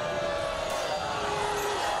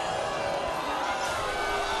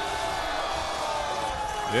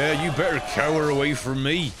 Yeah, you better cower away from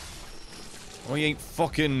me. I ain't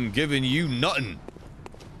fucking giving you nothing.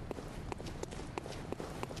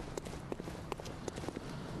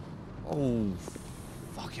 Oh,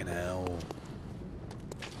 fucking hell.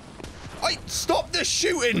 Stop the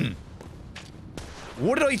shooting!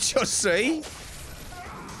 What did I just say?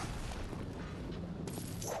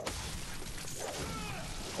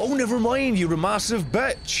 Oh, never mind, you're a massive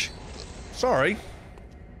bitch. Sorry.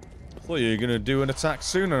 I thought you were gonna do an attack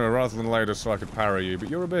sooner rather than later so I could parry you, but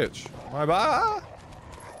you're a bitch. My bad.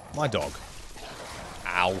 My dog.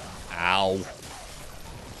 Ow. Ow.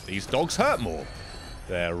 These dogs hurt more.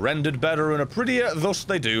 They're rendered better and are prettier, thus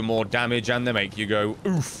they do more damage and they make you go,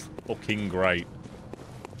 oof. Fucking great.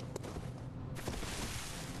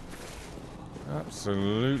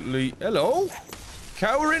 Absolutely. Hello?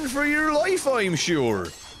 Cowering for your life, I'm sure.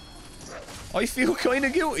 I feel kind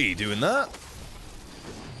of guilty doing that.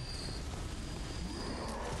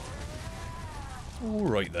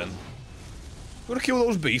 Alright then. Gotta kill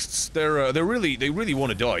those beasts. They really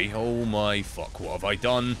want to die. Oh my fuck, what have I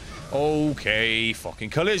done? Okay,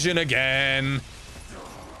 fucking collision again.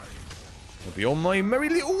 I'll be on my merry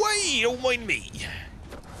little way, don't mind me.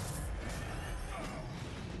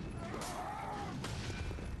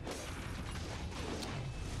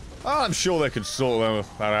 I'm sure they could sort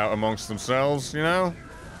that out amongst themselves, you know?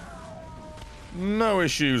 No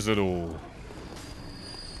issues at all.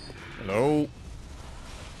 Hello?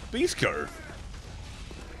 Beast cutter?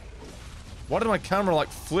 Why did my camera, like,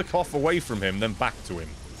 flick off away from him, then back to him?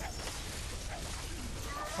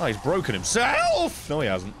 Oh, he's broken himself! No, he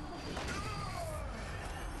hasn't.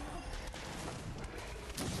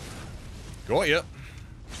 Got ya.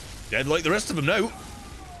 Dead like the rest of them now.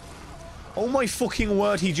 Oh my fucking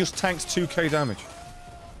word, he just tanked 2k damage.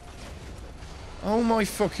 Oh my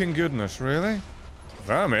fucking goodness, really?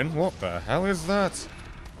 Vermin? What the hell is that?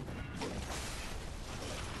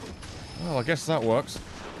 Well, I guess that works.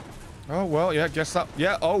 Oh, well, yeah, guess that...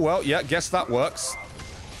 Yeah, oh, well, yeah, guess that works.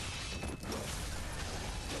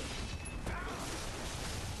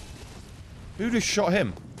 Who just shot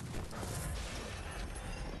him?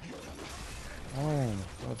 Oh,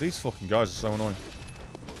 God, these fucking guys are so annoying.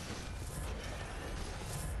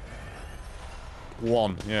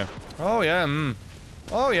 One, yeah. Oh, yeah,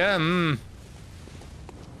 Oh, yeah,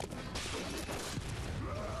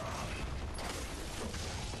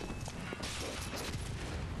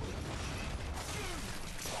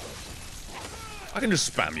 I can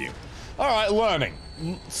just spam you. Alright, learning.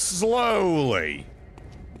 Slowly.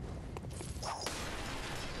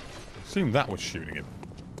 Assume that was shooting him.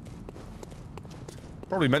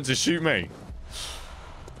 Probably meant to shoot me.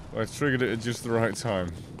 I triggered it at just the right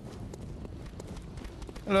time.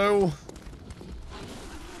 Hello.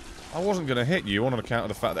 I wasn't gonna hit you on account of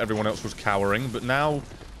the fact that everyone else was cowering, but now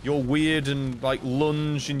you're weird and, like,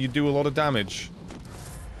 lunge and you do a lot of damage.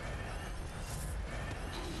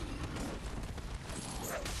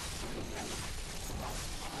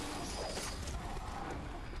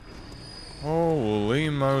 Holy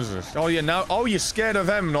Moses. Oh, yeah, now... Oh, you're scared of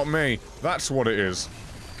them, not me. That's what it is.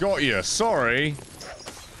 Got you. Sorry.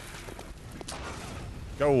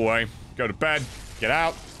 Go away. Go to bed. Get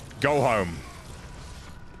out. Go home.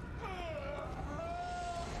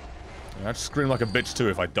 I'd scream like a bitch, too,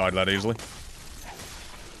 if I died that easily.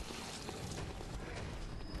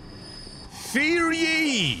 Fear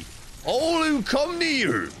ye! All who come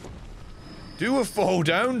near! Do a fall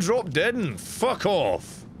down, drop dead, and fuck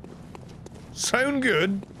off. Sound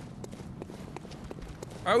good?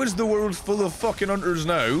 How is the world full of fucking hunters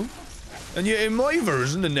now? And yet in my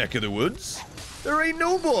version, the neck of the woods, there ain't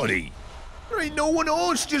nobody. There ain't no one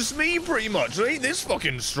else, just me pretty much. I ain't this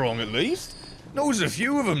fucking strong at least. Knows a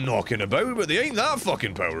few of them knocking about, but they ain't that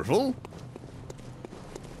fucking powerful.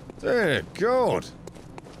 Dear God.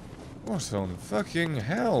 What on fucking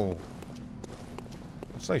hell?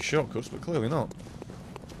 I'd say shortcuts, but clearly not.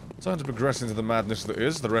 Time to progress into the madness that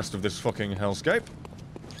is the rest of this fucking hellscape.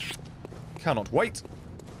 Cannot wait.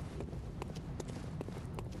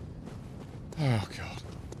 Oh, God.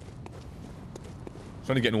 It's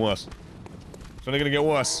only getting worse. It's only gonna get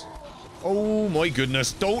worse. Oh, my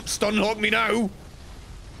goodness. Don't stunlock me now!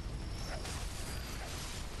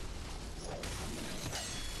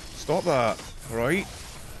 Stop that, alright?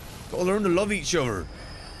 Gotta learn to love each other.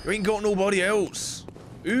 You ain't got nobody else.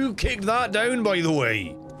 Who kicked that down, by the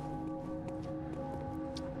way?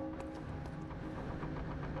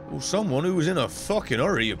 Well, someone who was in a fucking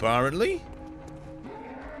hurry, apparently.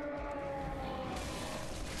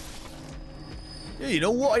 Yeah, you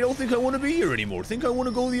know what? I don't think I want to be here anymore. I think I want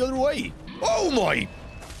to go the other way. Oh my!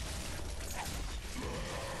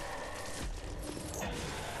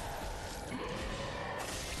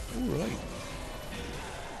 Alright.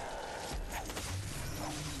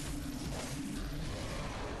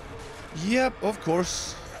 Yep, of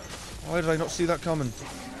course. Why did I not see that coming?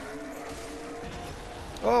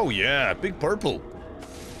 Oh yeah, big purple.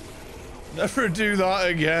 Never do that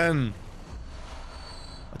again.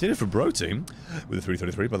 I did it for Bro Team with a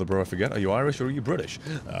 333, by the bro I forget. Are you Irish or are you British?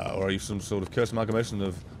 Or are you some sort of cursed amalgamation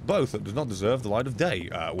of both that does not deserve the light of day?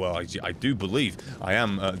 Well, I do believe I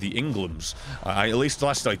am the Englands. At least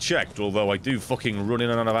last I checked, although I do fucking run in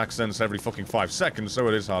and out of accents every fucking 5 seconds, so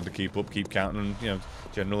it is hard to keep up, keep counting, and, you know,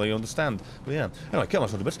 generally understand. But yeah. Anyway, come on,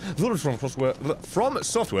 some bits. The Lord from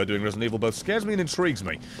software doing Resident Evil both scares me and intrigues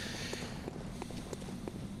me.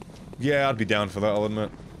 Yeah, I'd be down for that, I'll admit.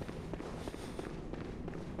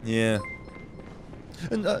 Yeah.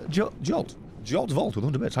 And, Jolt Vault with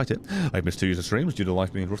 100 bits. Hi, Tip. I've missed 2 user streams due to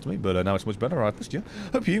life being rough to me, but now it's much better. I've missed you.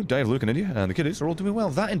 Hope you, Dave, Luke, and India, and the kiddies are all doing well.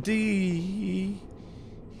 That indeed.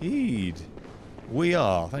 We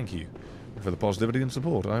are. Thank you for the positivity and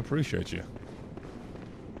support. I appreciate you.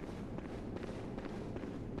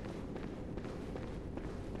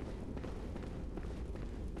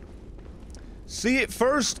 See it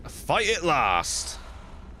first, fight it last.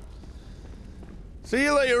 See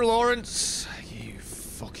you later, Lawrence. You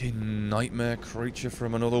fucking nightmare creature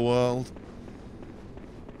from another world.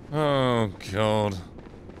 Oh, God.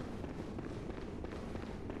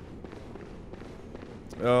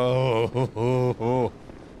 Oh,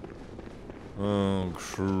 oh,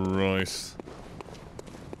 Christ.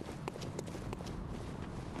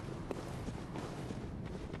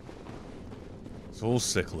 It's all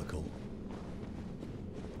cyclical.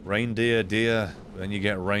 Reindeer deer, then you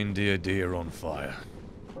get reindeer deer on fire.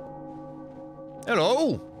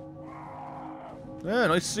 Hello! Yeah,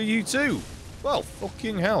 nice to see you too. Well,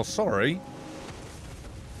 fucking hell, sorry.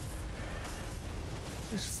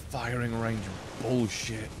 This firing range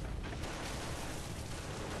bullshit.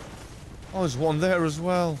 Oh, there's one there as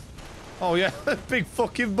well. Oh, yeah. Big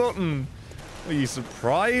fucking button. Are you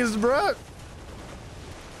surprised, bruh?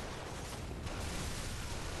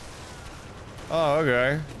 Oh,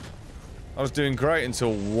 okay. I was doing great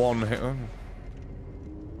until one hit. Oh.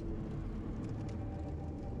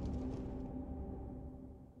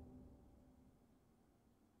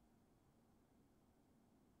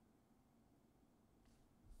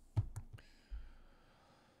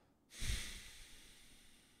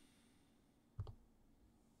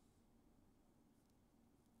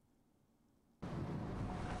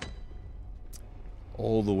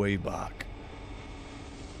 All the way back.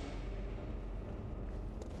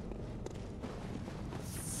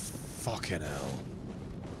 Fucking hell.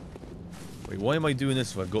 Wait, why am I doing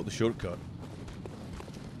this if I've got the shortcut?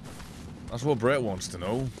 That's what Brett wants to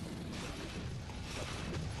know.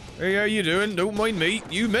 Hey, how you doing? Don't mind me.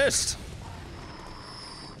 You missed.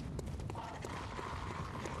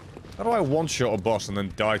 How do I one-shot a boss and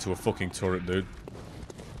then die to a fucking turret, dude?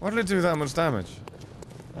 Why did it do that much damage?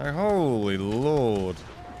 Like, holy lord.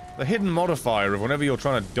 The hidden modifier of whenever you're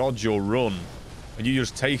trying to dodge or run, and you're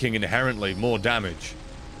just taking inherently more damage,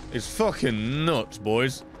 is fucking nuts,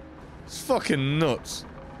 boys. It's fucking nuts.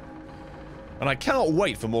 And I cannot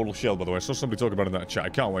wait for Mortal Shell, by the way. I saw somebody talk about it in that chat. I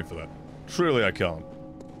can't wait for that. Truly, I can't.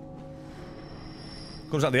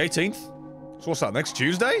 Comes out the 18th? So what's that, next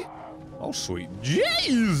Tuesday? Oh, sweet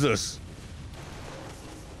Jesus!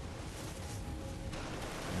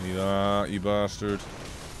 Give me that, you bastard.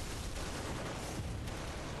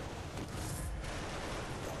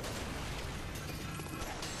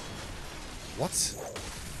 What?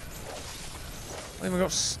 I even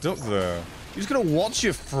got stuck there. You're just gonna watch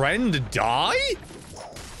your friend die?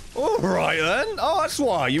 Alright then. Oh, that's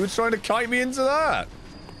why. You were trying to kite me into that.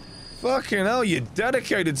 Fucking hell, you're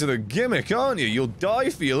dedicated to the gimmick, aren't you? You'll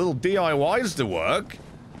die for your little DIYs to work.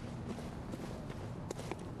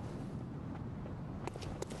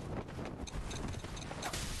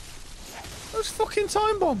 Those fucking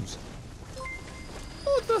time bombs.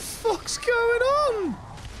 What the fuck's going on?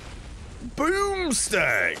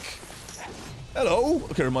 Boomstick! Hello!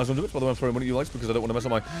 Okay, reminds me of it. By the way, I'm throwing money you likes because I don't want to mess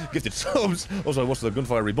up my gifted subs. Also, I watched the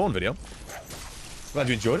Gunfire Reborn video. Glad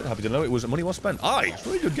you enjoyed it. Happy to know it was money well spent. Aye! It's a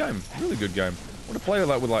really good game. Really good game. I want to play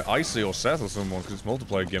that with, like, Icy or Seth or someone because it's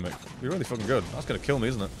multiplayer gimmick. It'd be really fucking good. That's gonna kill me,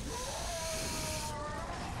 isn't it?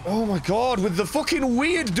 Oh my god, with the fucking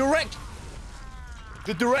weird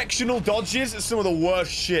the directional dodges is some of the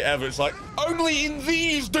worst shit ever. It's like, only in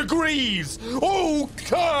these degrees! Oh,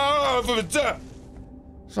 curved!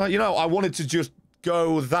 It's like, you know, I wanted to just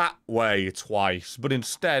go that way twice, but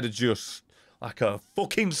instead just like a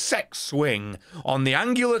fucking sex swing on the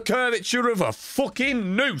angular curvature of a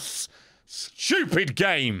fucking noose. Stupid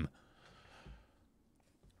game.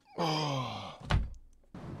 Oh.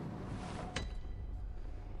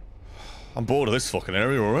 I'm bored of this fucking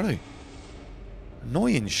area already.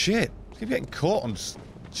 Annoying shit. I keep getting caught on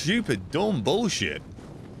stupid, dumb bullshit.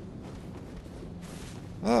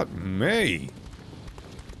 Fuck me.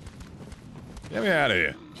 Get me out of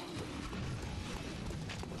here.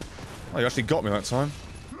 Oh, you actually got me that time.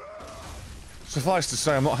 Suffice to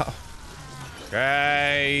say, I'm not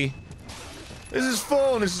okay. This is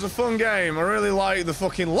fun. This is a fun game. I really like the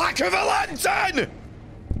fucking lack of a lantern!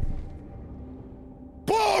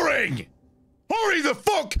 Boring! Hurry the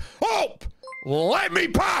fuck up! Let me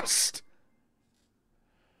past!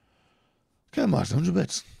 Okay, Master 100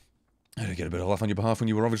 bits. I did get a bit of laugh on your behalf when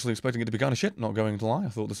you were obviously expecting it to be kind of shit, not going to lie. I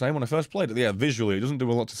thought the same when I first played it. Yeah, visually, it doesn't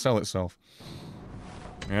do a lot to sell itself.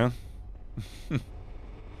 Yeah?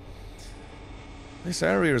 This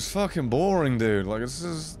area is fucking boring, dude. Like, this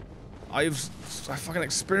is... I fucking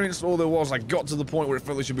experienced all there was. I got to the point where it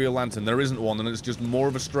felt there should be a lantern. There isn't one, and it's just more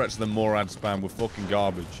of a stretch than more ad spam with fucking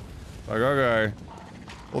garbage. Like, okay.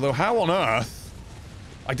 Although, how on earth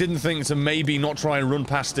I didn't think to maybe not try and run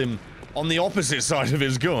past him on the opposite side of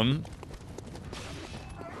his gun.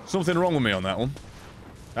 Something wrong with me on that one.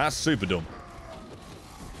 That's super dumb.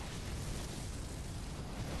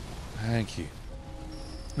 Thank you.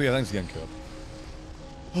 But yeah, thanks again, Kurt.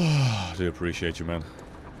 I do appreciate you, man.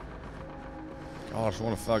 God, I just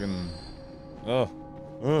want to fucking... I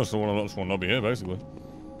just want to not be here, basically.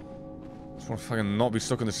 I just want to fucking not be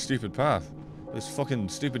stuck in this stupid path. This fucking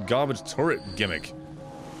stupid garbage turret gimmick.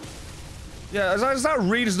 Yeah, is that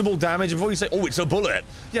reasonable damage before you say, oh, it's a bullet?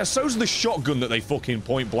 Yeah, so's the shotgun that they fucking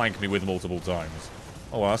point blank me with multiple times.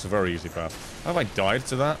 Oh, well, that's a very easy path. How have I died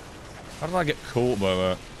to that? How did I get caught by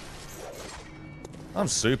that? I'm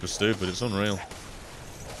super stupid, it's unreal.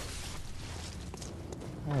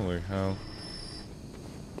 Holy hell.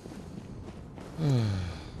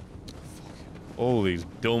 All these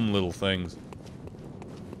dumb little things.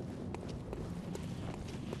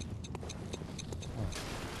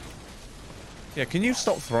 Yeah, can you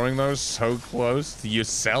stop throwing those so close to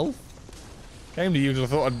yourself? Came to you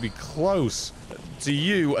because I thought I'd be close to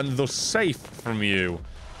you and thus safe from you.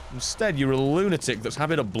 Instead, you're a lunatic that's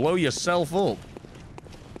happy to blow yourself up.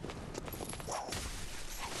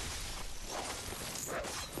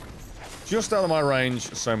 Just out of my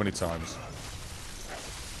range so many times.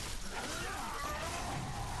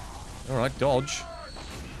 Alright, dodge.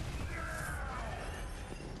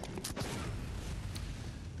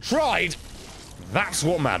 Tried! That's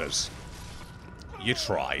what matters. You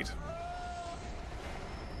tried.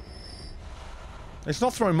 It's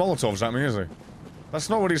not throwing Molotovs at me, is he? That's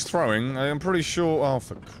not what he's throwing. I'm pretty sure... Oh,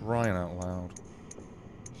 for crying out loud.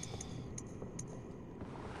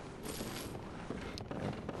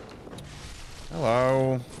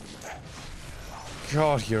 Hello.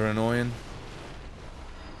 God, you're annoying.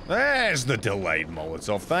 There's the delayed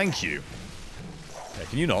Molotov, thank you. Yeah,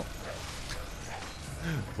 can you not?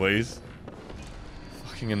 Please.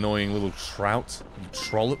 Fucking annoying little trout. You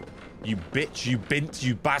trollop. You bitch. You bint.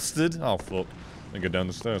 You bastard. Oh, fuck. I go down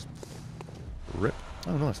the stairs. Rip.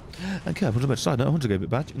 Oh, nice. Okay, I put a bit side note. I want to go a bit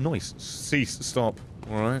back. Nice. Cease. Stop.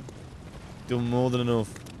 Alright. Done more than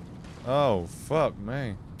enough. Oh, fuck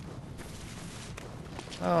me.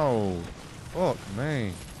 Oh, fuck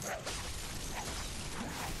me.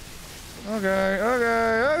 Okay.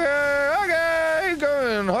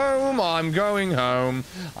 Going home. I'm going home.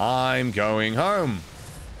 I'm going home.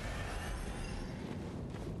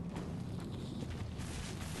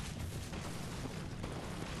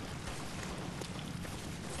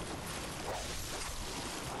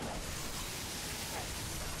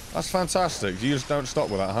 That's fantastic. You just don't stop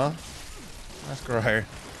with that, huh? That's great.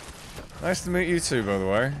 Nice to meet you too, by the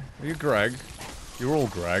way. Are you Greg? You're all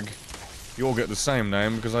Greg. You all get the same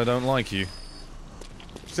name because I don't like you.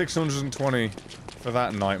 620 for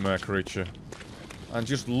that nightmare creature. And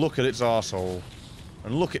just look at its arsehole.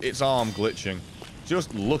 And look at its arm glitching.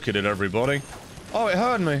 Just look at it, everybody. Oh, it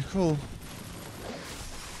heard me. Cool.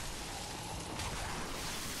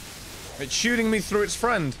 It's shooting me through its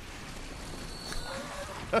friend.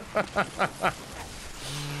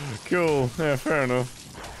 Cool. Yeah, fair enough.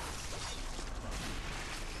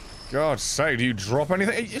 God's sake, do you drop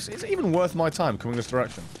anything? Is it even worth my time coming this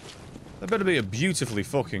direction? There better be a beautifully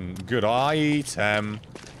fucking good item.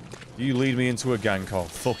 You lead me into a gank, I'll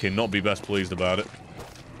fucking not be best pleased about it.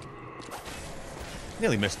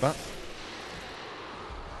 Nearly missed that.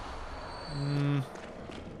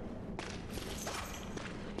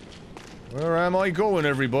 Where am I going,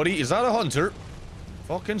 everybody? Is that a hunter?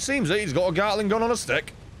 Fucking seems it. He's got a Gatling gun on a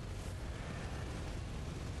stick.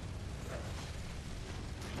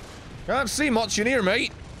 Can't see much in here,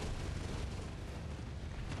 mate.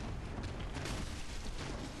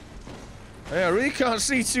 Yeah, I really can't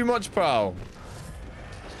see too much, pal.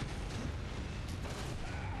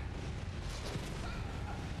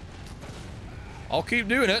 I'll keep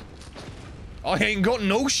doing it. I ain't got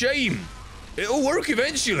no shame. It'll work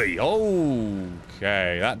eventually.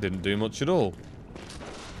 Okay, that didn't do much at all.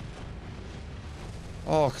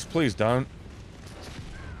 Oh, please don't.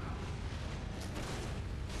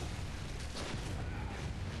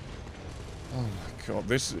 Oh my god,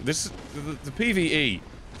 the PvE,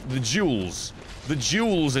 the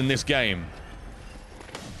jewels in this game,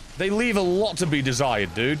 they leave a lot to be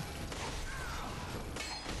desired, dude.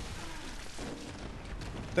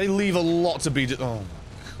 They leave a lot to be oh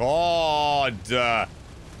my god.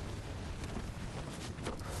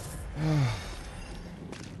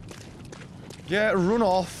 Yeah, run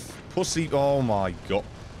off, pussy. Oh my god.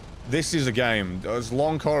 This is a game. It's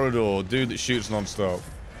long corridor, dude that shoots non-stop.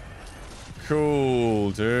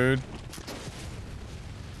 Cool, dude.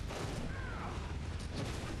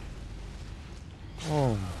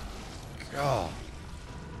 Oh my god.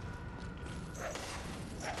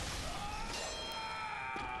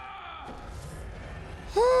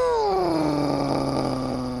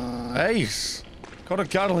 Ace. Got a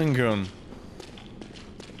Gatling gun.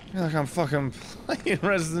 I feel like I'm fucking playing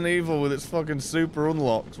Resident Evil with its fucking super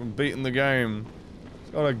unlocks when beating the game.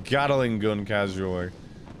 It's got a Gatling gun casually.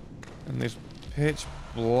 And this pitch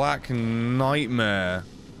black nightmare.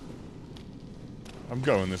 I'm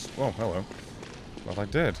going this. Oh, hello. Glad I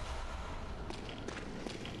did.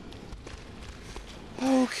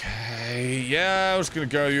 Okay. Yeah, I was gonna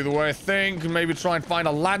go the other way, I think. Maybe try and find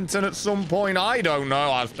a lantern at some point. I don't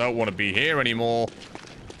know. I just don't want to be here anymore.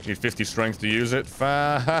 Need 50 strength to use it.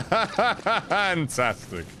 Fantastic.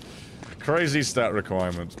 Crazy stat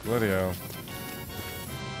requirements. Bloody hell.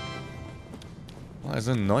 That is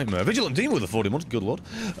a nightmare. Vigilant Demon with the 40 months, good lord.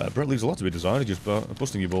 Brett leaves a lot to be desired, just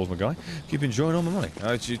busting your balls, my guy. Keep enjoying all my money.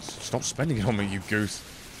 Stop spending it on me, you goose.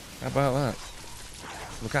 How about that?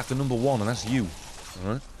 Look after number one, and that's you.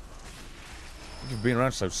 Alright? You've been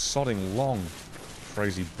around so sodding long,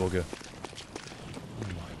 crazy bugger. Oh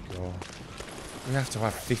my god. We have to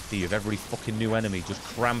have 50 of every fucking new enemy just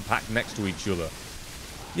cram-packed next to each other.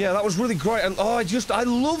 Yeah, that was really great. And, oh, I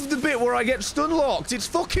love the bit where I get stun-locked. It's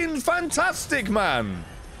fucking fantastic, man.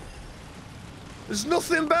 There's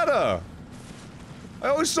nothing better. I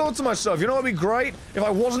always thought to myself, you know what would be great? If I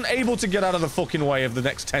wasn't able to get out of the fucking way of the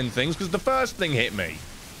next 10 things, because the first thing hit me.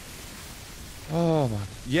 Oh, my...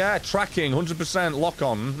 Yeah, tracking, 100%,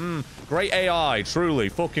 lock-on. Great AI, truly.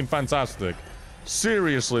 Fucking fantastic.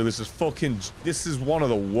 Seriously, this is one of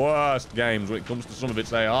the worst games when it comes to some of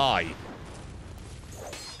its AI.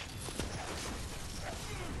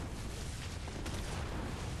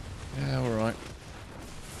 Yeah, alright.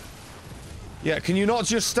 Yeah, can you not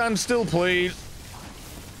just stand still, please?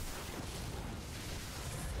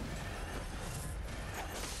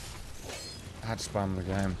 Had spammed the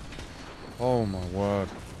game. Oh my word.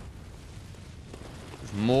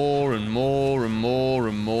 There's more and more and more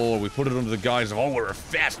and more. We put it under the guise of, oh, we're a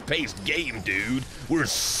fast-paced game, dude. We're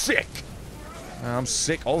sick. I'm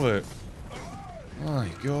sick of it. My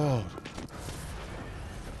god.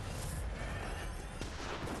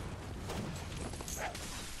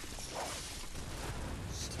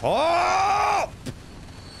 Stop!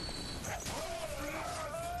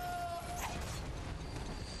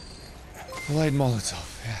 Delayed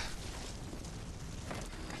Molotov, yeah.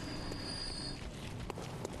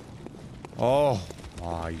 Oh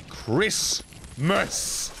my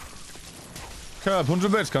Christmas! Curb,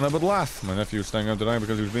 100 bits, can't help but laugh. My nephew was staying home today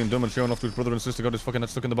because he was being dumb and showing off to his brother and sister, got his fucking head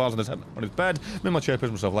stuck in the bars on his bed. Me and my chair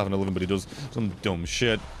pissed myself laughing at living, but he does some dumb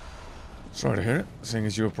shit. Sorry to hear it, seeing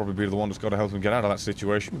as you'll probably be the one that's got to help him get out of that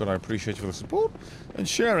situation, but I appreciate you for the support and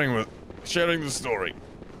sharing the story.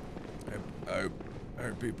 I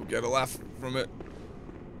hope people get a laugh from it,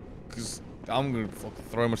 because I'm gonna fucking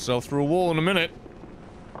throw myself through a wall in a minute.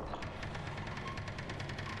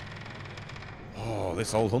 Oh,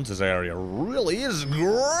 this old hunter's area really is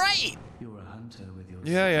great! You're a hunter with your...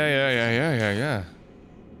 Yeah.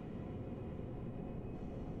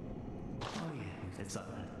 Oh yeah, that's like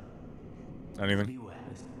that. Anything? Beware.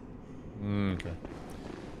 Okay.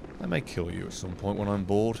 I may kill you at some point when I'm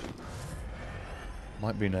bored.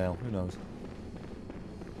 Might be now, who knows?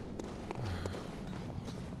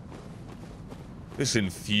 This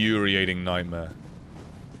infuriating nightmare.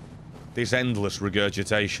 This endless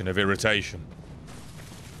regurgitation of irritation.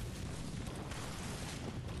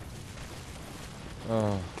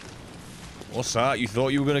 Oh. What's that? You thought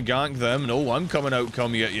you were gonna gank them? No, I'm coming out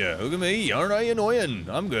coming at you. Look at me, aren't I annoying?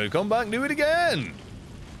 I'm gonna come back and do it again.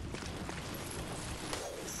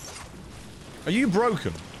 Are you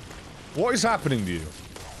broken? What is happening to you?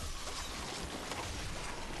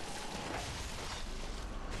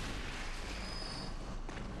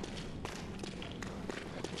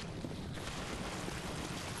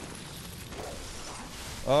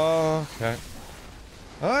 Okay.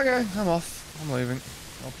 Okay, I'm off. I'm leaving.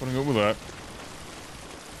 Not putting up with that.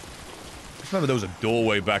 Just remember there was a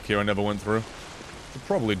doorway back here I never went through. Should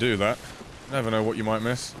probably do that. Never know what you might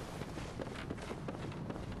miss.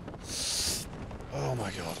 Oh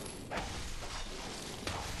my god.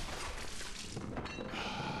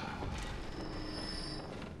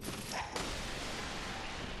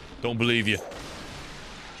 Don't believe you.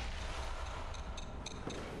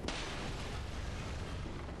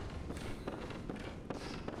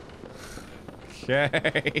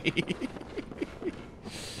 Okay.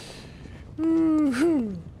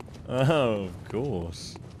 Oh, of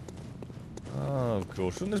course. Oh, of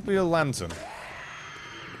course. Shouldn't this be a lantern?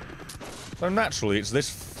 So naturally, it's this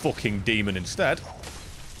fucking demon instead.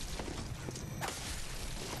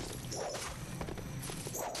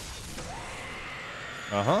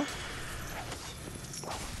 Uh-huh.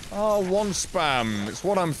 Oh, one spam. It's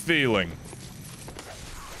what I'm feeling.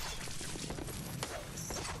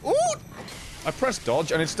 Ooh! I pressed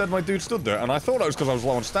dodge, and instead my dude stood there, and I thought it was because I was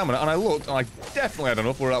low on stamina, and I looked, and I definitely had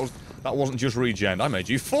enough where that wasn't just regen. I made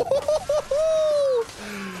you fall.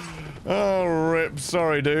 Oh, rip.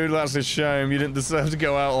 Sorry, dude. That's a shame. You didn't deserve to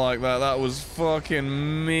go out like that. That was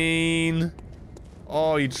fucking mean.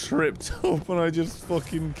 Oh, he tripped up, and I just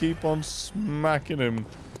fucking keep on smacking him.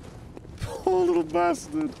 Poor little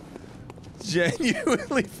bastard.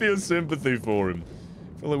 Genuinely feel sympathy for him.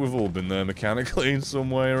 I feel like we've all been there mechanically in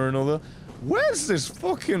some way or another. Where's this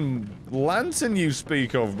fucking lantern you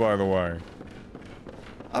speak of, by the way?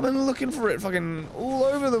 I've been looking for it fucking all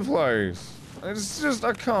over the place. It's just,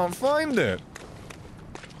 I can't find it.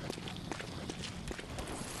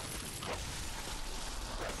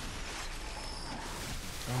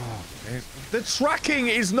 Oh, the tracking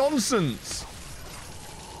is nonsense.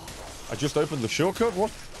 I just opened the shortcut?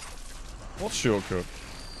 What? What shortcut?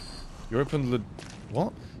 You opened the...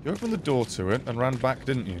 What? You opened the door to it and ran back,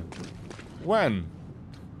 didn't you? When?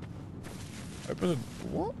 Open the...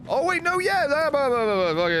 What? Oh, wait, no, yeah!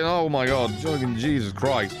 Fucking, oh my god. Fucking Jesus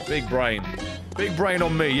Christ. Big brain. Big brain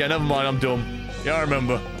on me. Yeah, never mind, I'm dumb. Yeah, I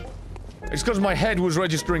remember. It's because my head was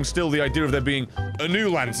registering still the idea of there being a new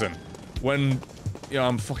lantern. When... Yeah,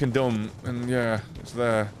 I'm fucking dumb. And yeah, it's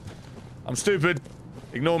there. I'm stupid.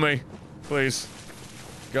 Ignore me. Please.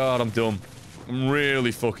 God, I'm dumb. I'm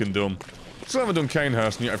really fucking dumb. Still haven't done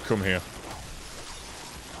Canehurst and yet I've come here.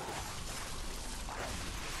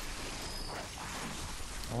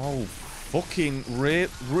 Oh, fucking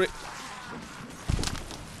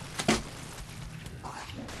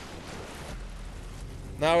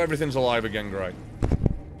Now everything's alive again, great.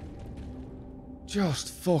 Just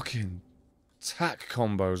fucking tack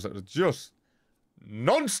combos that are just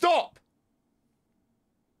non-stop!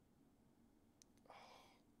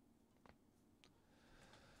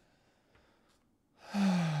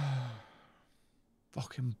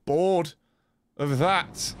 Fucking bored of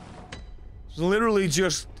that. It's literally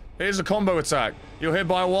just, here's a combo attack. You're hit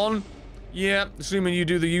by one. Yeah, assuming you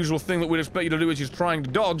do the usual thing that we'd expect you to do, which is trying to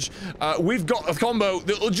dodge. We've got a combo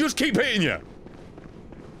that'll just keep hitting you.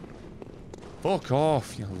 Fuck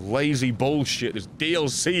off, you lazy bullshit. This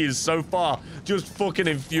DLC is so far just fucking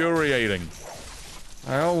infuriating.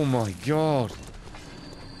 Oh my god.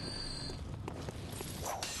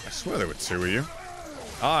 I swear there were two of you.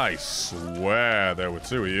 I swear there were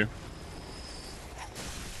two of you.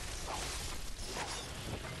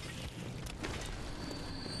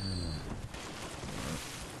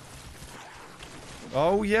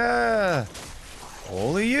 Oh yeah!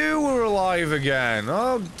 All of you were alive again.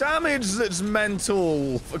 Oh, damage that's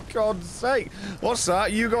mental. For God's sake. What's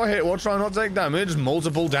that? You got hit. Well, try not to take damage.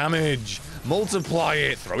 Multiple damage. Multiply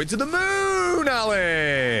it. Throw it to the moon,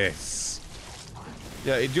 Alice!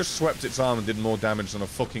 Yeah, it just swept its arm and did more damage than a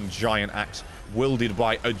fucking giant axe wielded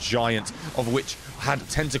by a giant, of which had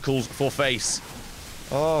tentacles for face.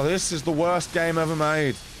 Oh, this is the worst game ever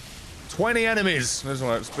made. 20 enemies.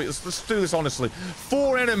 Let's do this honestly.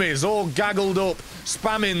 4 enemies all gaggled up,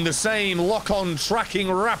 spamming the same lock-on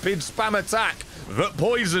tracking rapid spam attack that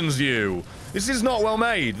poisons you. This is not well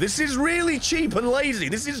made. This is really cheap and lazy.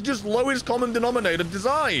 This is just lowest common denominator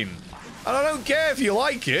design. And I don't care if you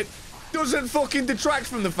like it. Doesn't fucking detract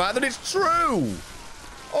from the fact that it's true.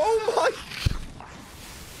 Oh my...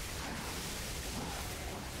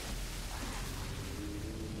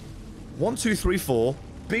 1, 2, 3, 4.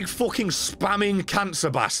 Big fucking spamming cancer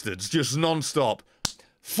bastards, just non-stop.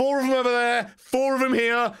 4 of them over there, 4 of them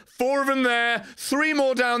here, 4 of them there, 3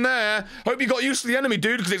 more down there. Hope you got used to the enemy,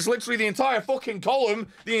 dude, because it's literally the entire fucking column,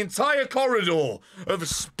 the entire corridor of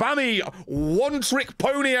spammy one-trick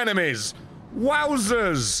pony enemies.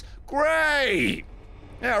 Wowzers. Great.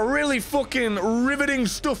 Yeah, really fucking riveting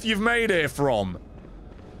stuff you've made here from.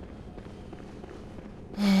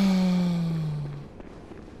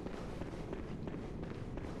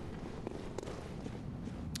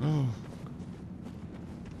 Oh.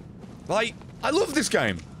 Like, I love this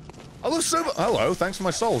game. I love so much. Hello, thanks for my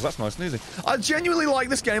souls. That's nice and easy. I genuinely like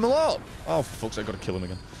this game a lot. Oh, for fuck's sake, I gotta kill him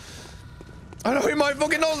again. I know it might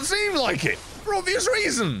fucking not seem like it, for obvious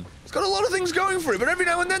reason. It's got a lot of things going for it, but every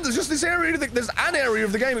now and then there's just this area, there's an area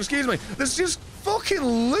of the game, excuse me, that's just fucking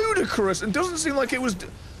ludicrous and doesn't seem like it was,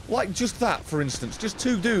 like just that, for instance. Just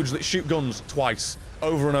 2 dudes that shoot guns twice,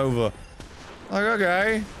 over and over. Like,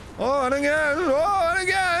 okay. Oh, and again! Oh, and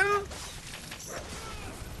again!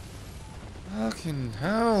 Fucking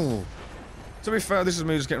hell. To be fair, this is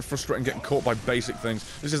me just getting frustrated and getting caught by basic things.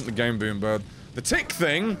 This isn't the game being bad. The tick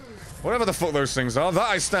thing, whatever the fuck those things are, that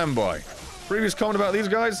I stand by. Previous comment about these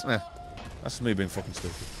guys? Nah. That's me being fucking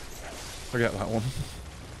stupid. Forget that one.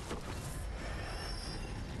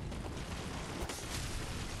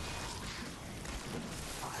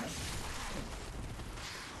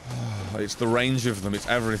 It's the range of them, it's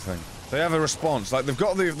everything. They have a response, like they've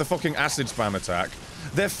got the fucking acid spam attack.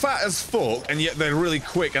 They're fat as fuck, and yet they're really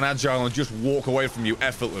quick and agile and just walk away from you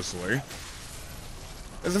effortlessly.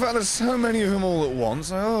 There's the fact there's so many of them all at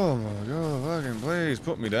once. Oh my god, fucking please,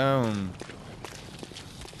 put me down.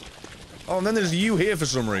 Oh, and then there's you here for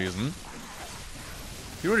some reason.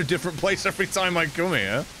 You're in a different place every time I come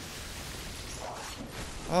here.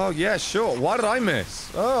 Oh, yeah, sure. Why did I miss?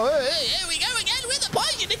 Oh, Here we go again with the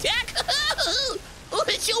poison attack! Oh,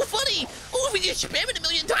 it's so funny! Oh, if we just spam it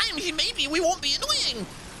 1,000,000 times, maybe we won't be annoying.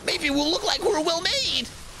 Maybe we'll look like we're well made.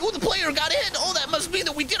 Oh, the player got in. Oh, that must mean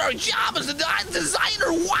that we did our job as a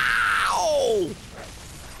designer. Wow!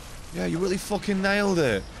 Yeah, you really fucking nailed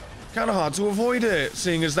it. Kind of hard to avoid it,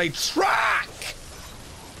 seeing as they track!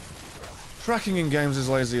 Tracking in games is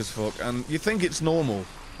lazy as fuck, and you think it's normal.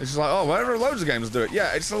 It's just like, oh, whatever, loads of games do it.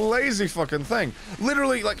 Yeah, it's a lazy fucking thing.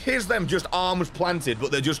 Literally, like, here's them just arms planted, but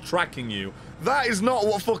they're just tracking you. That is not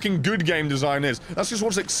what fucking good game design is. That's just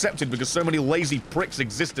what's accepted because so many lazy pricks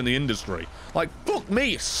exist in the industry. Like, fuck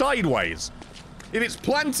me, sideways. If it's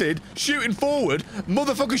planted, shooting forward,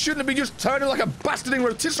 motherfucker shouldn't have been just turning like a bastarding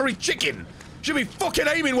rotisserie chicken. Should be fucking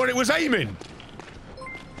aiming when it was aiming.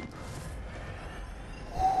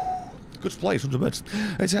 Good place, 100 bits.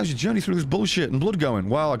 Hey, how's your journey through this bullshit and blood going?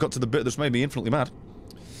 Well, I got to the bit that's made me infinitely mad.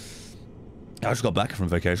 I just got back from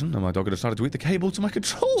vacation, and my dog had decided to eat the cable to my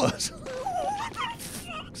controllers. What the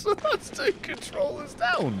fuck? So that's two controllers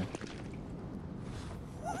down.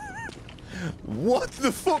 What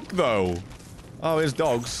the fuck, though? Oh, here's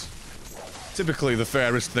dogs. Typically the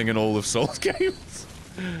fairest thing in all of Souls games.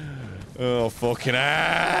 Oh, fucking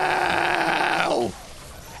hell!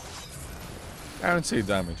 Guaranteed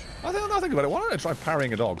damage. I think about it. Why don't I try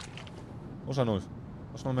parrying a dog? What's that noise?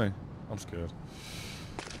 That's not me. I'm scared.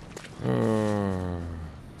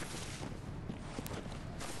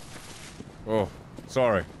 Oh,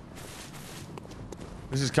 sorry.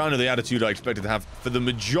 This is kind of the attitude I expected to have for the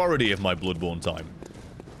majority of my Bloodborne time.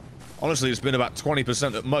 Honestly, it's been about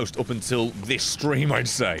 20% at most up until this stream, I'd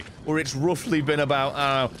say. Where it's roughly been about,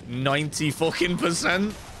 I don't know, 90 fucking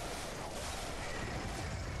 %.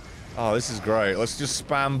 Oh, this is great. Let's just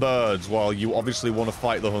spam birds while you obviously want to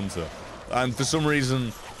fight the hunter. And for some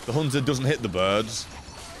reason, the hunter doesn't hit the birds.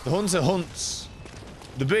 The hunter hunts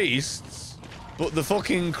the beasts, but the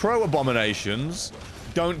fucking crow abominations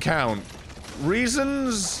don't count.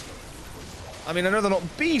 Reasons? I mean, I know they're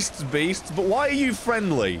not beasts, but why are you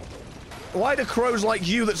friendly? Why do crows like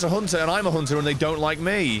you that's a hunter and I'm a hunter and they don't like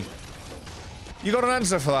me? You got an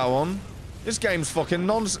answer for that one? This game's fucking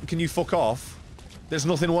nonsense. Can you fuck off? There's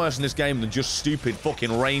nothing worse in this game than just stupid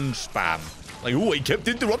fucking range spam. Like, oh, I kept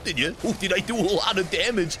interrupting you. Oh, did I do a lot of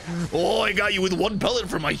damage? Oh, I got you with one pellet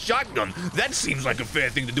from my shotgun. That seems like a fair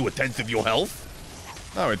thing to do a tenth of your health.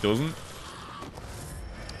 No, it doesn't.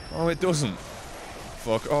 Oh, it doesn't.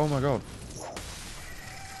 Fuck. Oh my god.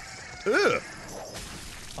 Ugh.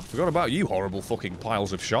 I forgot about you horrible fucking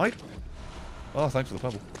piles of shite. Oh, thanks for the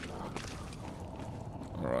pebble.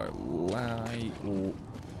 Alright,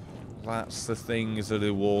 that's the thing, is the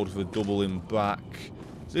reward for doubling back.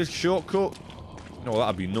 Is this shortcut? No,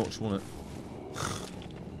 that'd be nuts, wouldn't it?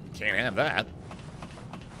 Can't have that.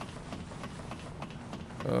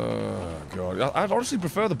 Oh, God. I'd honestly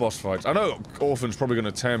prefer the boss fights. I know Orphan's probably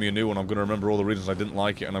going to tear me a new one. I'm going to remember all the reasons I didn't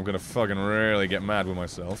like it, and I'm going to fucking really get mad with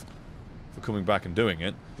myself for coming back and doing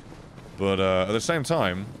it. But, at the same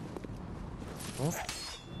time... Oh.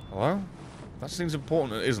 Hello? That seems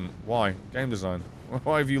important. It isn't. Why? Game design.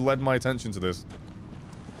 Why have you led my attention to this?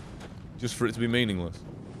 Just for it to be meaningless.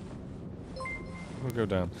 We'll go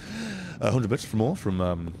down. 100 bits for more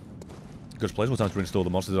from, Good Plays. What time to reinstall the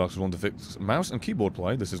mods to the Dark Souls 1 to fix mouse and keyboard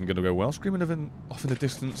play. This isn't going to go well. Screaming off in the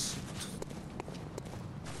distance.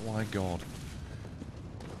 My god.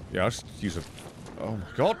 Yeah, I just use a... Oh my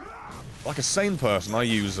god. Like a sane person, I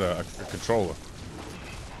use a controller.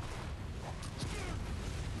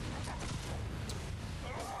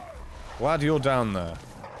 Glad you're down there.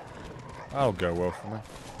 That'll go well for me.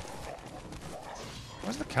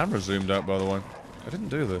 Why's the camera zoomed out, by the way? I didn't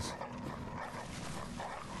do this.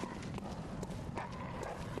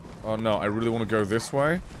 Oh no, I really want to go this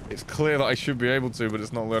way. It's clear that I should be able to, but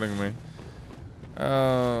it's not letting me.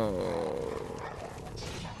 Oh.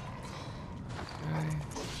 Okay.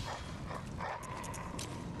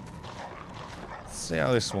 Let's see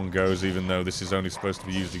how this one goes, even though this is only supposed to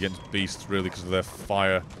be used against beasts, really, because of their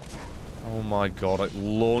fire. Oh my god, it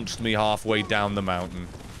launched me halfway down the mountain.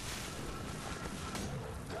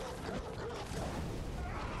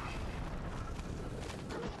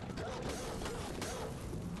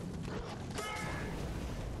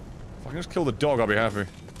 If I can just kill the dog, I'll be happy.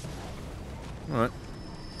 Alright.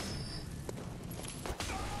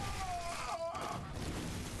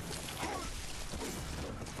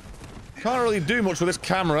 Can't really do much with this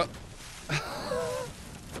camera.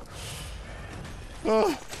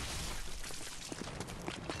 Oh.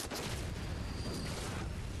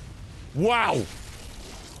 Wow!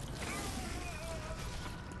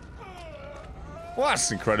 Well,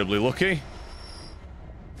 that's incredibly lucky.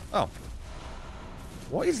 Oh.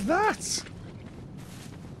 What is that?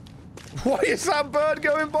 Why is that bird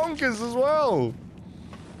going bonkers as well?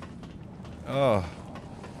 Oh.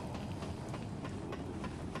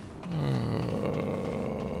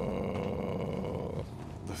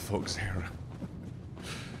 The fuck's here?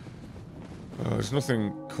 There's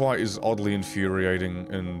nothing quite as oddly infuriating,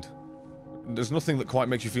 and there's nothing that quite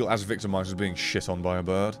makes you feel as victimized as being shit on by a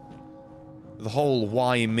bird. The whole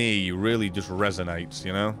why me really just resonates,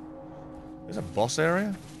 you know? Is that a boss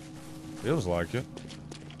area? Feels like it.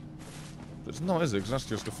 But it's not, is it? Because that's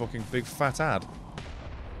just a fucking big fat ad.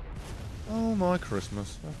 Oh my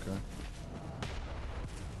Christmas. Okay.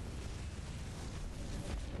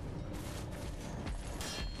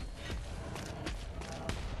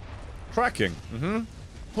 Tracking.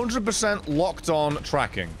 100% locked on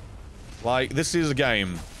tracking. Like, this is a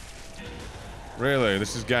game. Really,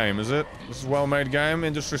 this is game, is it? This is a well-made game,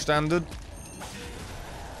 industry standard.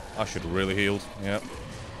 I should have really healed. Yep.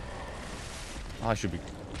 I should be...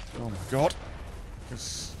 Oh my god.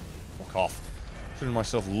 Just... Fuck off. Considering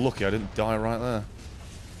myself lucky I didn't die right there.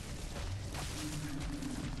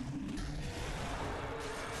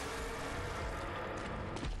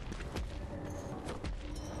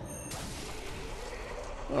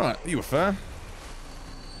 Alright, you were fair.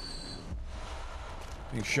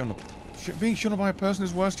 Being shot by a person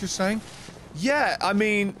is worse, you're saying? Yeah, I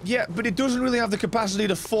mean, yeah, but it doesn't really have the capacity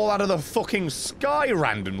to fall out of the fucking sky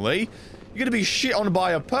randomly. You're gonna be shit on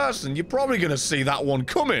by a person, you're probably gonna see that one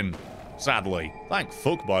coming. Sadly. Thank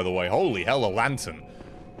fuck, by the way. Holy hell, a lantern.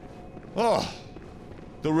 Oh.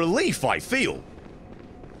 The relief I feel.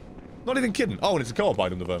 Not even kidding. Oh, and it's a co-op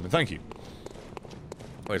item, the vermin. Thank you.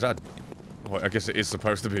 Wait, is that... Well, I guess it is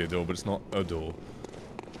supposed to be a door, but it's not a door.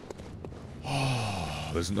 Oh,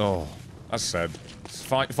 there's no... As said,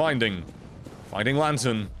 finding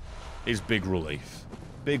lantern is big relief.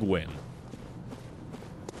 Big win.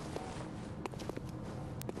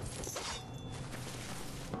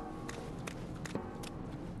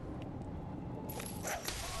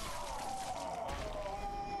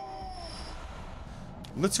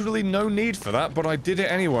 Literally no need for that, but I did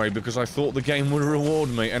it anyway because I thought the game would reward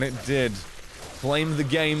me, and it did. Blame the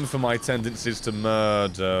game for my tendencies to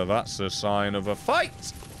murder. That's a sign of a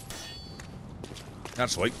fight!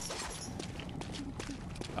 That's sweet.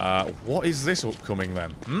 What is this upcoming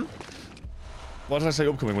then? Why did I say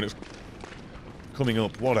upcoming when it's coming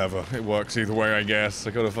up? Whatever. It works either way, I guess.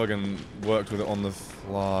 I could've fucking worked with it on the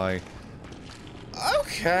fly.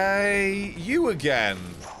 Okay, you again.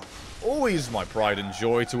 Always my pride and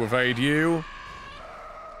joy to evade you.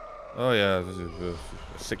 Oh yeah, this is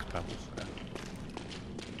 6 pebbles. Yeah.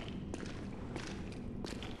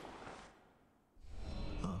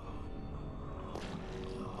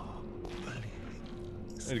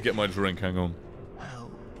 I need to get my drink, hang on.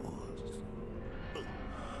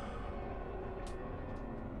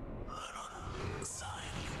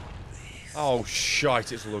 Oh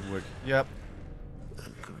shite, it's Ludwig. Yep.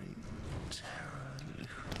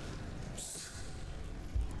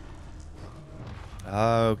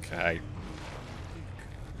 Okay.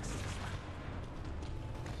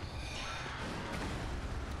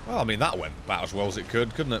 Well, I mean, that went about as well as it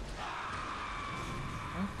could, couldn't it?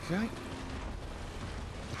 Okay.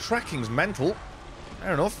 The tracking's mental.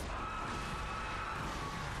 Fair enough.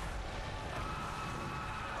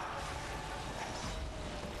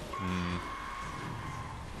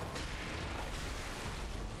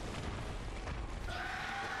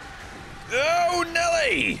 Oh,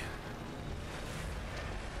 Nelly!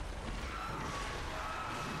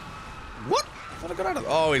 What? What I got out of?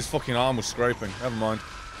 Oh, his fucking arm was scraping. Never mind.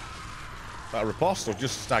 Is that a riposte or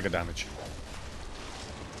just stagger damage?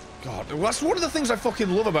 God, that's one of the things I fucking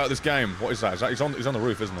love about this game. What is that? He's on the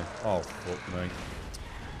roof, isn't he? Oh, fuck me.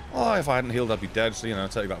 Oh, if I hadn't healed, I'd be dead. So, you know,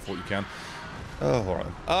 take that for what you can. Oh, alright.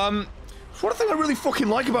 One thing I really fucking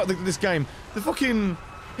like about this game, the fucking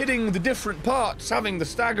hitting the different parts, having the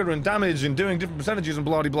stagger and damage and doing different percentages and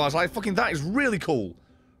blah-de-blahs. Like, fucking that is really cool.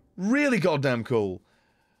 Really goddamn cool.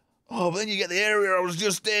 Oh, but then you get the area I was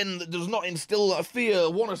just in that does not instill that fear.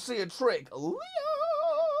 Want to see a trick? Leo!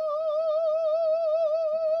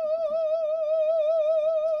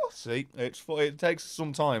 See, it takes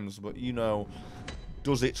sometimes, but you know,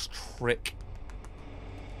 does its trick.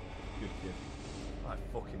 Good kid. I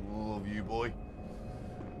fucking love you, boy.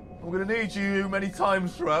 I'm gonna need you many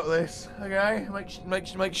times throughout this. Okay,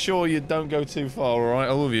 make sure you don't go too far. All right,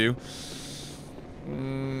 I love you.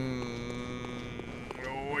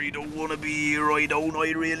 Oh, I don't want to be here. I don't.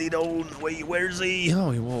 I really don't. Wait, where's he?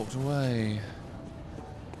 Oh, he walked away.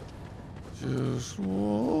 Just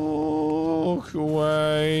walk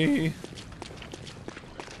away.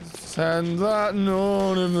 Pretend that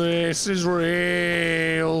none of this is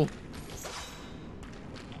real.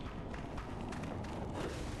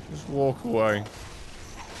 Just walk away.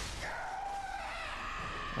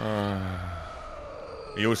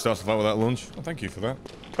 He always starts to fight with that lunch. Oh, thank you for that.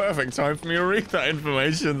 Perfect time for me to read that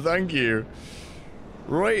information. Thank you.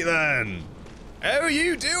 Right then. How are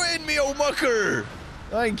you doing, me old mucker?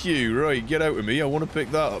 Thank you. Right, get out with me. I want to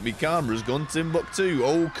pick that up. Me camera's gone Timbuktu.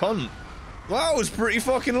 Old cunt. That was pretty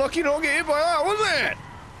fucking lucky not get hit by that, wasn't it?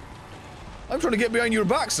 I'm trying to get behind your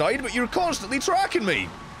backside, but you're constantly tracking me.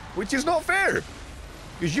 Which is not fair.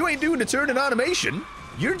 Because you ain't doing the turn in animation.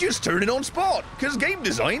 You're just turning on spot. Because game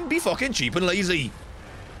design be fucking cheap and lazy.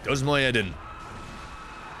 Does my head in.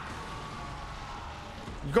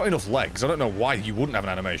 You've got enough legs. I don't know why you wouldn't have an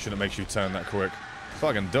animation that makes you turn that quick.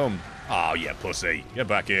 Fucking dumb. Oh, yeah, pussy. Get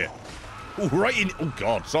back here. Ooh, right in... Oh,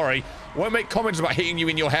 God, sorry. I won't make comments about hitting you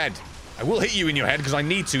in your head. I will hit you in your head because I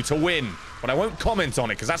need to win. But I won't comment on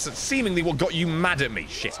it because that's seemingly what got you mad at me.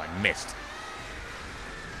 Shit, I missed.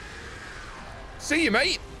 See you,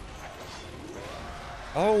 mate.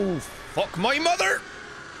 Oh, fuck my mother.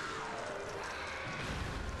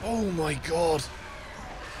 Oh, my God.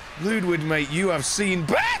 Ludwig, mate, you have seen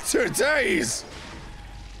better days!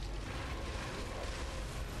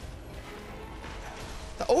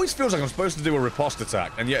 That always feels like I'm supposed to do a riposte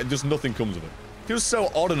attack, and yet just nothing comes of it. Feels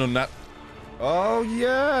so odd and unnatural. Oh,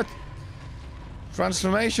 yeah!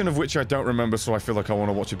 Transformation, of which I don't remember, so I feel like I want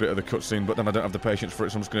to watch a bit of the cutscene, but then I don't have the patience for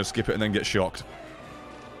it, so I'm just going to skip it and then get shocked.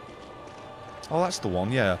 Oh, that's the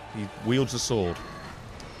one, yeah. He wields a sword.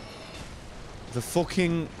 The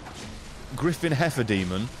fucking Griffin Heifer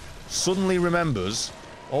Demon suddenly remembers,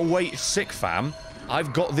 oh wait, sick fam,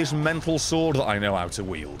 I've got this mental sword that I know how to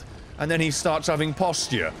wield. And then he starts having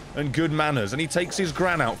posture and good manners, and he takes his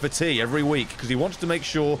gran out for tea every week because he wants to make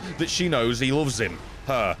sure that she knows he loves him.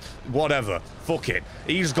 Her. Whatever. Fuck it.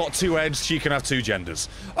 He's got 2 heads, she can have 2 genders.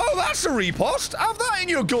 Oh, that's a riposte! Have that in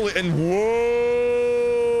your gullet and whoa!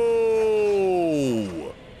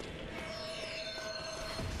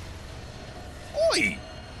 Oi!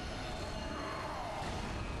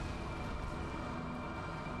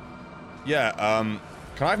 Yeah,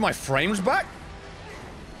 can I have my frames back?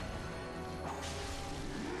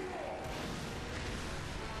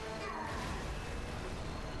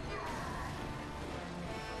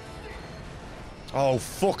 Oh,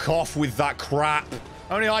 fuck off with that crap.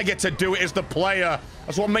 Only I get to do it as the player.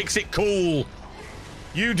 That's what makes it cool.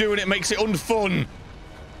 You doing it makes it unfun.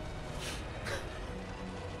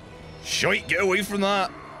 Shite, get away from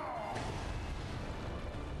that.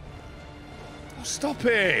 Oh, stop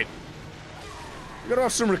it. You gotta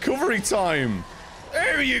have some recovery time.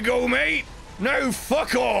 There you go, mate. Now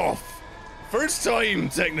fuck off. First time,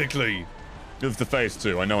 technically. Of the phase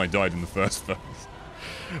 2. I know I died in the first phase.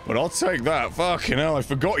 But I'll take that. Fucking hell, I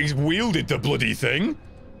forgot he's wielded the bloody thing.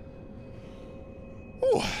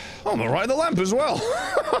 Oh, I'm right in the lamp as well.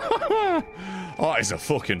 Oh, it's a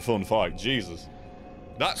fucking fun fight. Jesus.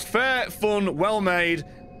 That's fair, fun, well made.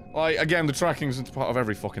 Again, the tracking's part of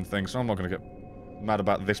every fucking thing, so I'm not gonna get mad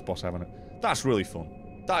about this boss having it. That's really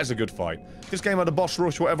fun. That is a good fight. If this game had a boss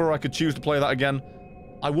rush, whatever, I could choose to play that again,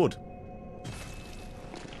 I would.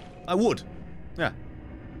 I would. Yeah.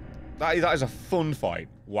 That is a fun fight.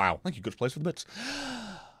 Wow. Thank you, good place for the bits.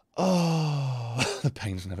 Oh, the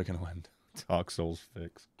pain's never going to end. Dark Souls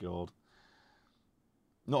fix. God.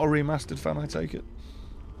 Not a remastered fan, I take it.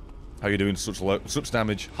 How are you doing such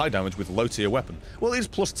damage, high damage with low tier weapon? Well, it is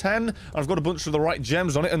 +10, and I've got a bunch of the right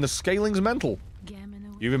gems on it, and the scaling's mental. You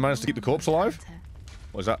even managed to keep the corpse alive?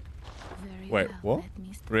 What is that? Wait, what?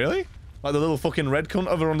 Really? Like the little fucking red cunt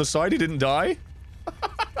over on the side, he didn't die?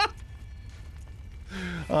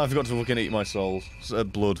 Oh, I forgot to fucking eat my souls.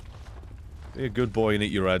 Blood. Be a good boy and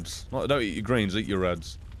eat your reds. Not, don't eat your greens, eat your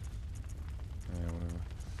reds. Yeah,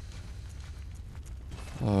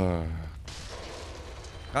 whatever.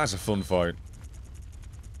 That's a fun fight.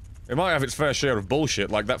 It might have its fair share of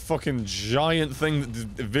bullshit, like that fucking giant thing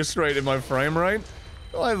that eviscerated my frame rate.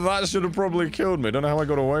 Like, that should have probably killed me. Don't know how I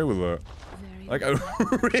got away with that. Like, I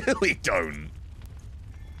really don't.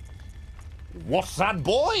 What's that,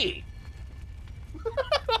 boy?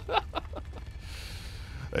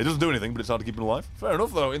 It doesn't do anything, but it's hard to keep him alive. Fair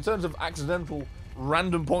enough, though. In terms of accidental,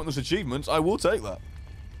 random, pointless achievements, I will take that.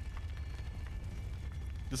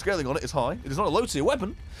 The scaling on it is high. It is not a low-tier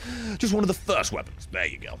weapon. Just one of the first weapons. There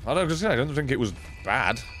you go. I don't think it was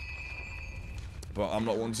bad. But I'm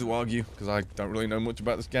not one to argue, because I don't really know much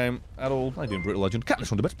about this game at all. I did Brittle Legend. Cat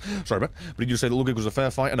this one a bit. Sorry, bro. But did you say that Ludwig was a fair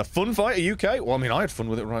fight and a fun fight at UK? Well, I mean, I had fun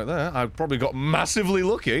with it right there. I probably got massively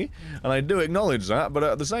lucky, and I do acknowledge that, but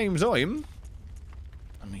at the same time,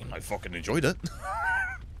 I mean, I fucking enjoyed it.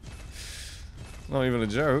 Not even a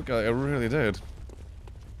joke. I really did.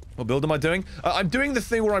 What build am I doing? I'm doing the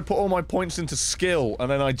thing where I put all my points into skill,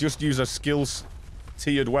 and then I just use a skills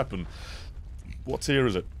tiered weapon. What tier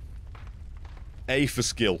is it? A for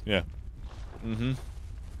skill, yeah. Mm-hmm.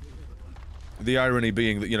 The irony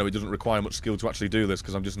being that, you know, it doesn't require much skill to actually do this,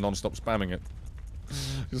 because I'm just non-stop spamming it.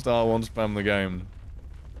 Just R1 spam the game.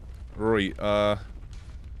 Right,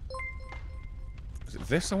 is it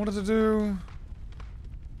this I wanted to do?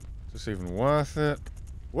 Is this even worth it?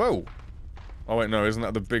 Whoa! Oh wait, no, isn't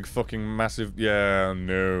that the big fucking massive... Yeah,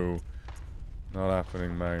 no. Not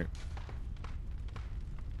happening, mate.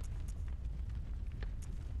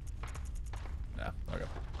 Nah, okay.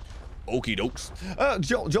 Okie dokes.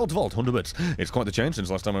 Jolt Vault, 100 bits. It's quite the change since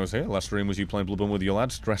last time I was here. Last stream was you playing Bloodborne with your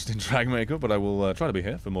lads, dressed in drag makeup, but I will try to be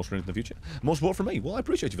here for more streams in the future. More support from me. Well, I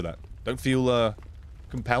appreciate you for that. Don't feel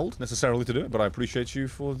compelled necessarily to do it, but I appreciate you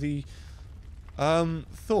for the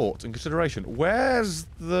thought and consideration. Where's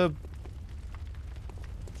the...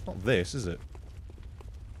 It's not this, is it?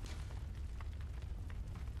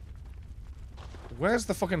 Where's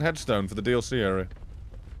the fucking headstone for the DLC area?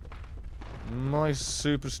 Am I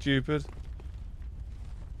super stupid?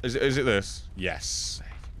 Is it this? Yes.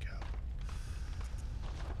 There you go.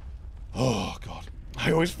 Oh, God.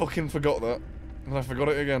 I always fucking forgot that. And I forgot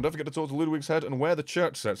it again. Don't forget to talk to Ludwig's head and wear the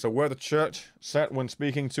church set. So wear the church set when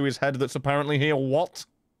speaking to his head that's apparently here. What?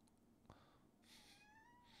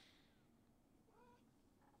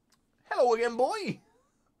 Hello again, boy!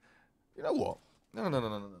 You know what? No.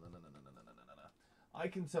 I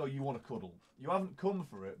can tell you want to cuddle. You haven't come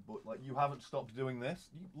for it, but, like, you haven't stopped doing this.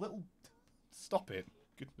 You little... Stop it.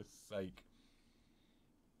 Goodness sake.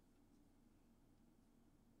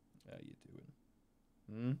 How you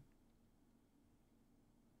doing?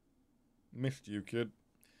 Missed you, kid.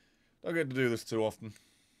 Don't get to do this too often.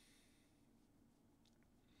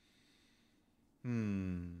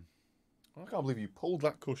 I can't believe you pulled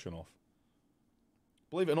that cushion off.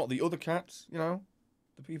 Believe it or not, the other cats, you know,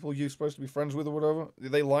 the people you're supposed to be friends with or whatever,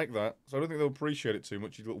 they like that. So I don't think they'll appreciate it too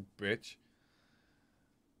much, you little bitch.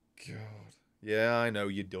 God. Yeah, I know,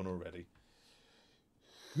 you're done already.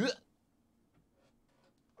 Oh,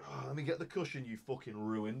 let me get the cushion you fucking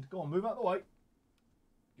ruined. Go on, move out of the way.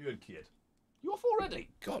 Good kid. You off already?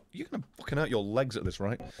 God, you're gonna fucking hurt your legs at this,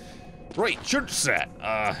 right? Right, church set.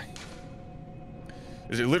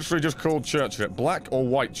 Is it literally just called church set? Black or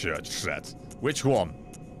white church set? Which one?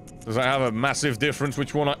 Does that have a massive difference?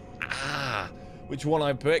 Which one which one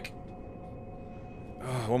I pick?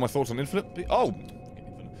 What are my thoughts on Infinite? Oh!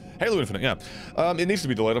 Halo Infinite, yeah. It needs to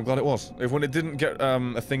be delayed, I'm glad it was. When it didn't get, a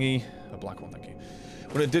thingy... A black one, thank you.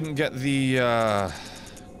 When it didn't get the,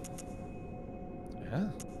 Yeah?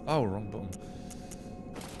 Oh, wrong button.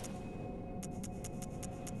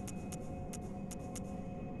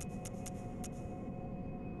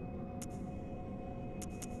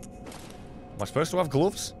 Am I supposed to have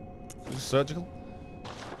gloves? Is this surgical?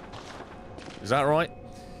 Is that right?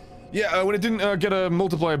 Yeah, when it didn't get a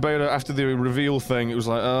multiplayer beta after the reveal thing, it was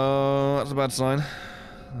like, oh, that's a bad sign.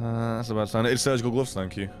 That's a bad sign. It's surgical gloves,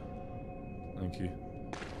 thank you. Thank you.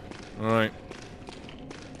 Alright.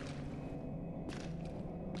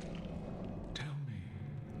 Tell me,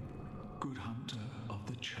 good hunter of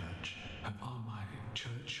the church, are my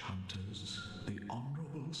church hunters the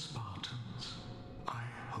honorable Spartans? I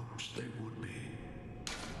hoped they would be.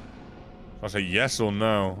 I say yes or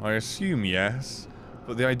no. I assume yes.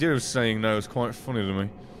 But the idea of saying no is quite funny to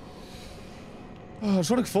me.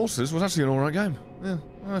 Sonic Forces was actually an alright game. Yeah.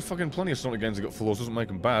 There's fucking plenty of Sonic games that got flaws, doesn't make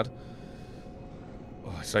them bad.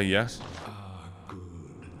 Oh, I say yes. Ah,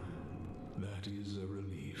 good. That is a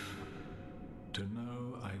relief. To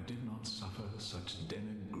know I did not suffer such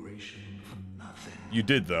denigration for nothing. You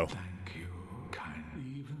did, though. Thank you, kind.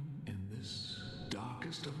 Even in this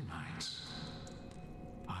darkest of nights,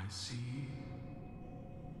 I see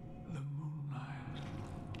the moonlight.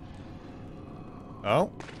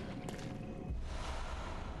 Oh?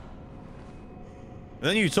 And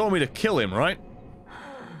then you told me to kill him, right?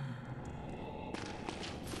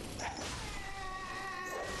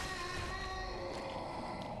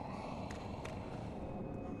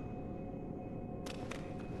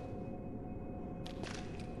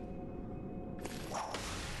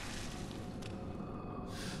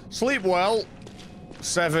 Sleep well,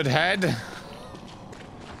 severed head.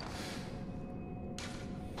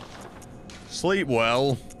 Sleep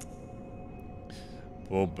well.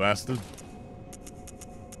 Poor bastard.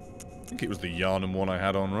 I think it was the Yarnum one I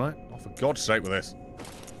had on, right? Oh, for God's sake with this.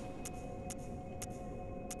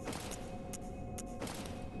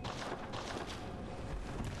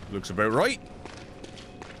 Looks about right.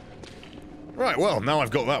 Right, well, now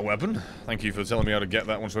I've got that weapon. Thank you for telling me how to get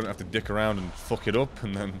that one so I don't have to dick around and fuck it up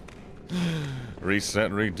and then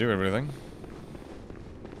reset and redo everything.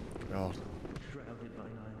 God. Shrouded by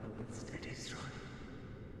night, but with steady stride.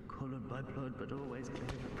 Colored by blood, but always clear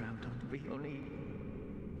of brown tongue to be only.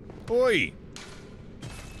 Oi!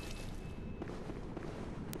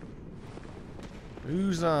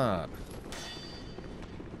 Who's that?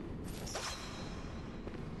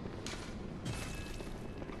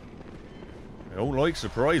 I don't like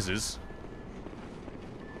surprises.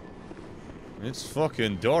 It's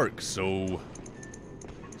fucking dark, so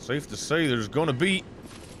safe to say there's gonna be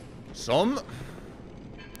some.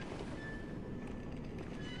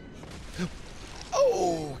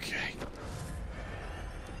 Oh, okay.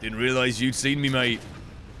 Didn't realize you'd seen me, mate.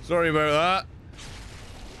 Sorry about that.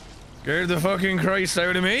 Scared the fucking Christ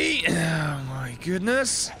out of me. Oh my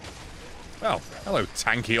goodness. Oh, hello,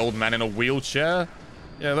 tanky old man in a wheelchair.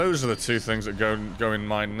 Yeah, those are the two things that go in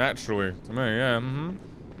mind naturally to me. Yeah,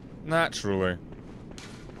 naturally.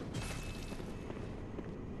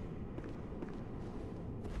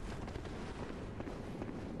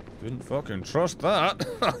 Didn't fucking trust that.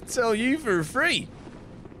 I'll tell you for free.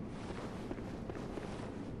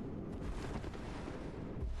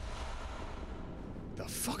 The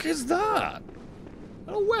fuck is that?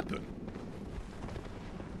 A weapon?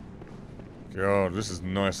 God, this is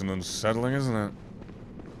nice and unsettling, isn't it?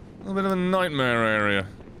 A little bit of a nightmare area.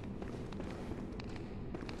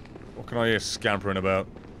 What can I hear scampering about?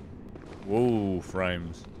 Whoa,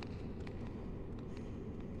 frames.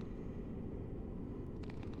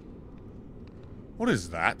 What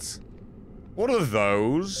is that? What are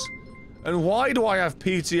those? And why do I have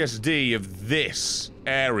PTSD of this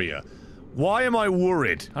area? Why am I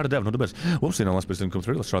worried? How did Devon not the best? Whoops, the last bit didn't come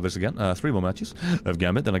through. Let's try this again. 3 more matches of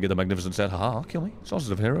Gambit, then I get the magnificent set. Haha, kill me.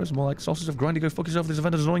 Sauces of heroes, more like sauces of grindy. Go fuck yourself. This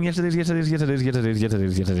event is annoying. Yes, it is. Yes, it is. Yes, it is. Yes, it is. Yes, it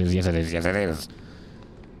is. Yes, it is. Yes, it is. Yes, it is.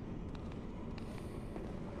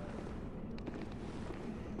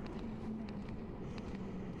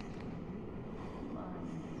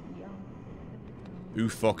 Who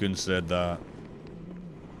fucking said that?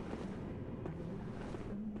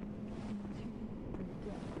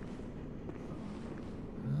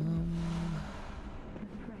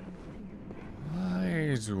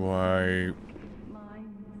 Why do I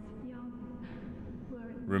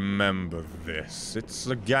remember this? It's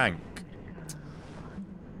a gank.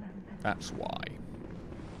 That's why.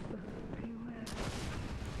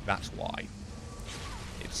 That's why.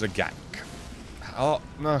 It's a gank. Oh,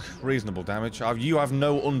 no, reasonable damage. You have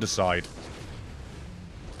no underside.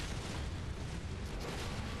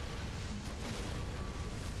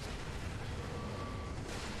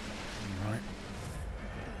 Alright.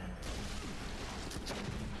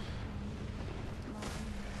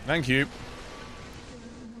 Thank you.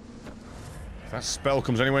 If that spell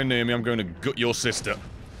comes anywhere near me, I'm going to gut your sister.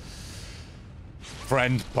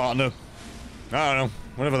 Friend, partner. I don't know.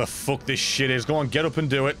 Whatever the fuck this shit is. Go on, get up and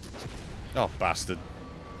do it. Oh, bastard.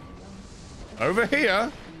 Over here?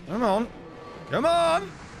 Come on. Come on!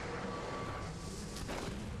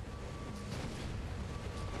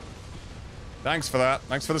 Thanks for that.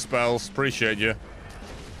 Thanks for the spells. Appreciate you.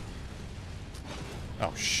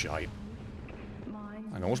 Oh, shite.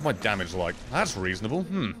 Hang on, what's my damage like? That's reasonable.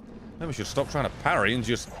 Maybe we should stop trying to parry and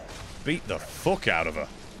just beat the fuck out of her.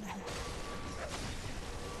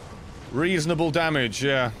 Reasonable damage,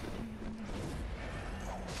 yeah.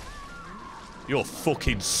 You're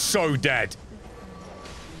fucking so dead.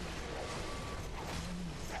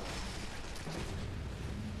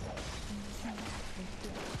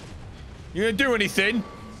 You gonna do anything?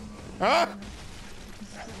 Huh?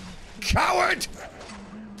 Coward!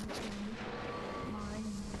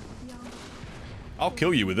 I'll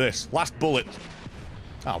kill you with this. Last bullet.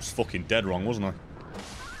 I was fucking dead wrong, wasn't I?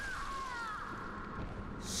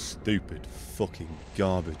 Stupid fucking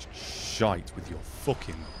garbage shite with your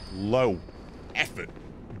fucking low effort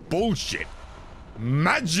bullshit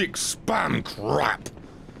magic spam crap.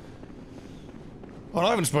 Well,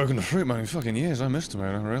 I haven't spoken to Fruitman in fucking years. I missed him,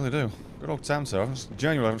 man. I really do. Good old Tamto.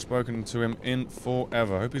 Genuinely haven't spoken to him in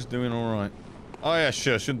forever. Hope he's doing alright. Oh yeah,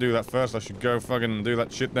 sure. Shouldn't do that first. I should go fucking do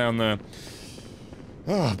that shit down there.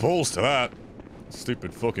 Oh, balls to that.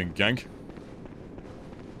 Stupid fucking gank.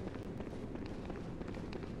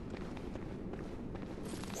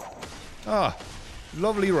 Ah,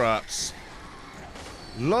 lovely rats.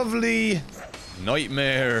 Lovely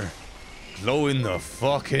nightmare glow in the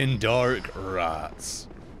fucking dark rats.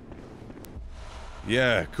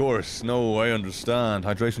 Yeah, of course. No, I understand.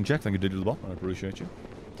 Hydration check. Thank you, Digital Bot. I appreciate you.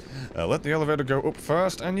 Let the elevator go up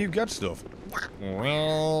first and you get stuff.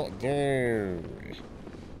 Well, do.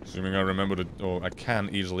 Assuming I remember to, or I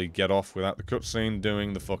can easily get off without the cutscene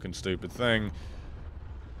doing the fucking stupid thing.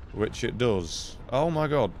 Which it does. Oh my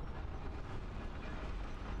god.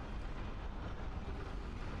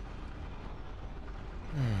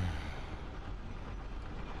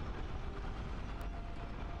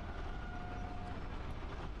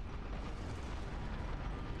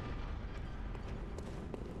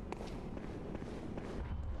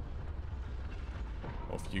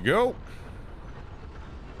 Off you go.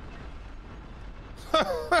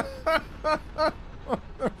 What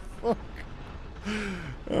the fuck?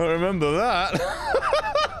 I remember that.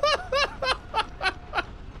 I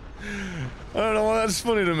don't know why that's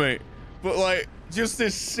funny to me. But, like, just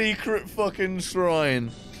this secret fucking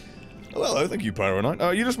shrine. Oh, hello, thank you, Pyro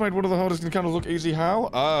Knight. You just made one of the hardest encounters look easy. How?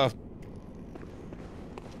 I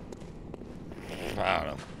don't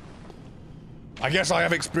know. I guess I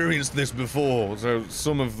have experienced this before, so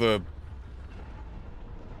some of the...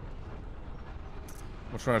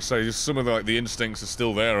 I'm trying to say, just some of the, like, the instincts are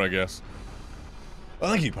still there, I guess.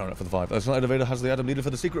 Well, thank you, Parrot, for the 5. This elevator has the item needed for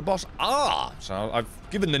the secret boss. Ah! So, I've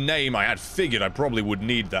given the name, I had figured I probably would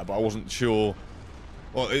need that, but I wasn't sure...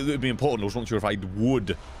 Well, it would be important, I wasn't sure if I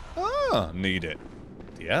would... need it.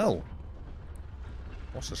 DL.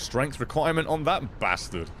 What's the strength requirement on that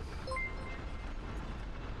bastard?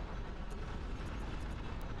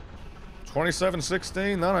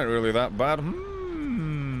 2716? That ain't really that bad.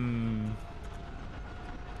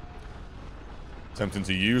 Tempting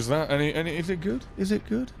to use that. Is it good? Is it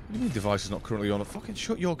good? What do you mean device is not currently on? Fucking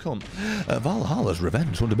shut your cunt. Valhalla's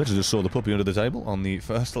Revenge. One of the just saw the puppy under the table on the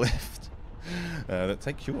first lift. That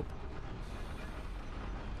takes you up.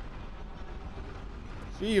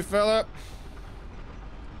 See you, fella.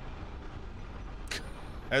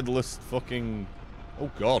 Headless fucking... Oh,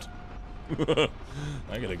 God. I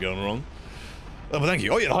could have gone wrong. Oh, but thank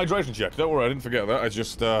you. Oh, yeah, the hydration check. Don't worry, I didn't forget that. I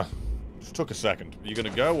just took a second. Are you gonna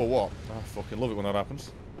go, or what? I fucking love it when that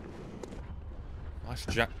happens. Nice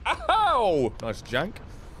jank. Ow! Nice jank.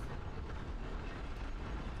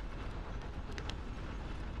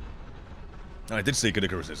 And I did see Kid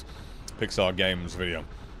Icarus's Pixar Games video.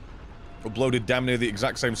 Uploaded damn near the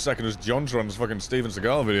exact same second as Jontron's fucking Steven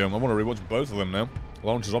Seagal video. I want to rewatch both of them now.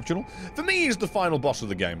 Launch is optional. For me, he's the final boss of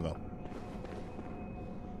the game, though.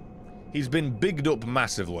 He's been bigged up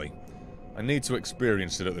massively. I need to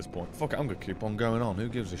experience it at this point. Fuck it, I'm gonna keep on going on. Who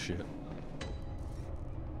gives a shit?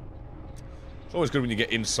 It's always good when you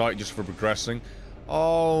get insight just for progressing.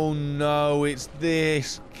 Oh no, it's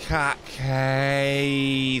this cacophonous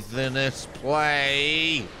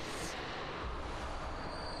place.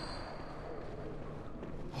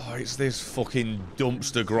 Oh, it's this fucking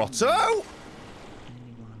dumpster grotto.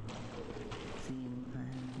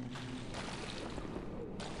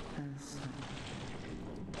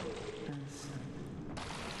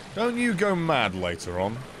 Don't you go mad later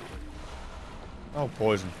on. Oh,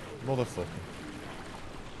 poison. Motherfucker.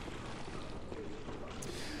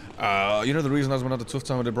 You know the reason Asmund had a tough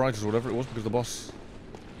time with Elbrietas or whatever it was? Because the boss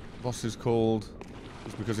is called...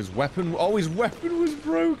 Just because his weapon... Oh, his weapon was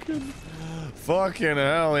broken! Fucking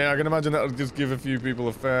hell, yeah, I can imagine that would just give a few people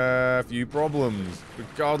a fair few problems.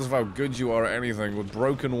 Regardless of how good you are at anything, with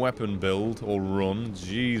broken weapon build or run,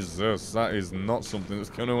 Jesus, that is not something that's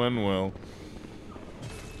gonna end well.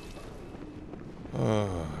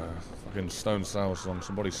 Oh, fucking Stone Sour song.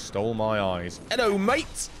 Somebody stole my eyes. Hello,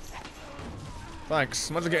 mate! Thanks.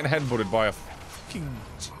 Imagine getting headbutted by a fucking...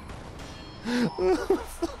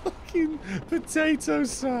 fucking potato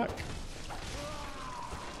sack.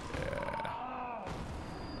 Yeah.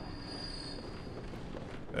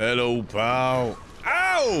 Hello, pal.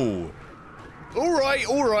 Ow!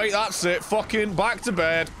 Alright, that's it. Fucking back to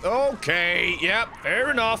bed. Okay, yep,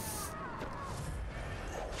 fair enough.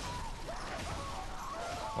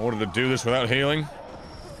 I wanted to do this without healing.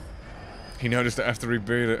 He noticed it after he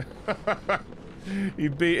beat it. He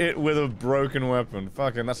beat it with a broken weapon.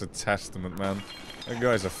 Fucking, that's a testament, man. That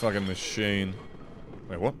guy's a fucking machine.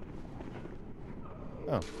 Wait, what?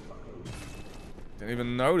 Oh. Didn't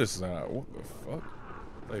even notice that. What the fuck?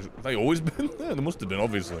 Have they always been there? They must have been,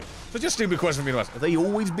 obviously. So just a stupid question for me to ask. Have they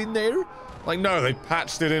always been there? Like, no, they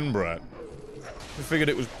patched it in, Brett. They figured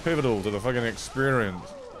it was pivotal to the fucking experience.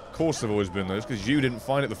 Of course they've always been there. Just because you didn't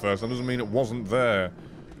find it the first time doesn't mean it wasn't there.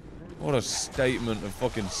 What a statement of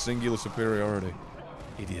fucking singular superiority.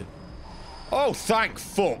 Idiot. Oh, thank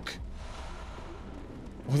fuck!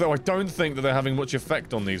 Although I don't think that they're having much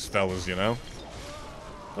effect on these fellas, you know?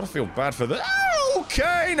 Gotta feel bad for them. Oh,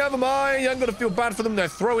 okay, never mind. I'm gonna feel bad for them. They're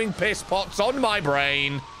throwing piss pots on my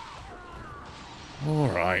brain.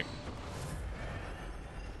 Alright.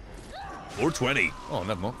 420. Oh,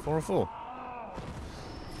 never mind. 404.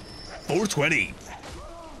 420.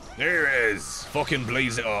 There it is. Fucking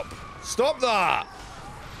blaze it up. Stop that.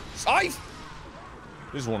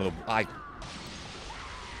 This is one of the...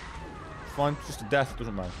 Fine, just a death,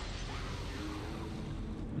 doesn't matter.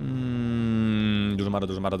 Doesn't matter,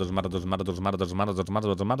 doesn't matter, doesn't matter, doesn't matter, doesn't matter, doesn't matter, doesn't matter,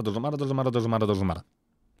 doesn't matter, doesn't matter, doesn't matter, doesn't matter, doesn't matter.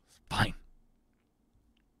 Fine.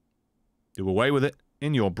 Do away with it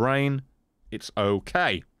in your brain. It's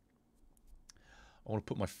okay. I want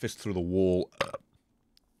to put my fist through the wall.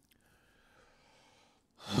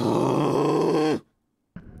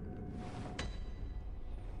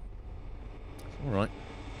 Alright.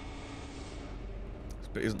 This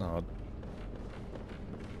bit isn't hard.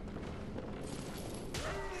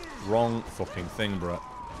 Wrong fucking thing, Brett.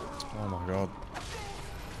 Oh my god.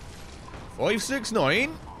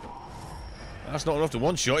 569? That's not enough to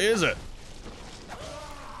one-shot you, is it?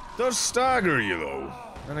 Does stagger you, though.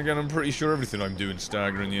 And again, I'm pretty sure everything I'm doing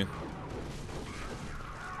staggering you.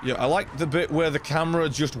 Yeah, I like the bit where the camera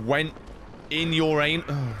just went in your anus.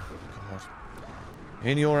 Oh, god.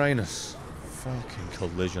 In your anus. Fucking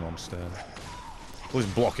collision on stairs.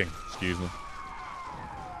 Collision blocking, excuse me.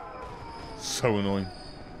 So annoying.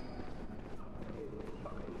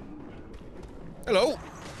 Hello.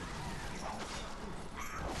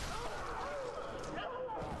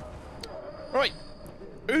 Right.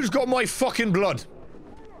 Who's got my fucking blood?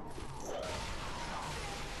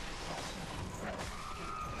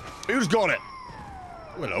 Who's got it?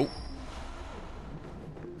 Hello.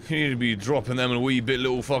 You need to be dropping them a wee bit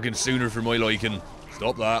little fucking sooner for my liking.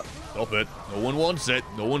 Stop that. Stop it. No one wants it.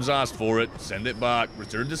 No one's asked for it. Send it back.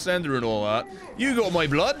 Return to sender and all that. You got my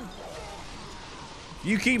blood.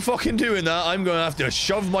 You keep fucking doing that, I'm gonna have to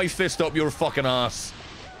shove my fist up your fucking ass.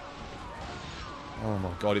 Oh my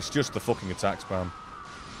god, it's just the fucking attack spam.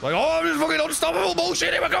 Like, oh, I'm just fucking unstoppable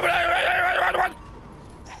bullshit. We're coming out.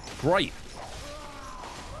 Great.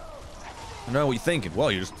 I know what you're thinking.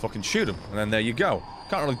 Well, you just fucking shoot them, and then there you go.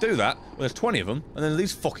 Can't really do that. Well, there's 20 of them, and then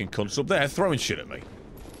these fucking cunts up there throwing shit at me.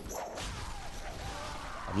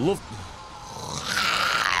 I'd love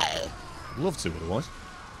to, otherwise.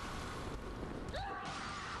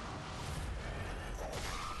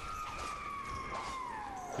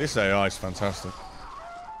 This AI is fantastic.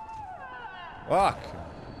 Fuck.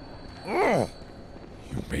 Oh,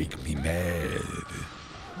 you make me mad.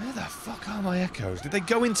 Where the fuck are my echoes? Did they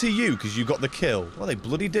go into you because you got the kill? Well, they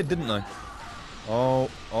bloody did, didn't they? Oh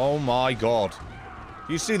my god.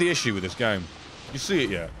 You see the issue with this game? You see it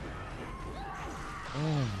yet?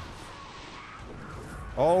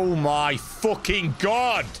 Oh my fucking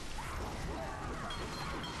god!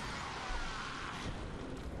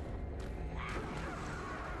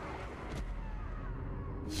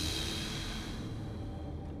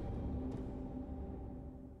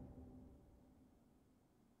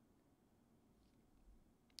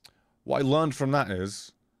 What I learned from that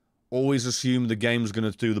is, always assume the game's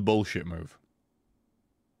gonna do the bullshit move.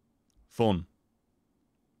 Fun.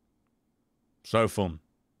 So fun.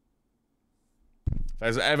 If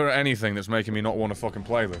there's ever anything that's making me not want to fucking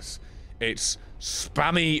play this, it's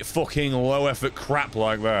spammy fucking low effort crap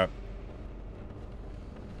like that.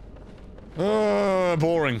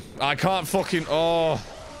 Boring. I can't fucking... Oh.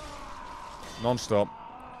 Non-stop.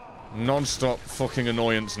 Non-stop fucking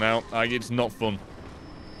annoyance now. It's not fun.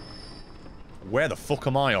 Where the fuck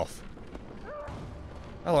am I off?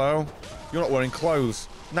 Hello. You're not wearing clothes.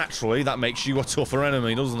 Naturally, that makes you a tougher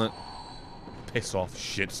enemy, doesn't it? Piss off,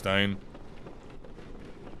 shitstain.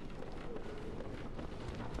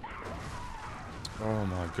 Oh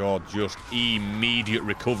my god, just immediate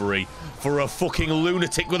recovery for a fucking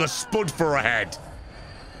lunatic with a spud for a head.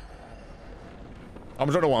 I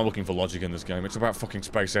don't know why I'm looking for logic in this game. It's about fucking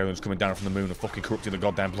space aliens coming down from the moon and fucking corrupting the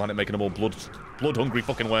goddamn planet, making them all blood-hungry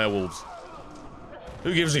fucking werewolves.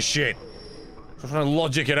 Who gives a shit? I'm trying to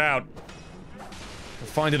logic it out. I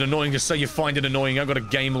find it annoying to say you find it annoying. I've got to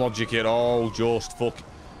game logic it. Oh, just fuck.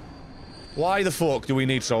 Why the fuck do we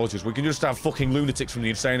need soldiers? We can just have fucking lunatics from the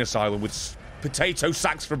insane asylum with potato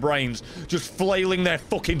sacks for brains just flailing their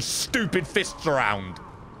fucking stupid fists around.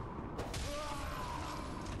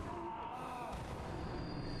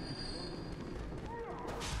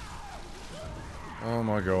 Oh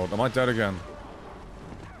my god. Am I dead again?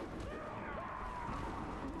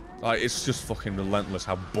 It's just fucking relentless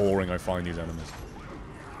how boring I find these enemies.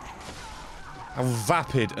 How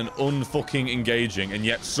vapid and unfucking engaging, and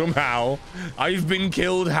yet somehow I've been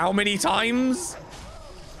killed how many times?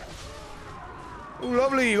 Oh,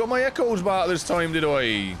 lovely, you got my echoes back this time, did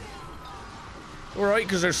I? Alright,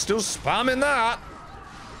 because they're still spamming that.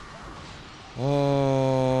 Oh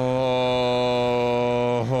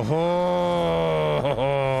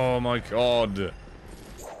my god.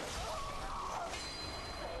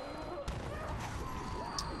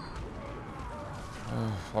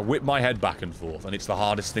 I whip my head back and forth, and it's the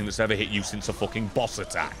hardest thing that's ever hit you since a fucking boss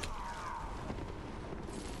attack.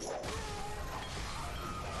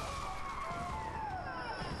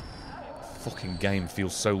 Fucking game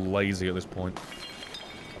feels so lazy at this point.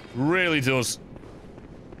 Really does.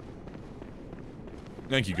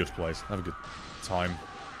 Thank you, good place. Have a good time.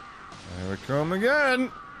 There we come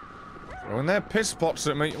again. Throwing their piss pots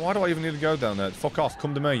at me. Why do I even need to go down there? Fuck off.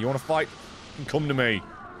 Come to me. You want to fight? Come to me.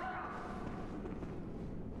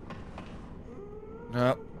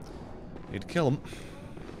 No. Need to kill them.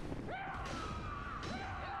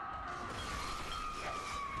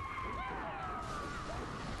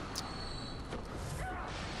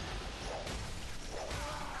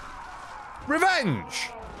 Revenge!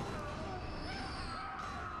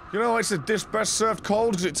 You know, it's a dish best served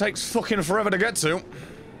cold because it takes fucking forever to get to.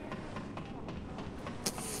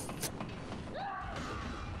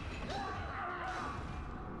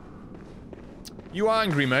 You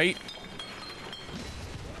angry, mate?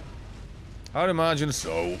 I'd imagine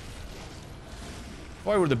so. If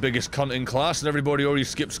I were the biggest cunt in class and everybody already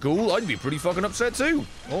skipped school, I'd be pretty fucking upset too.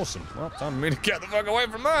 Awesome. Well, time for me to get the fuck away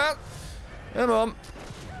from that. Come on.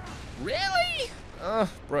 Really?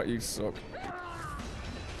 Brett, you suck.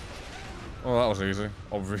 Oh, that was easy,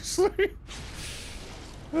 obviously.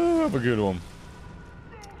 Oh, have a good one.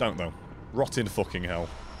 Don't though. Rot in fucking hell.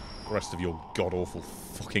 The rest of your god-awful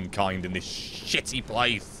fucking kind in this shitty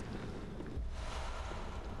place.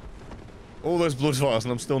 All those blood vials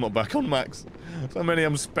and I'm still not back on max. So many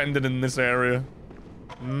I'm spending in this area.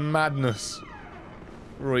 Madness.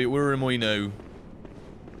 Right, where am I now?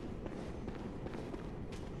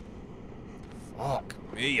 Fuck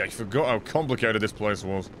me, I forgot how complicated this place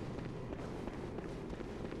was.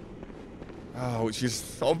 Oh, which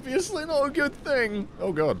is obviously not a good thing.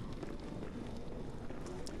 Oh god.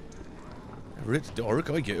 Whenever it's dark,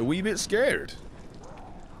 I get a wee bit scared.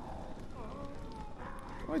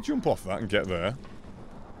 Can I jump off that and get there?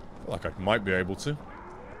 I feel like I might be able to.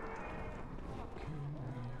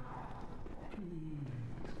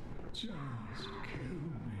 Just kill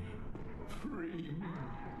me. Free me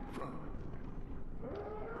from...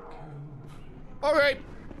 Okay.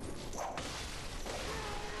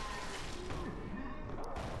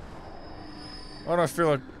 Why do I feel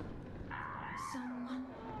like... Someone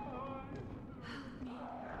help me.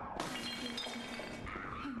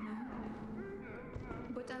 I know,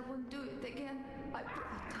 but I won't do it again. I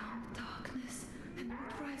brought down the darkness, and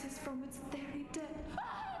what rises from its very depth.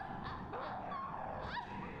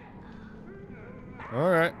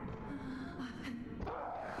 Alright.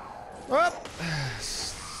 Well,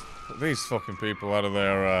 put these fucking people out of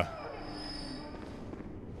their,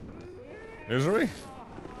 misery?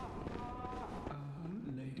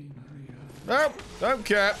 Lady Maria. Nope, don't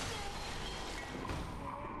care.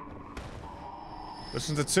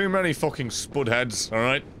 Listen to too many fucking spudheads,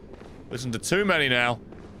 alright? Listen to too many now.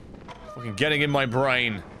 Fucking getting in my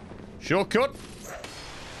brain. Shortcut.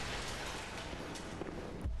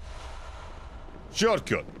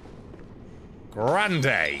 Shortcut.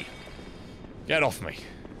 Grande. Get off me.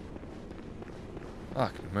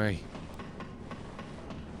 Fuck me.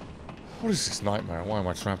 What is this nightmare? Why am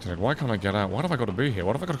I trapped in it? Why can't I get out? Why have I got to be here?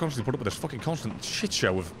 Why have I got to constantly put up with this fucking constant shit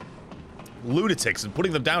show of lunatics and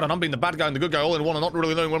putting them down and I'm being the bad guy and the good guy all in one and not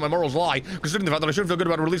really knowing where my morals lie, considering the fact that I should feel good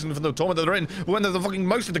about releasing them from the torment that they're in, but when they're the fucking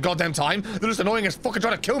most of the goddamn time, they're just annoying as fucking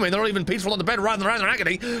trying to kill me and they're not even peaceful on the bed rather than in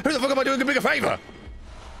agony. Who the fuck am I doing a bigger favor?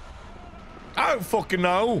 I don't fucking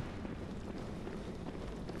know.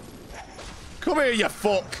 Come here, you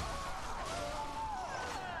fuck.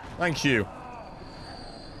 Thank you.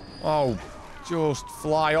 Oh, just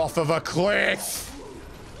fly off of a cliff.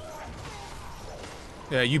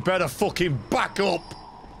 Yeah, you better fucking back up.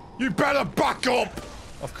 You better back up.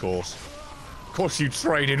 Of course. Of course you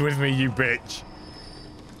traded with me, you bitch.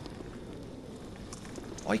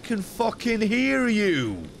 I can fucking hear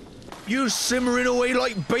you. You're simmering away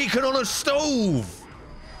like bacon on a stove.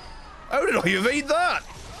 How did I evade that?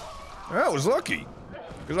 That was lucky.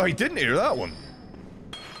 Because I didn't hear that one.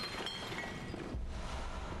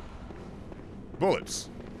 Bullets.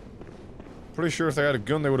 Pretty sure if they had a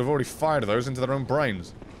gun, they would have already fired those into their own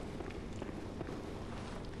brains.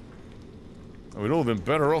 And we'd all been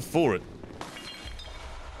better off for it.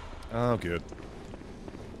 Oh, good.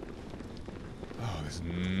 Oh, this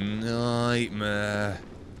nightmare.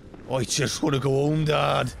 I just want to go home,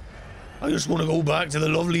 Dad. I just want to go back to the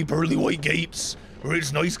lovely pearly white gates, where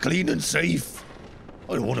it's nice, clean, and safe.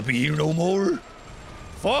 I don't want to be here no more.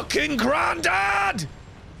 Fucking Grandad!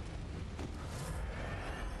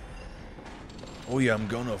 Oh yeah, I'm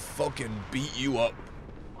gonna fucking beat you up.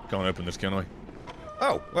 Can't open this, can I?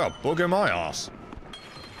 Oh, well, bugger my ass.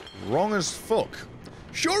 Wrong as fuck.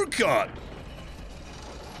 Shortcut!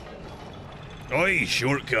 Oi,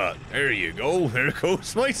 shortcut. There you go. There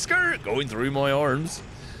goes my skirt going through my arms.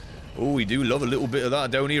 Oh, we do love a little bit of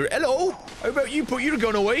that down here. Hello! How about you put your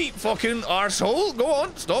gun away, fucking arsehole? Go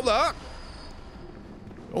on, stop that.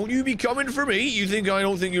 Don't you be coming for me. You think I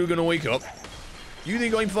don't think you're gonna wake up? You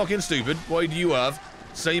think I'm fucking stupid? Why do you have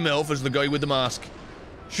same elf as the guy with the mask?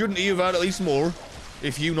 Shouldn't he have had at least more?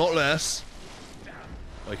 If you not less?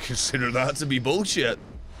 I consider that to be bullshit.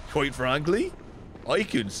 Quite frankly, I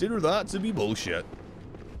consider that to be bullshit.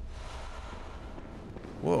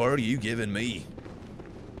 What are you giving me?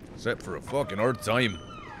 Except for a fucking hard time.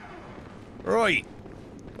 Right.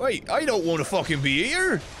 Wait, I don't want to fucking be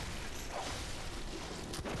here.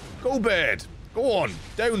 Go bed. Go on.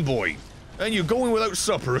 Down, boy. And you're going without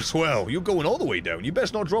supper as well. You're going all the way down. You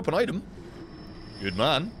best not drop an item. Good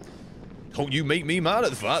man. Don't you make me mad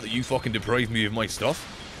at the fact that you fucking deprived me of my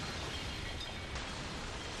stuff.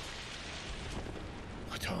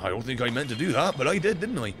 I don't think I meant to do that, but I did,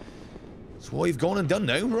 didn't I? That's what I've gone and done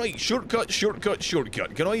now. Right, shortcut, shortcut,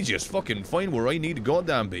 shortcut. Can I just fucking find where I need to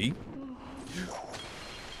goddamn be?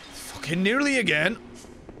 Fucking nearly again.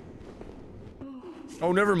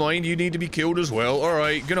 Oh, never mind. You need to be killed as well.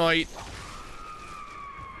 Alright, good night.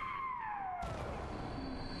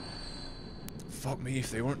 Fuck me if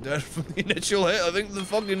they weren't dead from the initial hit. I think the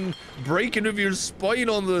fucking breaking of your spine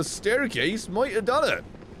on the staircase might have done it.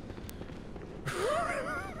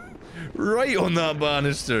 Right on that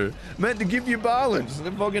banister. Meant to give you balance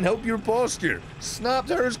and fucking help your posture. Snapped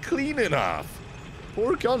hers clean in half.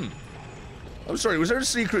 Poor cunt. I'm sorry, was there a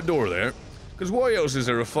secret door there? Because why else is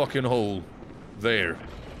there a fucking hole there?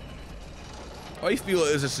 I feel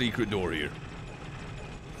there's a secret door here.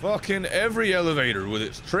 Fucking every elevator with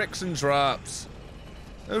its tricks and traps.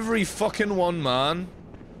 Every fucking one, man.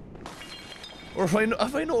 Or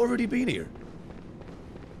have I not already been here?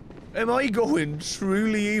 Am I going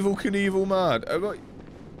truly evil Knievel mad?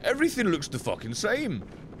 Everything looks the fucking same.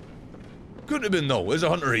 Couldn't have been though. There's a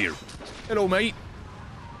hunter here. Hello, mate.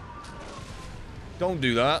 Don't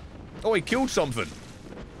do that. Oh, I killed something.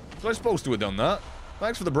 Was I supposed to have done that?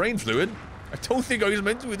 Thanks for the brain fluid. I don't think I was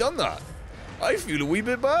meant to have done that. I feel a wee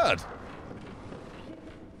bit bad.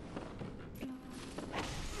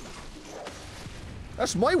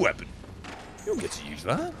 That's my weapon. You don't get to use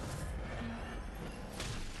that.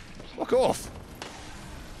 Fuck off.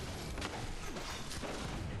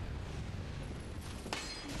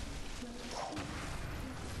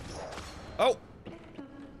 Oh.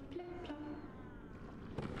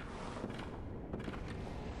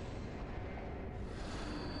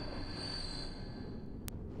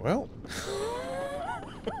 Well.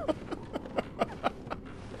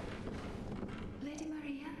 Lady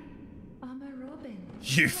Maria, I'm a Robin.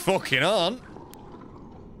 You fucking aren't.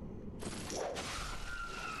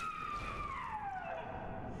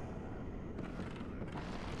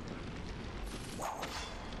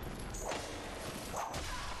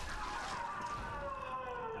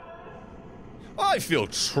 I feel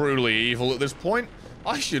truly evil at this point.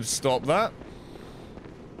 I should stop that.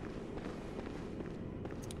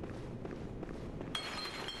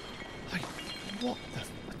 What the...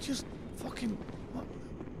 just fucking... What?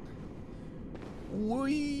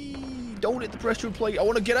 Wee... Don't hit the pressure plate. I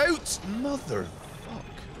want to get out! Motherfuck.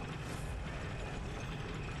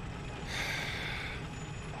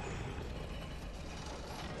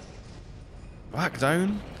 Back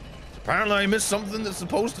down. Apparently I missed something that's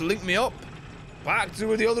supposed to link me up. Back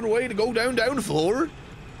to the other way to go down floor.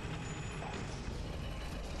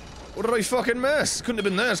 What did I fucking miss? Couldn't have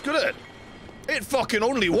been this, could it? It fucking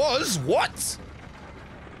only was. What?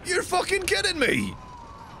 You're fucking kidding me.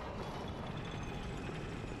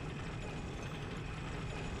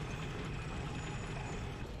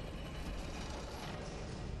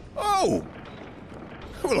 Oh.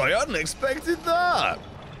 Well, I hadn't expected that.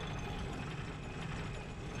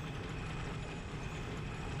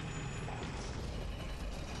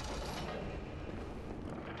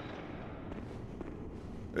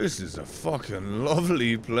 This is a fucking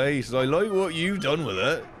lovely place. I like what you've done with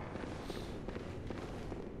it.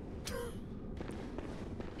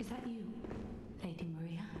 Is that you, Lady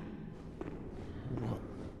Maria? What?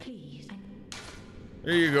 Please.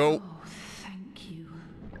 Here you go. Oh, thank you.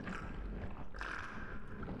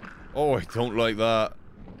 Oh, I don't like that.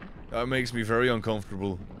 That makes me very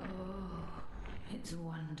uncomfortable. Oh, it's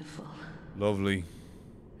wonderful. Lovely.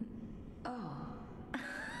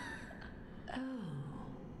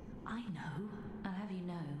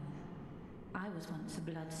 Once a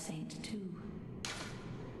blood saint too.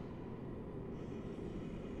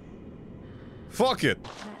 Fuck it.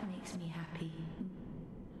 That makes me happy.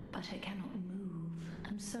 But but I cannot move.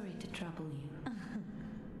 I'm sorry to trouble you.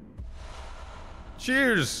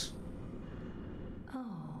 Cheers! Oh,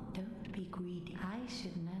 don't be greedy. I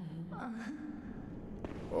should know.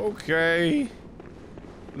 Okay.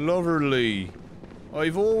 Loverly.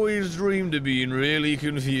 I've always dreamed of being really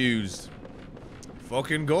confused.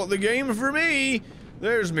 Fucking got the game for me!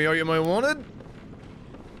 There's me item I wanted.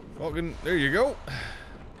 Fucking, there you go.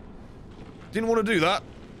 Didn't want to do that.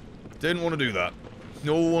 Didn't want to do that.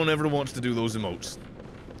 No one ever wants to do those emotes.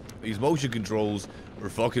 These motion controls are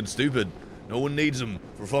fucking stupid. No one needs them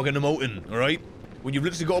for fucking emoting, alright? When you've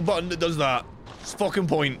literally got a button that does that, it's fucking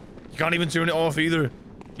point. You can't even turn it off either.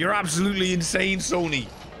 You're absolutely insane, Sony.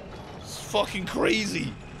 It's fucking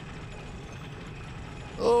crazy.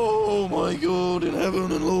 Oh my God, in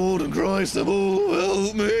heaven and Lord and Christ above,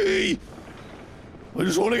 help me! I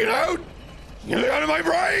just want to get out! Get it out of my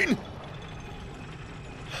brain!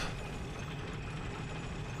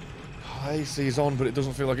 AC is on, but it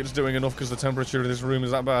doesn't feel like it's doing enough because the temperature of this room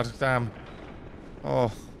is that bad. Damn.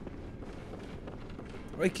 Oh.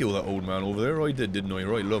 I killed that old man over there. I did, didn't I?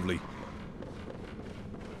 Right, lovely.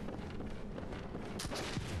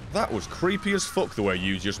 That was creepy as fuck the way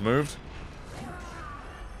you just moved.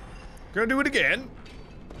 Gonna do it again.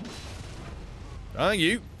 Thank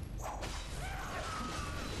you.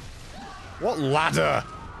 What ladder?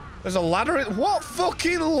 There's a ladder in— what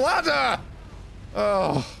fucking ladder?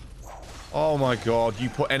 Oh. Oh my God, you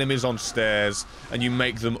put enemies on stairs and you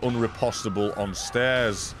make them unrepostable on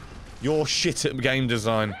stairs. You're shit at game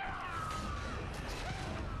design.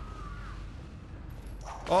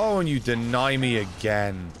 Oh, and you deny me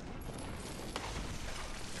again.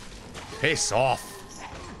 Piss off.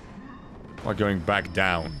 Am I going back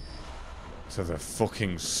down to the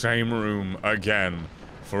fucking same room again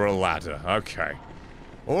for a ladder? Okay.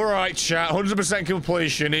 Alright, chat, 100%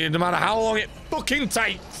 completion, no matter how long it fucking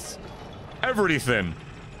takes. Everything.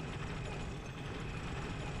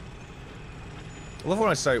 I love when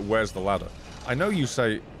I say, where's the ladder? I know you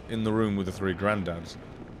say, in the room with the three granddads.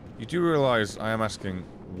 You do realize I am asking,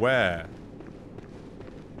 where?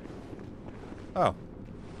 Oh.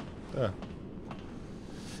 There.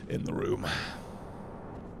 In the room.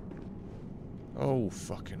 Oh,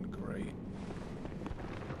 fucking great.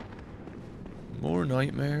 More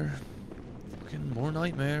nightmare. Fucking more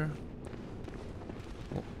nightmare.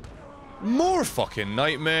 More fucking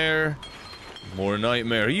nightmare. More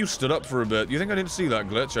nightmare. You stood up for a bit. You think I didn't see that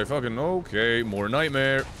glitch? I fucking... okay. More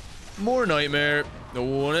nightmare. More nightmare. No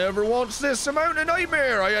one ever wants this amount of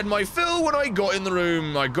nightmare. I had my fill when I got in the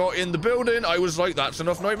room. I got in the building. I was like, that's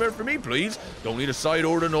enough nightmare for me, please. Don't need a side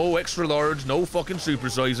order. No extra large. No fucking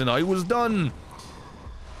supersizing. I was done.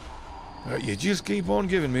 You just keep on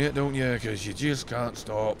giving me it, don't you? Because you just can't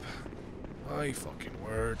stop. My fucking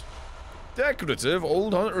word. Decorative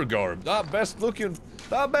old hunter garb. That best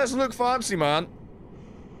look fancy, man.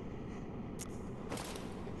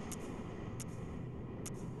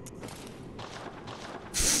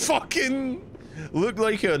 Fucking look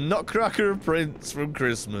like a nutcracker prince from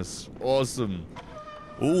Christmas. Awesome.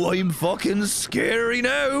 Oh, I'm fucking scary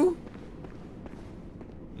now.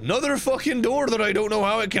 Another fucking door that I don't know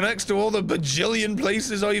how it connects to all the bajillion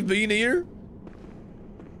places I've been here.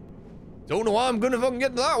 Don't know how I'm gonna fucking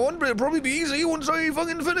get to that one, but it'll probably be easy once I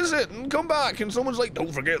fucking finish it and come back and someone's like,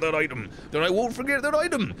 don't forget that item. Then I won't forget that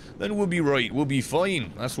item. Then we'll be right. We'll be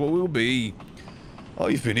fine. That's what we'll be.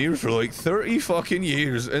 I've been here for like 30 fucking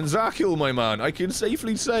years, and Zakil, my man, I can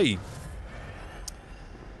safely say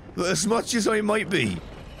that as much as I might be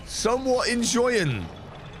somewhat enjoying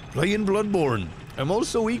playing Bloodborne, I'm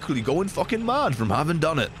also equally going fucking mad from having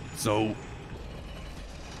done it. So,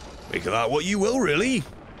 make of that what you will, really.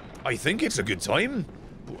 I think it's a good time,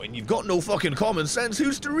 but when you've got no fucking common sense,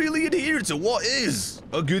 who's to really adhere to what is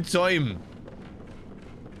a good time?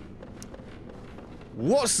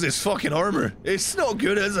 What's this fucking armor? It's not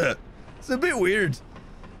good, is it? It's a bit weird.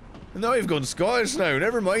 And now I've gone Scottish now,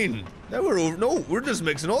 never mind. Now we're over— no, we're just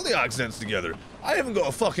mixing all the accents together. I haven't got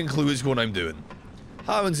a fucking clue which one I'm doing.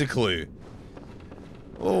 Haven't a clue.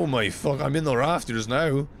 Oh my fuck, I'm in the rafters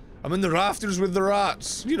now. I'm in the rafters with the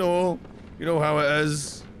rats. You know how it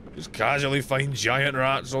is. Just casually find giant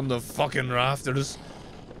rats on the fucking rafters.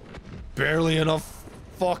 Barely enough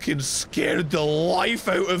fucking scared the life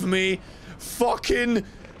out of me. Fucking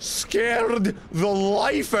scared the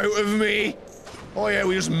life out of me. Oh yeah,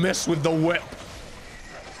 we just missed with the whip.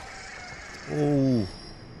 Oh.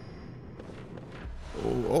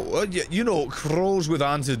 Oh, you know, crows with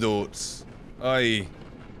antidotes. Aye.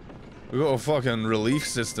 We got a fucking relief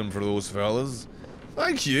system for those fellas.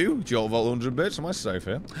 Thank you, Jolt Vault 100 bits. Am I safe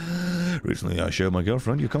here? Recently, I showed my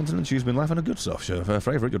girlfriend your content, she's been laughing her guts off. Her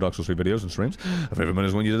favourite, your Dark Souls 3 videos and streams. Her favourite one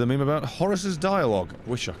is when you did the meme about Horace's dialogue.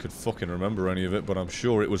 Wish I could fucking remember any of it, but I'm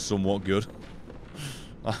sure it was somewhat good.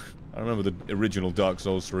 I remember the original Dark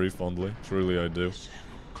Souls 3 fondly. Truly, I do.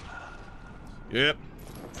 Yep.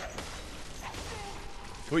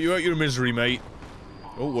 Put you out your misery, mate.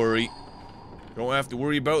 Don't worry. Don't have to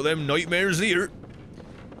worry about them nightmares here.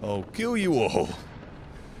 I'll kill you all.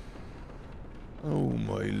 Oh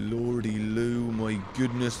my lordy Lou, my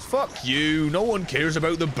goodness. Fuck you. No one cares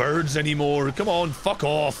about the birds anymore. Come on, fuck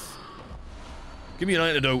off. Give me an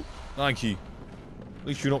antidote. Thank you. At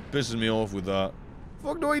least you're not pissing me off with that. What the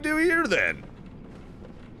fuck do I do here then?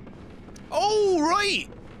 Oh, right.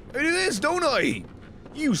 I do this, don't I?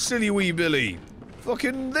 You silly wee Billy.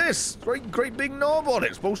 Fucking this. Great big knob on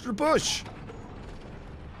it. Supposed to push.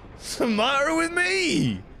 What's the matter with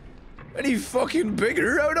me? Any fucking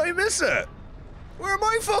bigger? How'd I miss it? Where am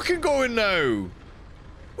I fucking going now?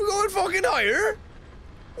 We're going fucking higher?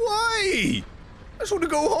 Why? I just want to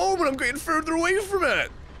go home and I'm getting further away from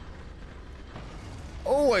it.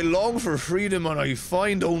 Oh, I long for freedom and I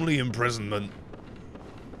find only imprisonment.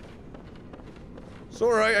 It's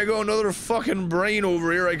alright, I got another fucking brain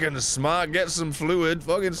over here I can smack, get some fluid.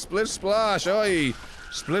 Fucking split splash, aye.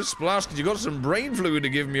 Split splash, cause you got some brain fluid to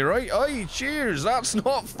give me, right? Aye, cheers, that's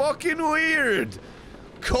not fucking weird.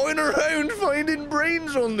 Going around finding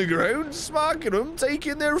brains on the ground, smacking them,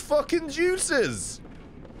 taking their fucking juices.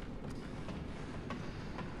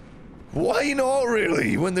 Why not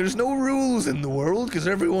really? When there's no rules in the world because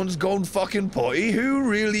everyone's gone fucking potty, who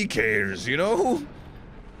really cares, you know?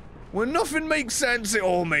 When nothing makes sense, it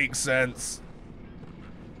all makes sense.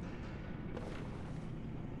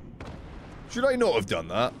 Should I not have done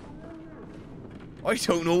that? I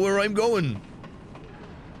don't know where I'm going.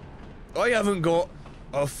 I haven't got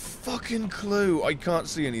a fucking clue. I can't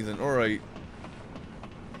see anything. Alright.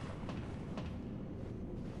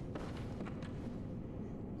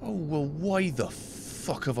 Oh, well, why the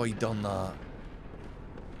fuck have I done that?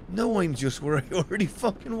 No, I'm just where I already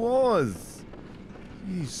fucking was.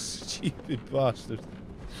 You stupid bastard.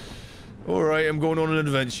 Alright, I'm going on an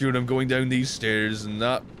adventure and I'm going down these stairs and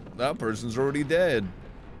that person's already dead.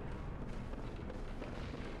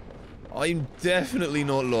 I'm definitely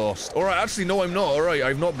not lost. Alright, actually, no, I'm not. Alright,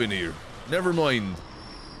 I've not been here. Never mind.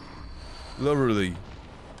 Lovely.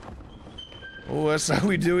 Oh, that's how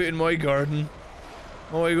we do it in my garden.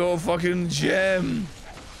 Oh, I got a fucking gem.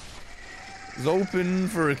 It's open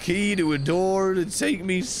for a key to a door to take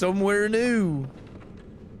me somewhere new.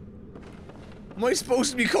 Am I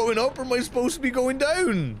supposed to be going up or am I supposed to be going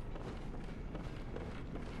down?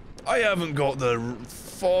 I haven't got the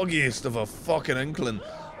foggiest of a fucking inkling.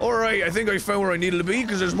 Alright, I think I found where I needed to be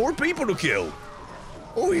because there's more people to kill.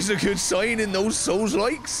 Always a good sign in those Souls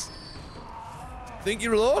likes. Think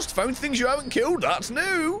you're lost? Found things you haven't killed? That's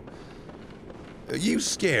new. Are you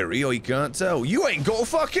scary? I can't tell. You ain't got a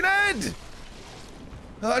fucking head!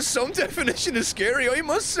 That's some definition of scary, I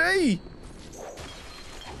must say.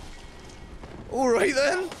 Alright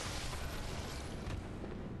then.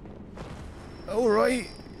 Alright,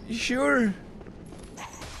 you sure?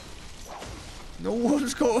 No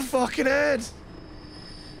one's got a fucking head.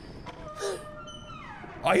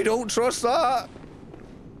 I don't trust that.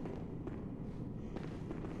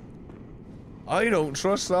 I don't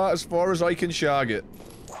trust that as far as I can shag it.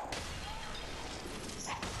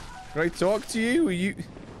 Can I talk to you? Are you...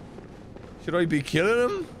 Should I be killing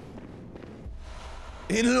him?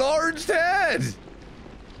 Enlarged head!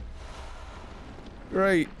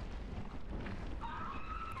 Right.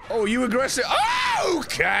 Oh, you aggressive?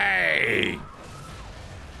 Okay!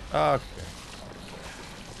 Okay.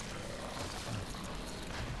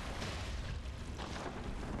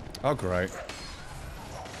 Oh, great.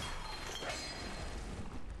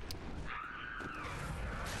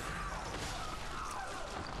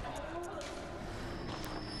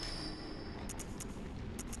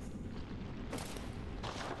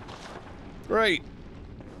 Great.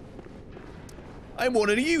 I'm one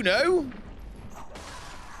of you now.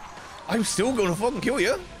 I'm still gonna fucking kill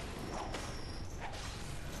you.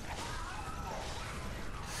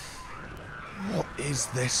 What is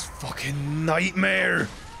this fucking nightmare?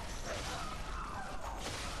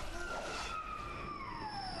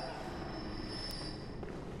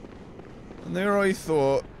 And there I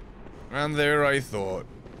thought,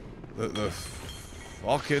 that the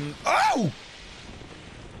fucking... Oh!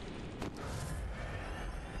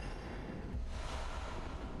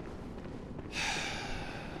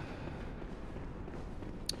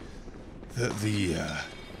 That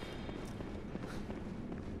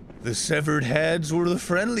the severed heads were the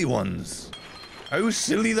friendly ones. How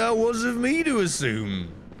silly that was of me to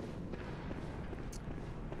assume.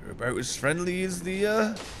 You're about as friendly as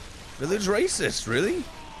the, village racist, really?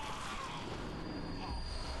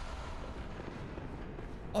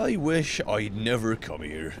 I wish I'd never come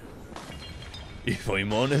here. If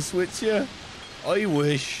I'm honest with you, I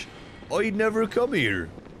wish I'd never come here.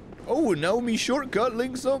 Oh, and now me shortcut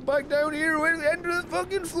links up back down here where the end of the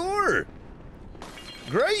fucking floor.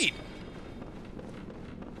 Great.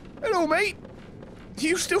 Hello, mate.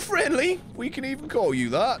 You still friendly? We can even call you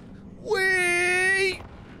that. Wait!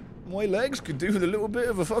 My legs could do with a little bit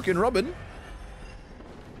of a fucking rubbing.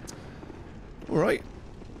 Alright.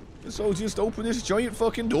 So I'll just open this giant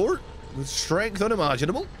fucking door with strength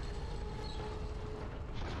unimaginable.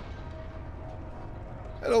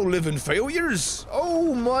 Hello, living failures.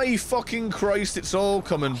 Oh my fucking Christ, it's all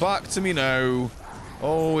coming back to me now.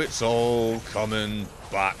 Oh, it's all coming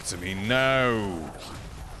back to me now.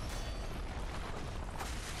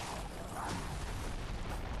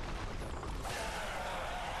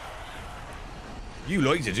 You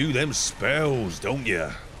like to do them spells, don't you?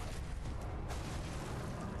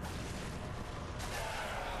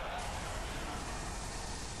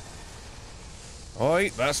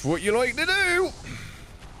 Alright, that's what you like to do.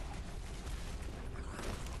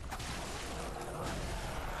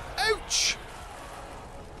 Ouch!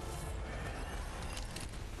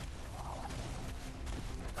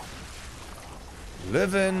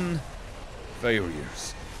 Living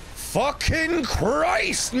failures. Fucking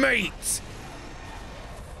Christ, mate!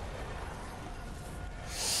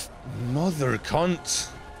 Mother cunt.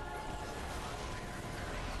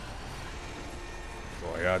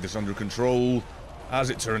 So I had this under control. As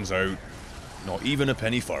it turns out, not even a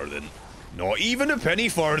penny farthing. Not even a penny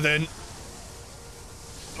farthing.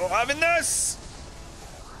 Not having this.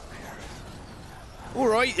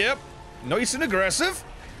 Alright, yep. Nice and aggressive.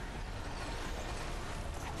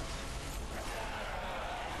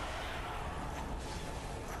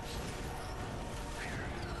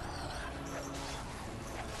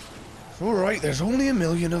 Alright, there's only a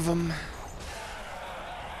million of them.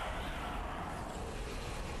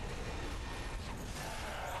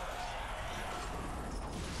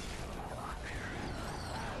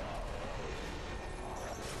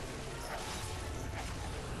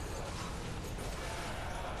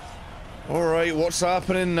 Alright, what's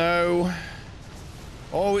happening now?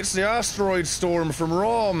 Oh, it's the asteroid storm from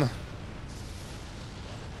Rom.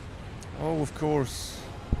 Oh, of course.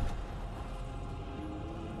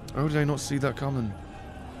 How did I not see that coming?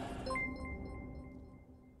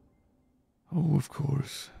 Oh, of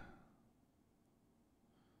course.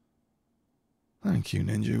 Thank you,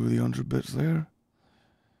 Ninja, with the 100 bits there.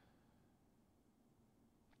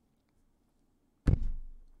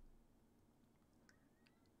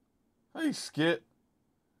 Hey, Skit.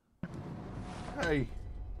 Hey.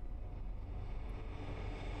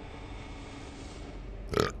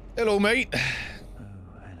 Hello, mate.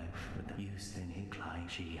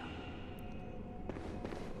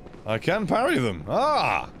 I can parry them.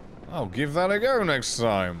 Ah! I'll give that a go next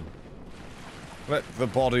time. Let the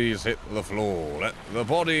bodies hit the floor. Let the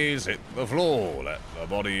bodies hit the floor. Let the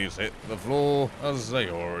bodies hit the floor as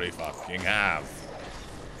they already fucking have.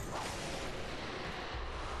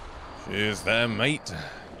 Cheers there, mate.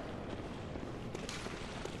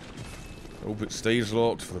 Hope it stays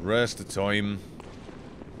locked for the rest of the time.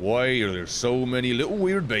 Why are there so many little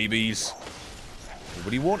weird babies?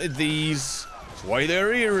 Nobody wanted these. That's why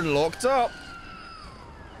they're here and locked up.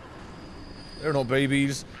 They're not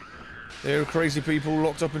babies. They're crazy people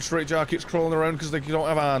locked up in straitjackets crawling around because they don't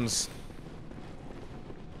have hands.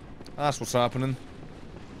 That's what's happening.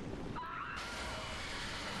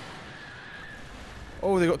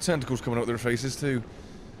 Oh, they got tentacles coming out their faces too.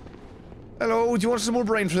 Hello, do you want some more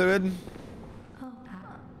brain fluid?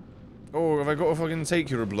 Oh, have I got to fucking take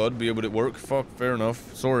your blood? Be able to work? Fuck, fair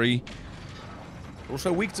enough. Sorry.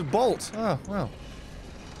 Also weak to bolt. Ah, well.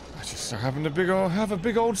 I just happened to have a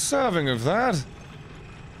big old serving of that.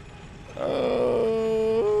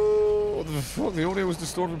 What the fuck? The audio was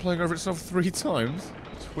distorted and playing over itself 3 times.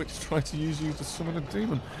 Twitch tried to use you to summon a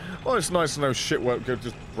demon. Oh, it's nice to know shit won't go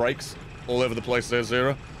just breaks all over the place there,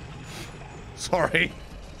 Zero. Sorry.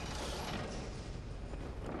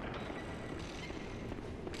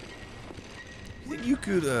 You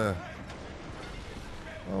could, oh,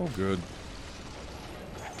 good.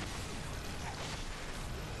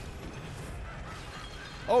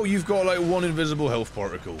 Oh, you've got, like, 1 invisible health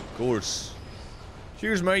particle. Of course.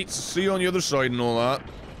 Cheers, mates. See you on the other side and all that.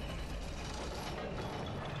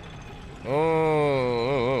 Oh.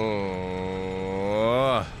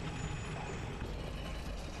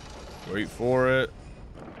 Wait for it.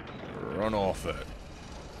 Run off it.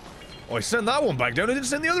 Oh, I sent that one back down. I didn't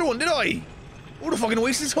send the other one, did I? What a fucking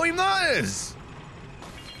waste of time that is!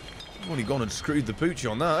 I've only gone and screwed the pooch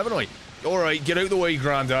on that, haven't I? Alright, get out the way,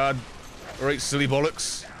 Grandad. Alright, silly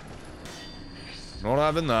bollocks. Not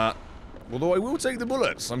having that. Although I will take the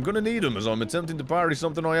bullets. I'm gonna need them as I'm attempting to parry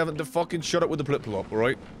something I haven't to fucking shut up with the flip-flop,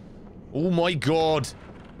 alright? Oh my god.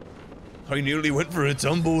 I nearly went for a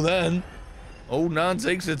tumble then. Old Nan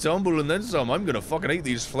takes a tumble and then some. I'm gonna fucking eat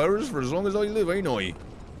these flowers for as long as I live, ain't I?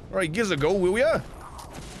 Alright, give us a go, will ya?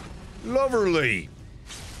 Loverly.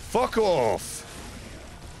 Fuck off.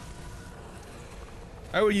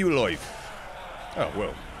 How are you alive? Oh,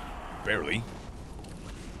 well. Barely.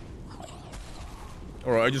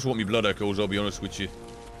 Alright, I just want me blood echoes, I'll be honest with you.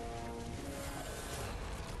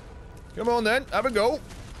 Come on then, have a go.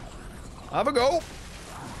 Have a go.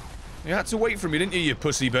 You had to wait for me, didn't you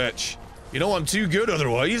pussy bitch? You know I'm too good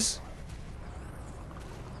otherwise.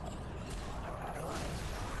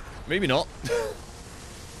 Maybe not.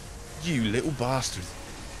 You little bastard.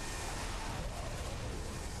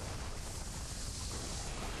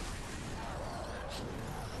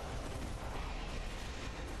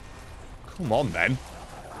 Come on then.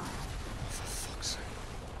 For fuck's sake.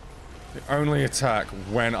 They only attack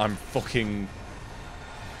when I'm fucking...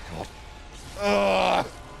 Oh my god. Ugh!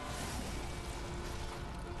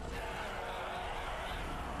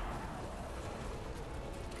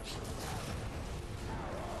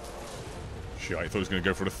 Shit, I thought he was gonna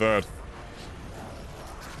go for the third.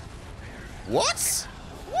 What?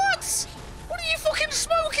 What? What are you fucking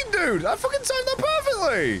smoking, dude? I fucking timed that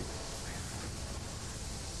perfectly!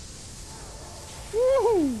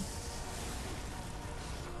 Woohoo!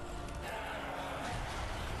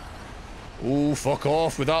 Ooh, fuck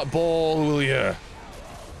off with that ball, will ya?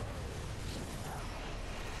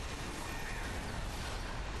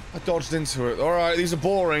 I dodged into it. Alright, these are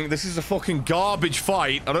boring. This is a fucking garbage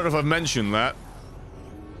fight. I don't know if I've mentioned that.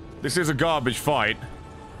 This is a garbage fight.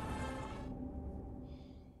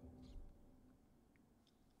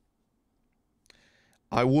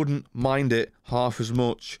 I wouldn't mind it half as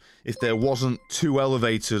much if there wasn't 2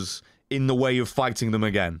 elevators in the way of fighting them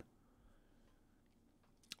again.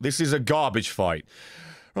 This is a garbage fight.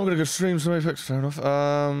 I'm gonna go stream some Apex, fair enough. If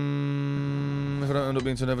I don't end up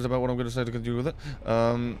being too nervous about what I'm gonna say to do with it.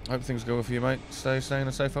 Hope things go well for you, mate. Stay sane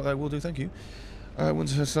and safe out there. Will do, thank you.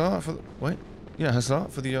 When's her start for the... Wait. Yeah, her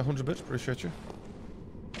start for the 100 bits. Appreciate you.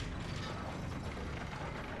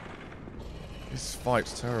 This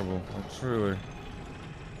fight's terrible. Like, truly.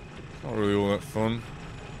 It's not really all that fun.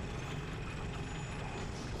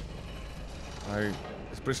 But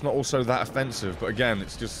it's not also that offensive. But again,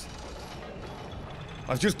 it's just...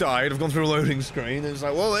 I've just died, I've gone through a loading screen, and it's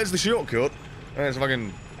like, well, there's the shortcut. And it's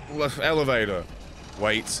fucking... elevator.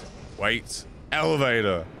 Wait.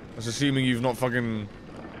 Elevator. That's assuming you've not fucking...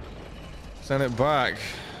 sent it back.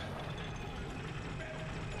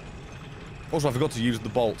 Also, I forgot to use the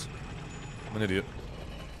bolt. I'm an idiot.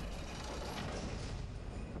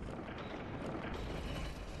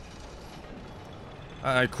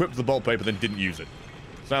 I equipped the bolt paper, then didn't use it.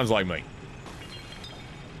 Sounds like me.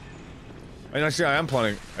 And actually, I am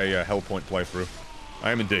planning a Hellpoint playthrough.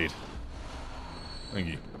 I am indeed. Thank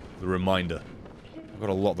you. The reminder. I've got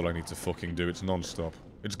a lot that I need to fucking do. It's non-stop.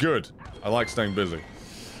 It's good. I like staying busy.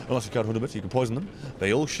 Unless you can't hold a bit, you can poison them.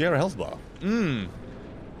 They all share a health bar. Good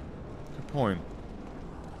point.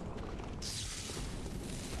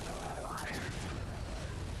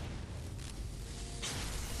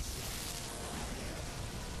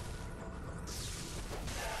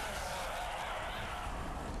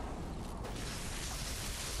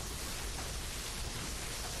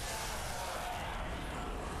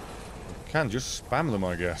 Can just spam them,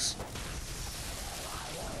 I guess.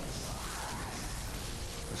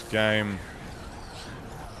 This game.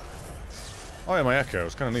 Oh yeah, my echo.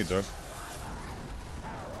 It's kind of neat, though.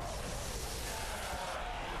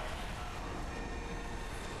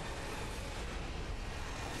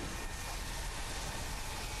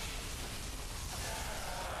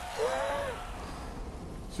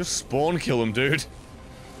 Just spawn kill them, dude.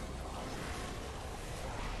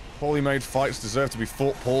 Poorly made fights deserve to be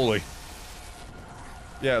fought poorly.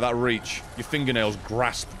 Yeah, that reach. Your fingernails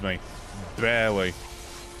grasped me. Barely.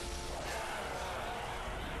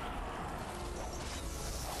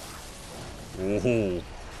 Ooh.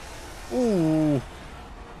 Ooh.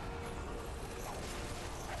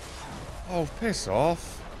 Oh, piss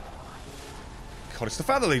off. God, it's the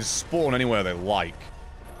fact that they just spawn anywhere they like.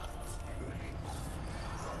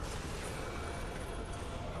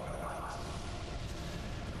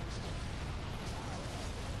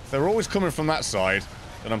 If they're always coming from that side,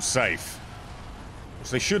 then I'm safe. Which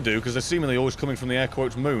they should do, because they're seemingly always coming from the air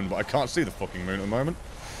quotes moon, but I can't see the fucking moon at the moment.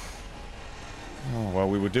 Oh, well,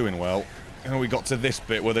 we were doing well. And we got to this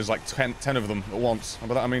bit where there's like 10 of them at once. And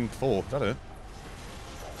by that I mean 4. Is that it?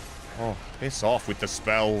 Oh, piss off with the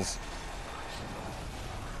spells.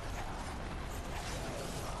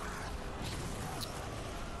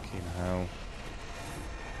 Fucking hell.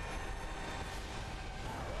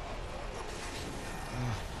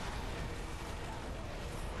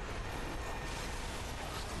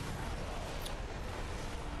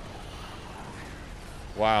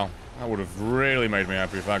 Wow, that would have really made me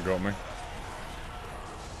happy if that got me.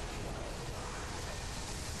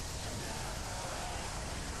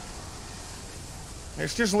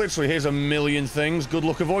 It's just literally, here's a million things, good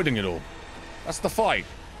luck avoiding it all. That's the fight.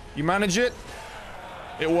 You manage it,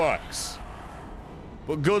 it works.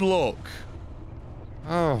 But good luck.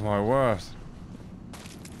 Oh my word.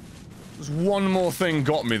 Just one more thing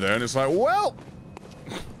got me there, and it's like, well...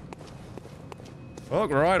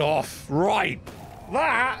 Fuck right off. Right.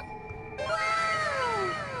 That...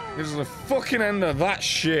 This is the fucking end of that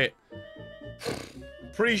shit.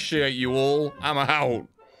 Appreciate you all. I'm out.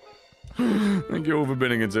 Thank you all for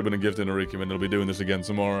bidding and tipping and gifting a recommend. I'll be doing this again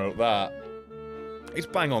tomorrow. That. It's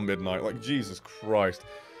bang on midnight. Like, Jesus Christ.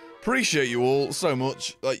 Appreciate you all so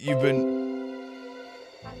much. Like, you've been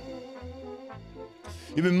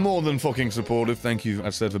more than fucking supportive. Thank you, as I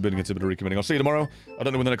said, for bidding and tipping and recommending. I'll see you tomorrow. I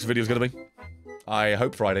don't know when the next video is going to be. I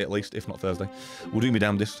hope Friday at least, if not Thursday. We'll do me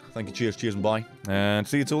damnedest. Thank you, cheers, and bye. And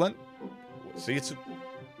see you till then. See you